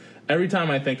tent, every time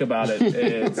I think about it,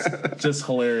 it's just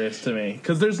hilarious to me,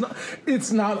 because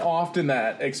it's not often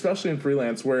that, especially in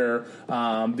freelance, where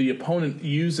the opponent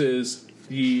uses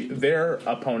their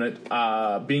opponent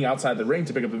being outside the ring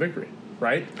to pick up the victory,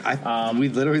 right? We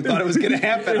literally thought it was going to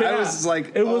happen. Yeah. I was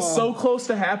like, it was so close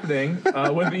to happening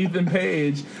with Ethan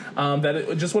Page that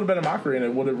it just would have been a mockery, and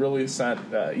it would have really sent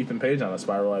Ethan Page on a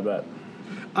spiral, I bet.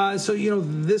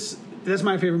 That's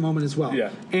my favorite moment as well. Yeah.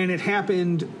 And it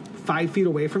happened 5 feet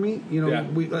away from me.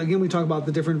 We talk about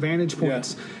the different vantage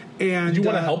points. Yeah. And did you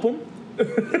want to help him?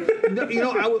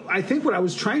 I think what I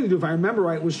was trying to do, if I remember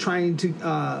right, was trying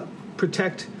to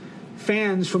protect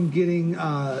fans from getting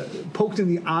poked in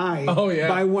the eye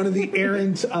by one of the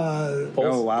errant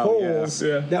poles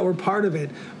that were part of it.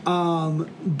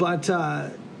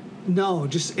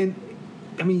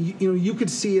 You could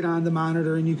see it on the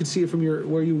monitor and you could see it from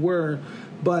where you were,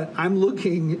 but I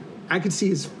could see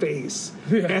his face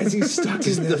as he's stuck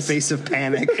in this. The face of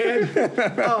panic.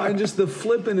 and just the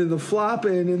flipping and the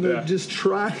flopping and the just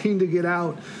trying to get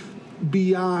out.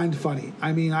 Beyond funny.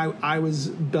 I mean, I was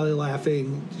belly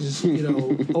laughing, just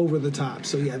over the top.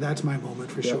 So yeah, that's my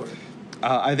moment for sure.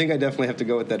 I think I definitely have to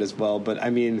go with that as well. But I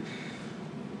mean,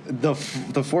 the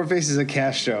Four Faces of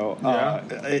Castro,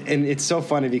 and it's so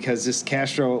funny because this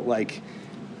Castro, like,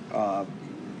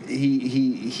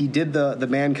 he did the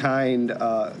Mankind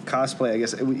cosplay. I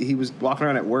guess he was walking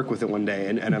around at work with it one day,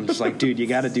 and I'm just like, dude, you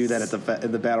got to do that at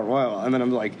the Battle Royal. And then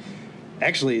I'm like,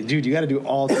 actually, dude, you got to do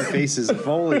all 2 faces of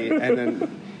Foley. And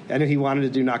then he wanted to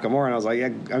do Nakamura, and I was like,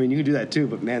 yeah, I mean, you can do that too,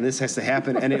 but man, this has to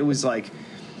happen. And it was like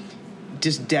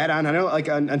just dead on. I know, like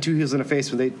on 2 Heels and a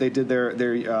Face, when they did their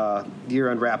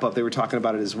year-end wrap-up, they were talking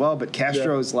about it as well. But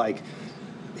Castro's like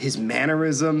his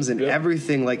mannerisms and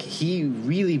everything, like he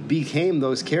really became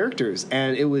those characters.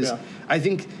 And it was, I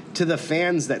think, to the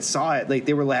fans that saw it, like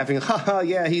they were laughing, ha,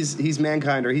 yeah, he's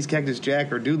Mankind, or he's Cactus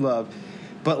Jack, or Dude Love.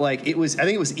 But like I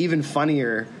think it was even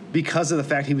funnier because of the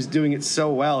fact he was doing it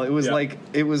so well. It was like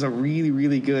it was a really,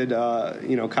 really good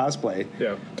cosplay.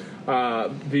 Yeah.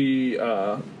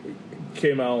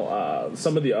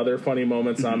 Some of the other funny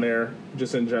moments on there,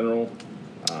 just in general.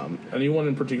 Anyone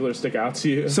in particular stick out to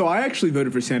you? So I actually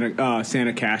voted for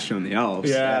Santa Castro and the Elves.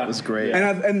 Yeah, that was great.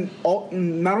 Yeah. And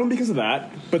not only because of that,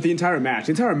 but the entire match.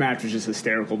 The entire match was just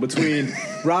hysterical between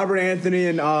Robert Anthony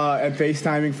and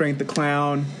FaceTiming Frank the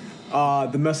Clown.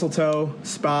 The mistletoe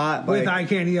spot with Eye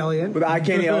Candy Elliott,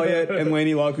 and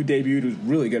Laney Locke, who debuted, was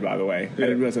really good, by the way. I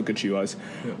didn't realize how good she was.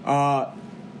 Yeah.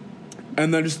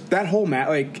 And then just that whole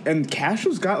match, and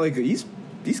Castro's got he's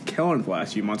he's killing the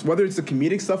last few months. Whether it's the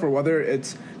comedic stuff or whether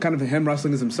it's kind of him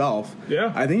wrestling as himself.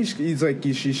 Yeah. I think he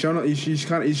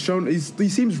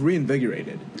seems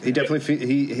reinvigorated. He definitely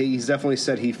he's definitely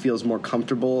said he feels more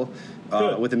comfortable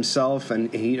with himself, and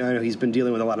I know he's been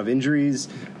dealing with a lot of injuries,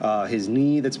 his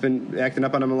knee that's been acting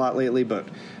up on him a lot lately, but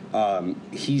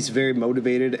he's very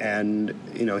motivated, and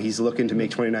he's looking to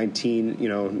make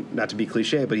 2019, not to be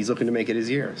cliche, but he's looking to make it his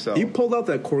year. So he pulled out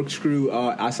that corkscrew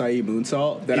acai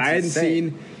moonsault that It's I hadn't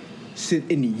insane. seen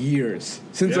in years,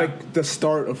 since like the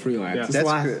start of Freelance. Yeah. This that's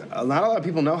last- good. Not a lot of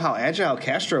people know how agile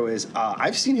Castro is.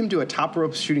 I've seen him do a top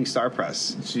rope shooting star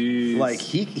press. Jeez. Like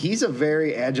he's a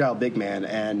very agile big man,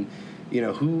 and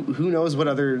who knows what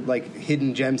other like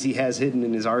hidden gems he has hidden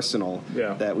in his arsenal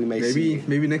that we may see.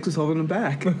 Maybe Nick was holding him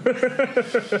back.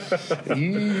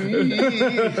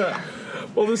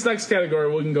 Well, this next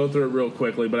category, we can go through it real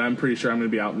quickly, but I'm pretty sure I'm going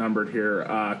to be outnumbered here.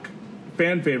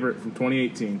 Fan favorite from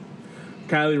 2018,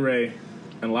 Kylie Rae,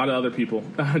 and a lot of other people.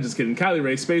 Just kidding. Kylie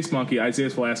Rae, Space Monkey, Isaiah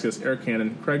Velasquez, Eric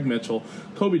Cannon, Craig Mitchell,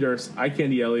 Kobe Durst, Eye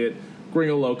Candy Elliott,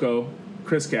 Gringo Loco,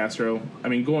 Chris Castro. I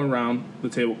mean, going around the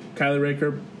table. Kylie Rae,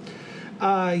 Curb?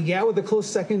 Yeah, with the close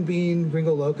second being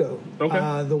Gringo Loco.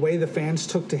 Okay. The way the fans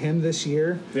took to him this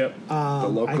year. Yep. The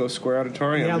Loco Square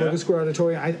Auditorium. Yeah, Loco Square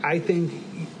Auditorium. I think,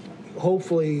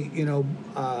 hopefully,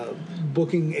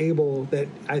 booking Abel, that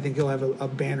I think he'll have a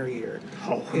banner year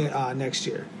next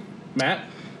year. Matt?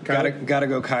 Gotta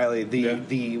go, Kylie.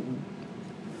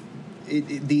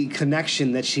 The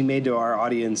connection that she made to our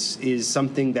audience is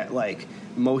something that like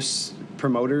most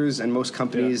promoters and most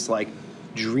companies like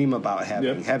dream about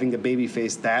having the baby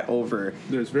face that over.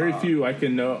 There's very few I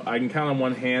can count on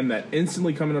one hand that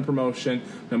instantly come in a promotion,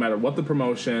 no matter what the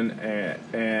promotion,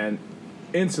 and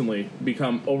instantly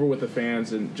become over with the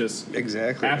fans and just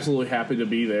absolutely happy to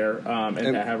be there and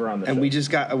to have her on the show. And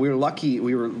we were lucky.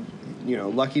 We were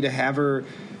lucky to have her.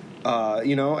 We're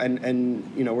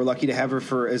lucky to have her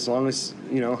for as long as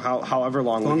however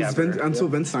long we have her. Until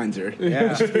Vince signs her.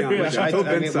 Yeah, which I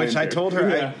told her.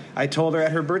 Yeah. I told her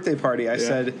at her birthday party. I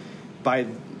said, by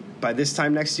this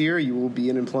time next year, you will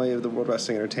be an employee of the World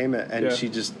Wrestling Entertainment, and she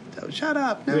just shut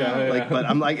up. No. But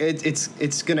I'm like,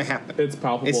 it's gonna happen. It's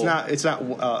palpable. It's not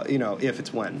if,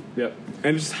 it's when. Yep.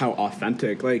 And just how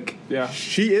authentic.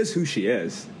 She is who she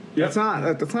is. Yep.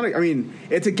 That's not. I mean,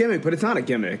 it's a gimmick, but it's not a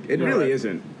gimmick. It really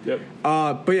isn't. Yep.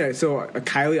 But yeah, so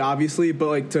Kylie obviously,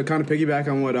 but to kind of piggyback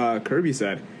on what Kirby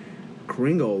said,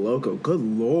 Gringo Loco. Good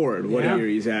lord, what a year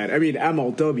he's had. I mean,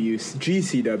 MLW,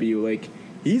 GCW,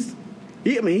 he's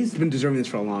been deserving this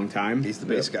for a long time. He's the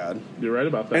base god. You're right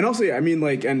about that. And also,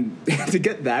 and to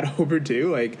get that over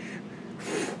too,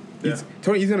 he's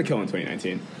gonna kill in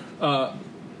 2019.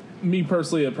 Me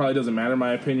personally, it probably doesn't matter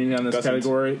my opinion on this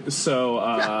category. So,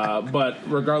 but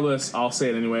regardless, I'll say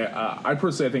it anyway. I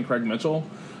think Craig Mitchell.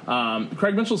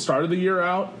 Craig Mitchell started the year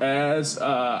out as,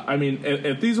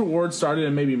 if these awards started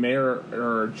in maybe May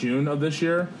or June of this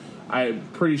year, I'm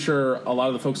pretty sure a lot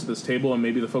of the folks at this table and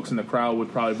maybe the folks in the crowd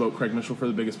would probably vote Craig Mitchell for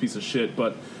the biggest piece of shit.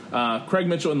 But Craig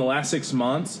Mitchell in the last 6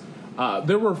 months,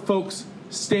 there were folks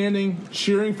standing,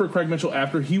 cheering for Craig Mitchell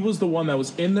after he was the one that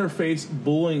was in their face,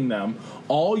 bullying them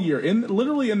all year,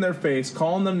 literally in their face,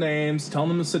 calling them names, telling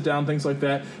them to sit down, things like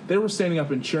that. They were standing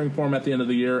up and cheering for him at the end of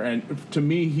the year, and to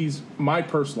me, he's my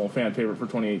personal fan favorite for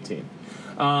 2018.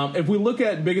 If we look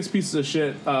at biggest pieces of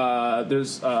shit,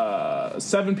 there's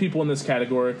 7 people in this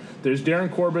category. There's Darren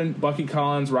Corbin, Bucky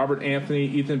Collins, Robert Anthony,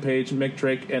 Ethan Page, Mick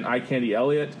Drake, and Eye Candy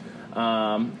Elliott.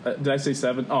 Did I say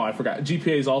 7? Oh, I forgot.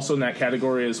 GPA is also in that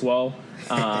category as well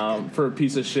for a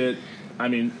piece of shit. I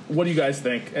mean, what do you guys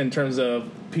think in terms of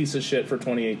piece of shit for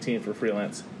 2018 for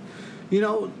freelance?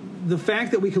 The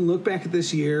fact that we can look back at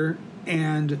this year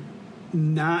and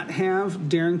not have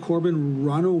Darren Corbin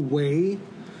run away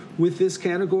with this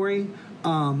category,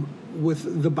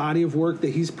 with the body of work that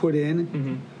he's put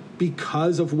in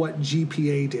because of what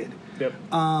GPA did,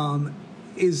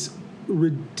 is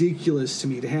ridiculous to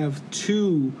me. To have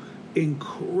 2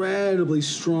 incredibly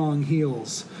strong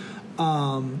heels,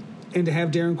 and to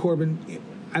have Darren Corbin,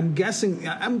 I'm guessing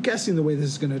the way this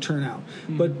is going to turn out,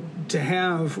 but to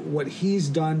have what he's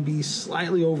done be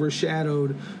slightly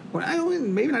overshadowed,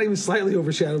 maybe not even slightly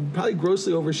overshadowed, probably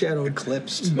grossly overshadowed,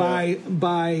 eclipsed by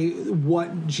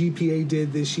what GPA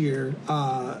did this year.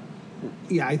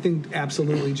 I think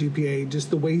absolutely GPA, just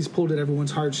the way he's pulled at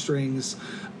everyone's heartstrings,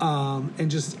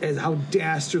 and just as how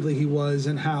dastardly he was,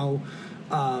 and how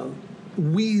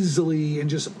weaselly, and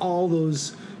just all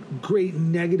those great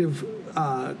negative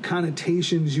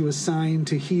connotations you assign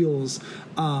to heels.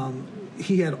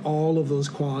 He had all of those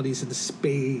qualities in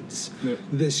spades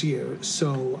this year.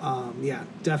 So,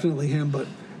 definitely him. But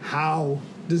how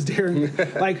does Darren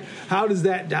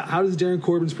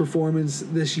Corbin's performance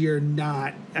this year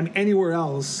not? I mean, anywhere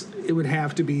else it would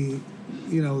have to be,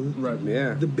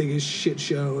 the biggest shit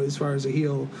show as far as a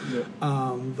heel. Yeah.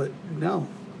 But no,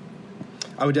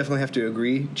 I would definitely have to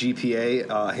agree.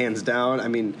 GPA, hands down. I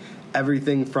mean,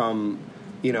 everything from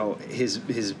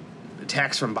his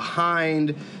attacks from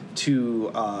behind to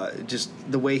just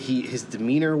the way his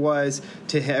demeanor was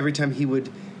to every time he would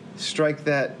strike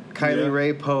that Kylie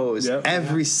Ray pose.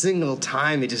 Every single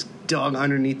time it just dug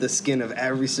underneath the skin of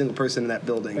every single person in that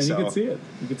building. And you could see it.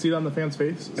 You could see it on the fans'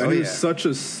 faces. He was such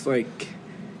a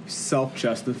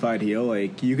self-justified heel.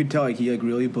 Like you could tell, he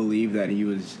really believed that he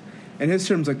was, in his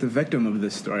terms, the victim of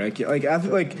this story. You can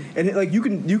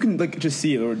just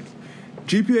see it.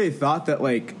 GPA thought that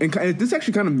and this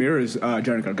actually kind of mirrors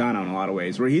Johnny Gargano in a lot of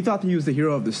ways, where he thought that he was the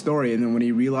hero of the story, and then when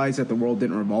he realized that the world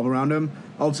didn't revolve around him,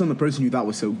 all of a sudden the person you thought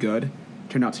was so good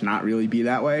turned out to not really be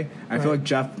that way. I feel like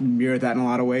Jeff mirrored that in a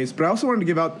lot of ways. But I also wanted to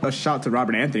give out a shout to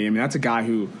Robert Anthony. I mean, that's a guy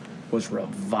who was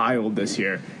reviled this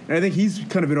year, and I think he's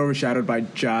kind of been overshadowed by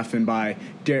Jeff and by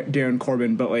Darren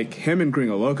Corbin. But him and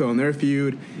Gringo Loco and their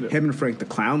feud, him and Frank the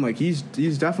Clown, he's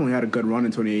definitely had a good run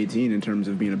in 2018 in terms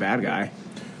of being a bad guy.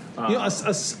 A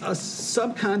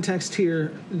subcontext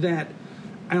here that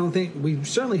I don't think we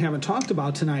certainly haven't talked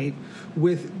about tonight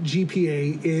with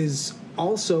GPA is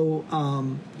also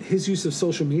his use of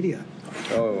social media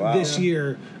this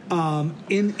year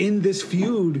in this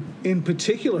feud in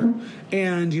particular,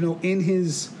 and in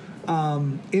his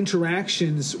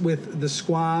interactions with the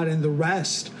squad and the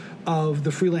rest of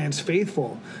the Freelance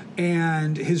faithful,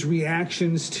 and his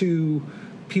reactions to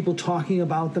people talking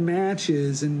about the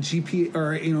matches and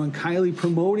and Kylie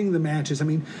promoting the matches. I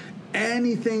mean,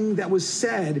 anything that was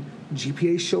said,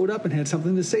 GPA showed up and had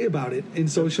something to say about it in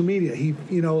social media. He,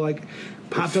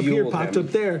 popped up here, popped up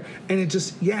there, and it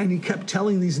just, and he kept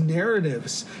telling these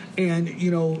narratives. And,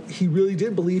 he really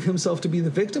did believe himself to be the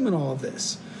victim in all of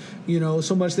this.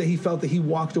 So much that he felt that he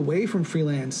walked away from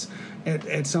Freelance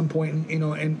at some point,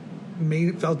 and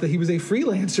felt that he was a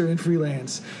freelancer in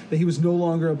Freelance, that he was no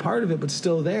longer a part of it, but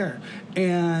still there.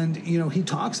 And, he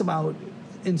talks about,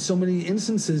 in so many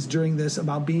instances during this,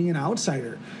 about being an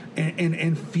outsider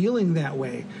and feeling that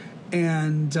way.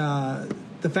 And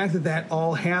the fact that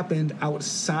all happened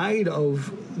outside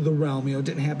of the realm, it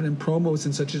didn't happen in promos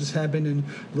and such, it just happened in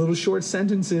little short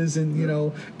sentences and,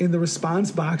 in the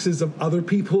response boxes of other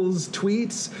people's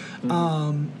tweets.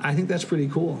 I think that's pretty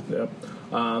cool. Yep.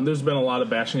 There's been a lot of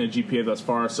bashing at GPA thus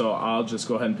far, so I'll just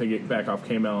go ahead and piggyback off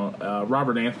K-Mel.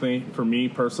 Robert Anthony, for me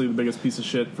personally, the biggest piece of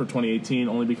shit for 2018,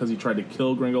 only because he tried to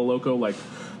kill Gringo Loco,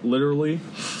 literally.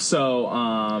 So,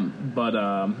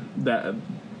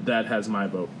 that has my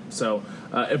vote. So,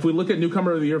 if we look at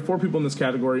newcomer of the year, 4 people in this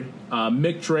category.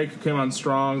 Mick Drake came on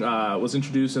strong, was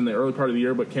introduced in the early part of the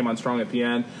year, but came on strong at the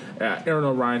end. Aaron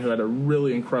O'Ryan, who had a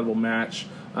really incredible match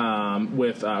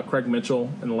with Craig Mitchell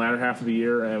in the latter half of the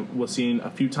year and was seen a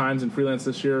few times in Freelance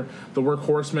this year. The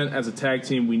Workhorsemen as a tag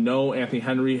team, we know Anthony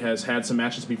Henry has had some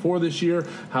matches before this year,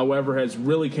 however, has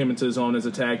really came into his own as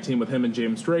a tag team with him and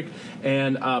James Drake,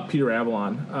 and Peter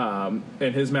Avalon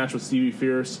in his match with Stevie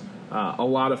Fierce. A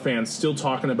lot of fans still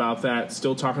talking about that,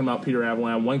 still talking about Peter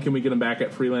Avalon. When can we get him back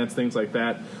at Freelance, things like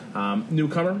that.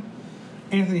 Newcomer?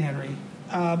 Anthony Henry.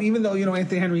 Even though,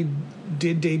 Anthony Henry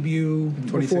did debut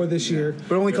before this year.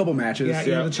 But only a couple matches.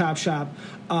 Yeah, the Chop Shop.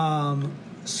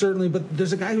 Certainly, but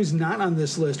there's a guy who's not on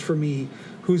this list for me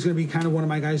who's going to be kind of one of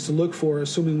my guys to look for,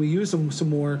 assuming we use him some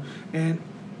more, and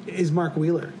is Mark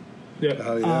Wheeler. Yeah.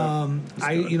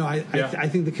 I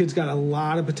think the kid's got a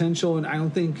lot of potential, and I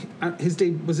don't think his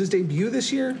debut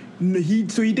this year. He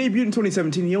debuted in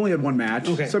 2017. He only had one match.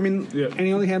 Okay. So and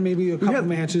he only had maybe a couple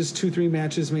matches, 2-3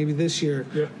 matches maybe this year.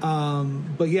 Yeah.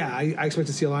 But I expect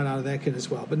to see a lot out of that kid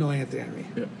as well. But no Anthony Henry.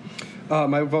 Yeah.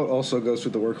 My vote also goes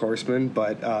with the Workhorsemen,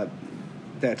 but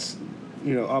that's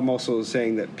I'm also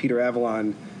saying that Peter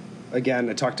Avalon. Again,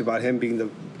 I talked about him being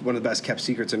one of the best kept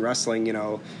secrets in wrestling.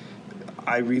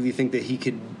 I really think that he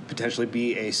could potentially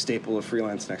be a staple of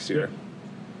Freelance next year.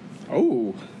 Yeah.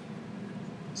 Oh.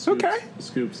 Scoops. Okay.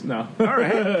 Scoops. No. All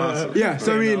right. Awesome. Yeah.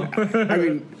 So I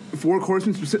mean, for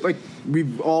Horsemen specific,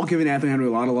 we've all given Anthony Henry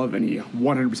a lot of love, and he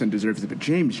 100% deserves it. But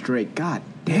James Drake, god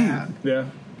damn. Yeah.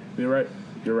 You're right.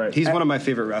 You're right. He's one of my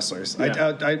favorite wrestlers.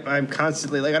 Yeah. I'm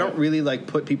constantly I don't really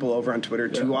put people over on Twitter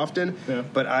too often,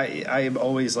 but I am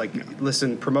always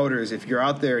listen, promoters, if you're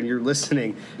out there and you're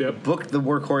listening, book the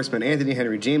Workhorsemen, Anthony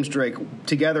Henry, James Drake,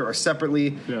 together or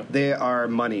separately. Yeah. They are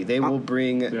money. They will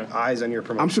bring eyes on your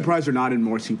promotion. I'm surprised they're not in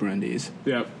more Super Indies.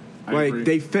 Yeah. I agree.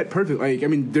 They fit perfectly.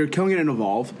 They're killing it in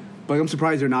Evolve, Like, I'm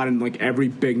surprised they're not in like every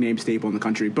big name staple in the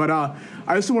country. But I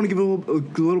also want to give a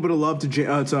little bit of love to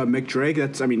Mick Drake.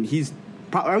 He's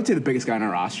I would say the biggest guy on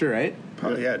our roster, right?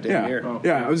 Probably, damn near. Oh.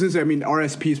 Yeah, I was gonna say.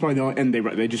 RSP is probably the only, and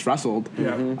they just wrestled.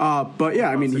 Yeah. But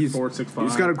yeah, he's 6'4",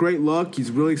 he's got a great look. He's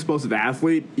a really explosive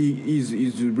athlete.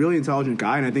 He's a really intelligent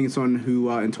guy, and I think it's someone who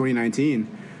in 2019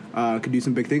 could do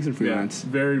some big things in freelance.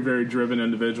 Yeah, very, very driven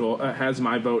individual. Has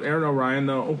my vote. Aaron O'Ryan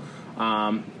though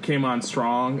came on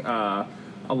strong.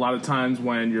 A lot of times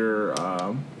when you're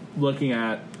looking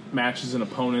at matches and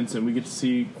opponents, and we get to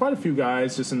see quite a few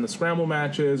guys just in the scramble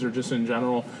matches or just in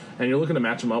general, and you're looking to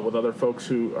match them up with other folks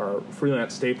who are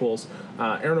freelance staples.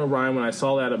 Aaron O'Ryan, when I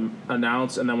saw that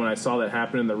announced and then when I saw that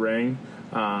happen in the ring,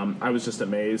 I was just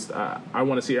amazed. I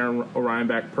want to see Aaron O'Ryan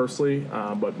back personally,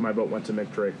 but my vote went to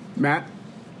Mick Drake. Matt?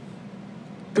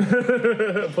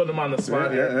 Put him on the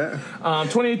spot here.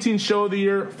 2018 Show of the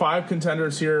Year, 5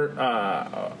 contenders here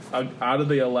out of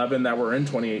the 11 that were in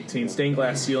 2018. Stained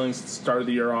Glass Ceilings started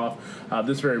the year off.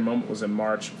 This very moment was in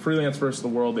March. Freelance vs. the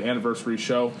World, the anniversary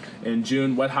show in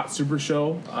June. Wet Hot Super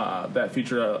Show that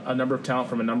featured a number of talent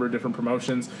from a number of different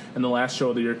promotions. And the last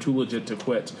show of the year, Too Legit to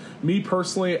Quit. Me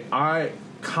personally, I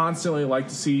constantly like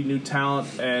to see new talent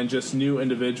and just new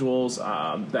individuals.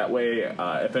 That way,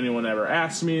 if anyone ever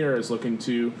asks me or is looking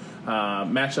to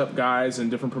match up guys in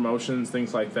different promotions,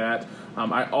 things like that,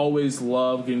 I always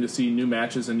love getting to see new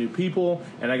matches and new people,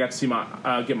 and I got to see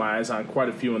get my eyes on quite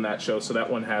a few in that show, so that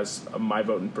one has my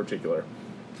vote in particular.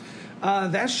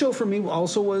 That show for me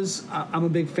also was. I'm a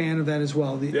big fan of that as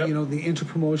well. The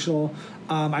interpromotional.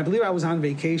 I believe I was on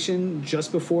vacation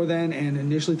just before then, and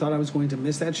initially thought I was going to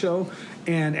miss that show,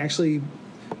 and actually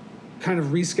kind of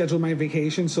rescheduled my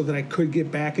vacation so that I could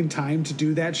get back in time to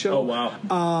do that show. Oh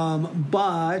wow!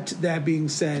 But that being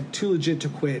said, Too Legit to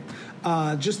Quit.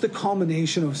 Just the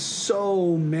culmination of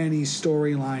so many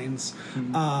storylines.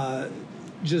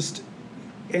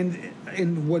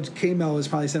 And what K-Mel has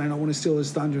probably said, I don't want to steal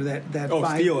his thunder, that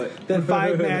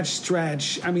five match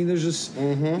stretch. There's just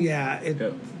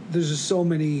there's just so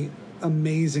many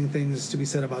amazing things to be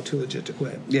said about Too Legit to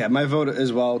Quit. Yeah, my vote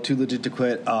as well, Too Legit to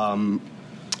Quit.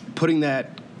 Putting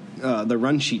that the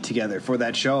run sheet together for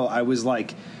that show, I was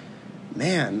like,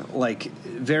 man, like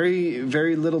very,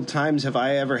 very little times have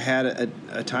I ever had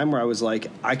a time where I was like,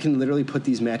 I can literally put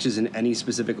these matches in any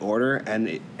specific order,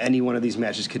 and any one of these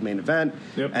matches could main event.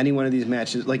 Yep. Any one of these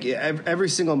matches, like every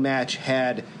single match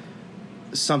had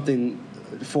something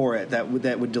for it that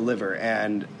would deliver,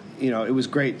 and it was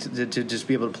great to just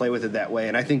be able to play with it that way.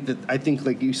 And I think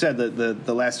like you said,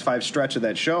 the last 5 stretch of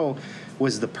that show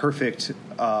was the perfect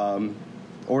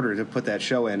order to put that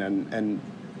show in, and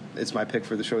it's my pick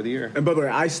for the show of the year. And by the way,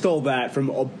 I stole that from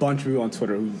a bunch of people on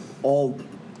Twitter who all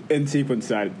in sequence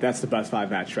said that's the best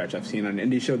 5-match stretch I've seen on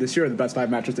an indie show this year, the best 5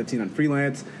 matches I've seen on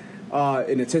freelance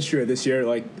in its history of this year.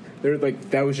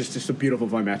 That was just a beautiful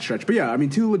 5-match stretch. But yeah,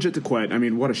 Too Legit to Quit.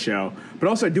 What a show. But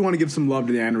also, I do want to give some love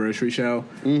to the anniversary show.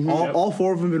 Mm-hmm. All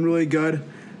 4 of them have been really good.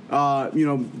 The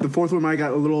 4th one might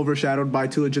got a little overshadowed by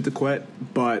Too Legit to Quit,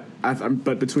 but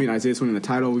between Isaiah's winning the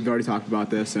title, we've already talked about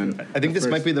this, and I think this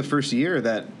might be the first year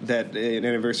that an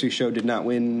anniversary show did not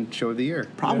win Show of the Year.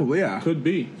 Probably, yeah. Could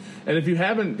be. And if you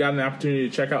haven't got an opportunity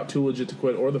to check out Too Legit to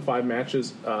Quit or the 5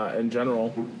 matches in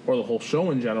general, or the whole show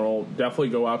in general, definitely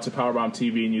go out to Powerbomb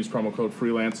TV and use promo code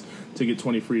FREELANCE to get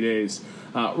 20 free days.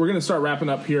 We're going to start wrapping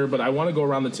up here, but I want to go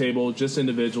around the table just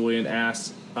individually and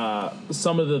ask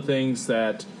some of the things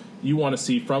that you want to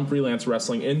see from freelance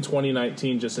wrestling in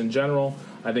 2019, just in general.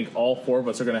 I think all 4 of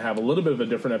us are going to have a little bit of a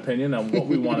different opinion on what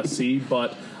we want to see,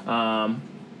 but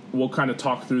we'll kind of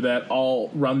talk through that. I'll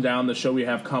run down the show we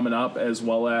have coming up, as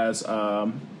well as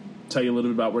tell you a little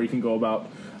bit about where you can go about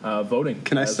voting.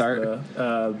 Can I start?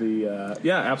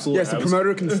 Yeah, absolutely. Yes, the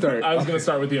promoter can start. I was going to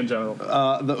start with you in general.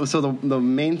 The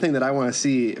main thing that I want to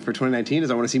see for 2019 is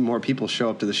I want to see more people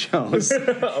show up to the shows.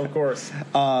 Of course.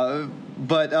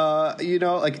 But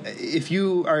if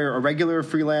you are a regular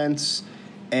freelance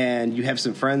and you have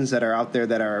some friends that are out there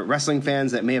that are wrestling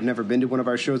fans that may have never been to one of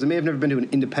our shows, that may have never been to an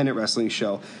independent wrestling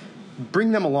show,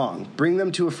 bring them along. Bring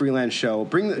them to a freelance show.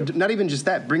 Not even just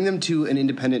that. Bring them to an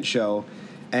independent show,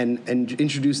 and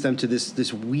introduce them to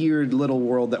this weird little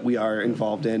world that we are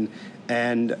involved in,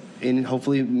 and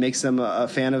hopefully makes them a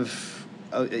fan of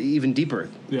even deeper.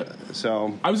 Yeah.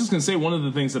 So I was just gonna say, one of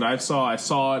the things that I saw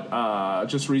it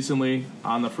just recently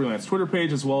on the freelance Twitter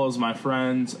page, as well as my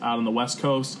friends out on the West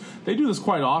Coast. They do this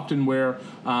quite often, where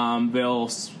they'll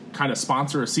kind of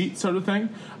sponsor a seat sort of thing,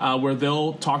 where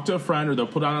they'll talk to a friend or they'll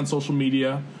put out on social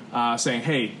media saying,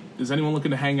 "Hey, is anyone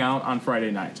looking to hang out on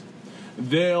Friday night?"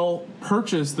 They'll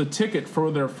purchase the ticket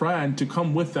for their friend to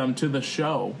come with them to the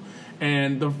show.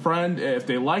 And the friend, if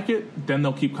they like it, then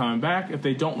they'll keep coming back. If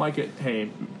they don't like it,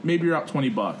 hey, maybe you're out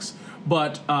 $20.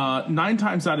 But 9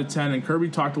 times out of 10, and Kirby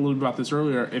talked a little bit about this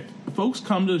earlier, if folks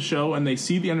come to the show and they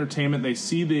see the entertainment, they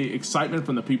see the excitement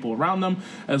from the people around them,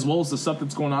 as well as the stuff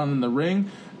that's going on in the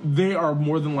ring, they are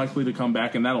more than likely to come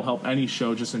back, and that'll help any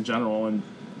show just in general. And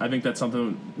I think that's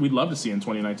something we'd love to see in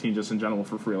 2019 just in general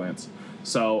for freelance.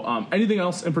 So anything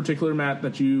else in particular, Matt,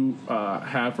 that you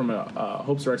have from a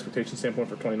hopes or expectation standpoint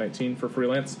for 2019 for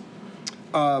freelance?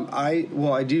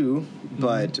 I do,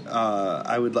 but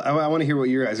I want to hear what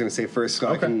you guys are going to say first, so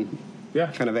I can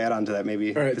kind of add on to that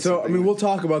maybe. All right, so we'll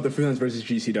talk about the Freelance versus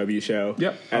GCW show.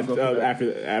 Yep,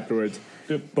 afterwards.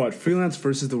 Yep. But Freelance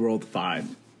versus the World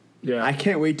 5. Yeah, I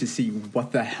can't wait to see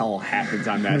what the hell happens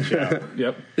on that show.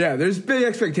 Yep. Yeah, there's big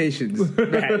expectations.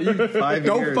 Man,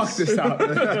 don't fuck this up.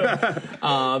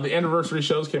 The anniversary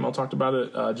shows came out, talked about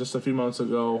it just a few months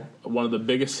ago. One of the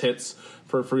biggest hits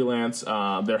for freelance.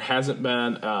 There hasn't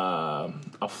been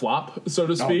a flop, so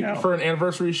to speak, for an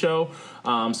anniversary show.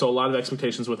 So a lot of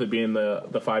expectations with it being the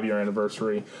 5-year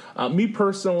anniversary. Me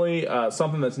personally,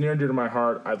 something that's near and dear to my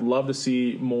heart, I'd love to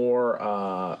see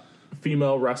more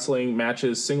female wrestling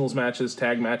matches, singles matches,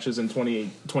 tag matches in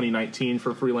 2019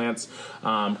 for freelance.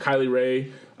 Kylie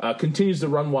Ray continues to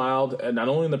run wild, not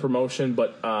only in the promotion,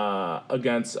 but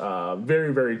against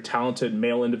very, very talented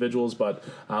male individuals. But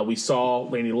we saw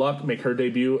Lanie Luck make her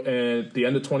debut at the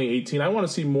end of 2018. I want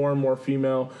to see more and more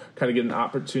female kind of get an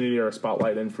opportunity or a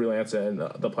spotlight in freelance and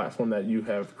the platform that you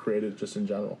have created just in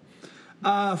general.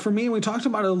 For me, we talked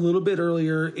about it a little bit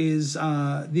earlier, is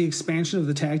the expansion of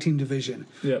the tag team division.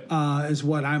 Yep. Is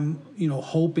what I'm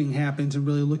hoping happens and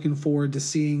really looking forward to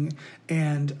seeing.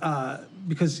 And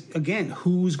because, again,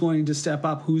 who's going to step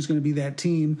up? Who's going to be that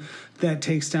team that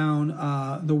takes down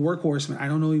the Workhorsemen? I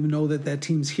don't even know that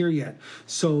team's here yet.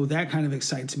 So that kind of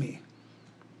excites me.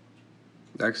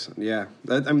 Excellent. Yeah.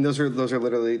 Those are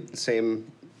literally the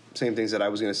same things that I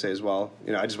was going to say as well.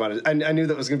 I just wanted. I knew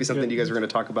that was going to be something you guys were going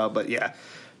to talk about, but yeah,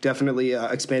 definitely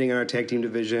expanding on our tag team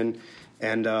division,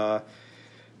 and a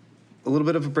little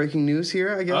bit of a breaking news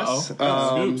here, I guess.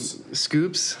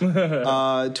 Scoops.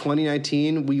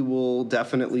 2019, we will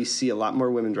definitely see a lot more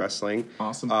women's wrestling.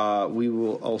 Awesome. We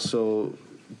will also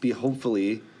be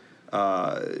hopefully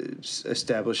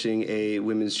establishing a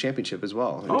women's championship as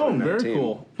well. Oh, very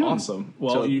cool. Awesome.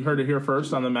 Well, you heard it here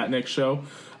first on the Matt Nix Show.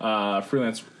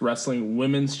 Freelance Wrestling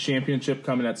Women's Championship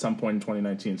coming at some point in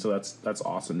 2019. So that's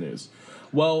awesome news.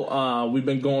 Well, we've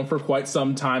been going for quite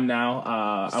some time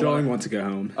now. Sterling wants to go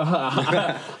home.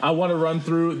 I want to run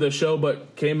through the show,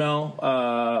 but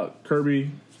K-Mel,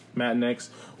 Kirby, Matt Nix,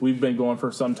 we've been going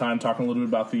for some time talking a little bit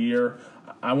about the year.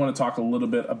 I want to talk a little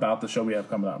bit about the show we have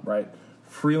coming up, right?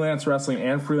 Freelance Wrestling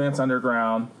and Freelance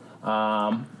Underground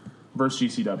versus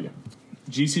GCW.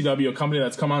 GCW, a company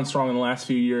that's come on strong in the last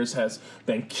few years, has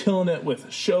been killing it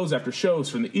with shows after shows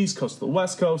from the East Coast to the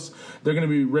West Coast. They're going to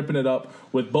be ripping it up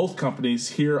with both companies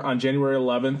here on January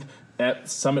 11th at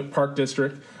Summit Park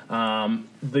District.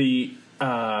 The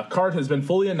card has been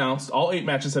fully announced. All 8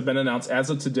 matches have been announced as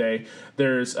of today.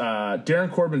 There's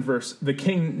Darren Corbin versus The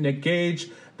King, Nick Gage.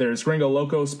 There's Ringo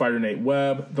Loco, Spider Nate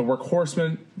Webb, the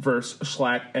Workhorsemen versus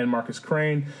Schlack and Marcus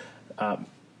Crane.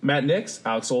 Matt Nix,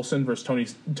 Alex Olson versus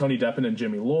Tony Deppen and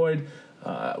Jimmy Lloyd.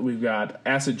 We've got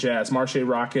Acid Jazz, Marche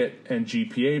Rocket and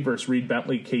GPA versus Reed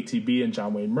Bentley, KTB, and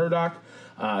John Wayne Murdoch.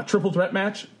 Triple threat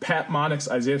match, Pat Monix,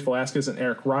 Isaiah Velasquez, and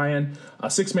Eric Ryan. A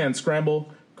 6-man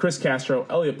scramble, Chris Castro,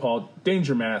 Elliot Paul,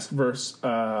 Danger Mask versus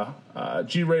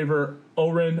G-Raver,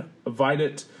 Oren,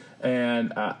 Vidit,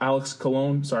 and Alex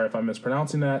Colon. Sorry if I'm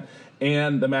mispronouncing that.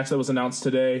 And the match that was announced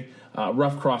today,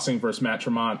 Rough Crossing versus Matt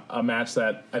Tremont, a match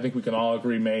that I think we can all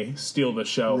agree may steal the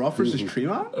show. Rough versus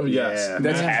Tremont? Oh, yes. Yeah.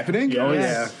 That's happening?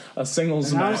 Yes. A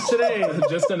singles match today.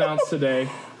 Just announced today,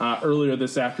 earlier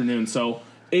this afternoon. So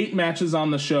 8 matches on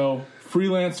the show.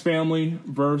 Freelance Family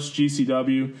versus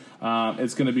GCW.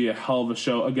 It's going to be a hell of a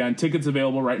show. Again, tickets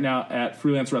available right now at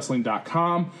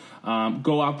freelancewrestling.com.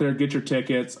 Go out there, get your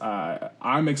tickets.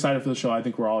 I'm excited for the show. I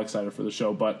think we're all excited for the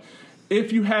show. But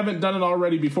if you haven't done it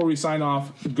already, before we sign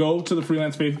off, go to the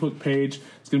Freelance Facebook page.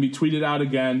 It's going to be tweeted out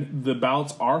again. The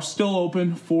ballots are still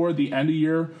open for the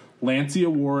end-of-year Lancey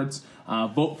Awards.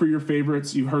 Vote for your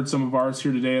favorites. You heard some of ours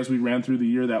here today as we ran through the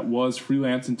year that was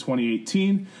Freelance in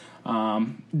 2018.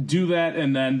 Do that,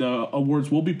 and then the awards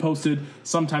will be posted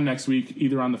sometime next week,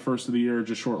 either on the first of the year or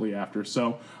just shortly after.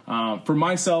 So for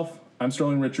myself, I'm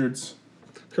Sterling Richards.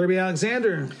 Kirby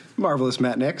Alexander. Marvelous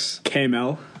Matt Nix.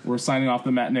 K-Mel. We're signing off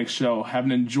the Matt Nix Show. Have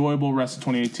an enjoyable rest of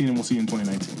 2018, and we'll see you in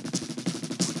 2019.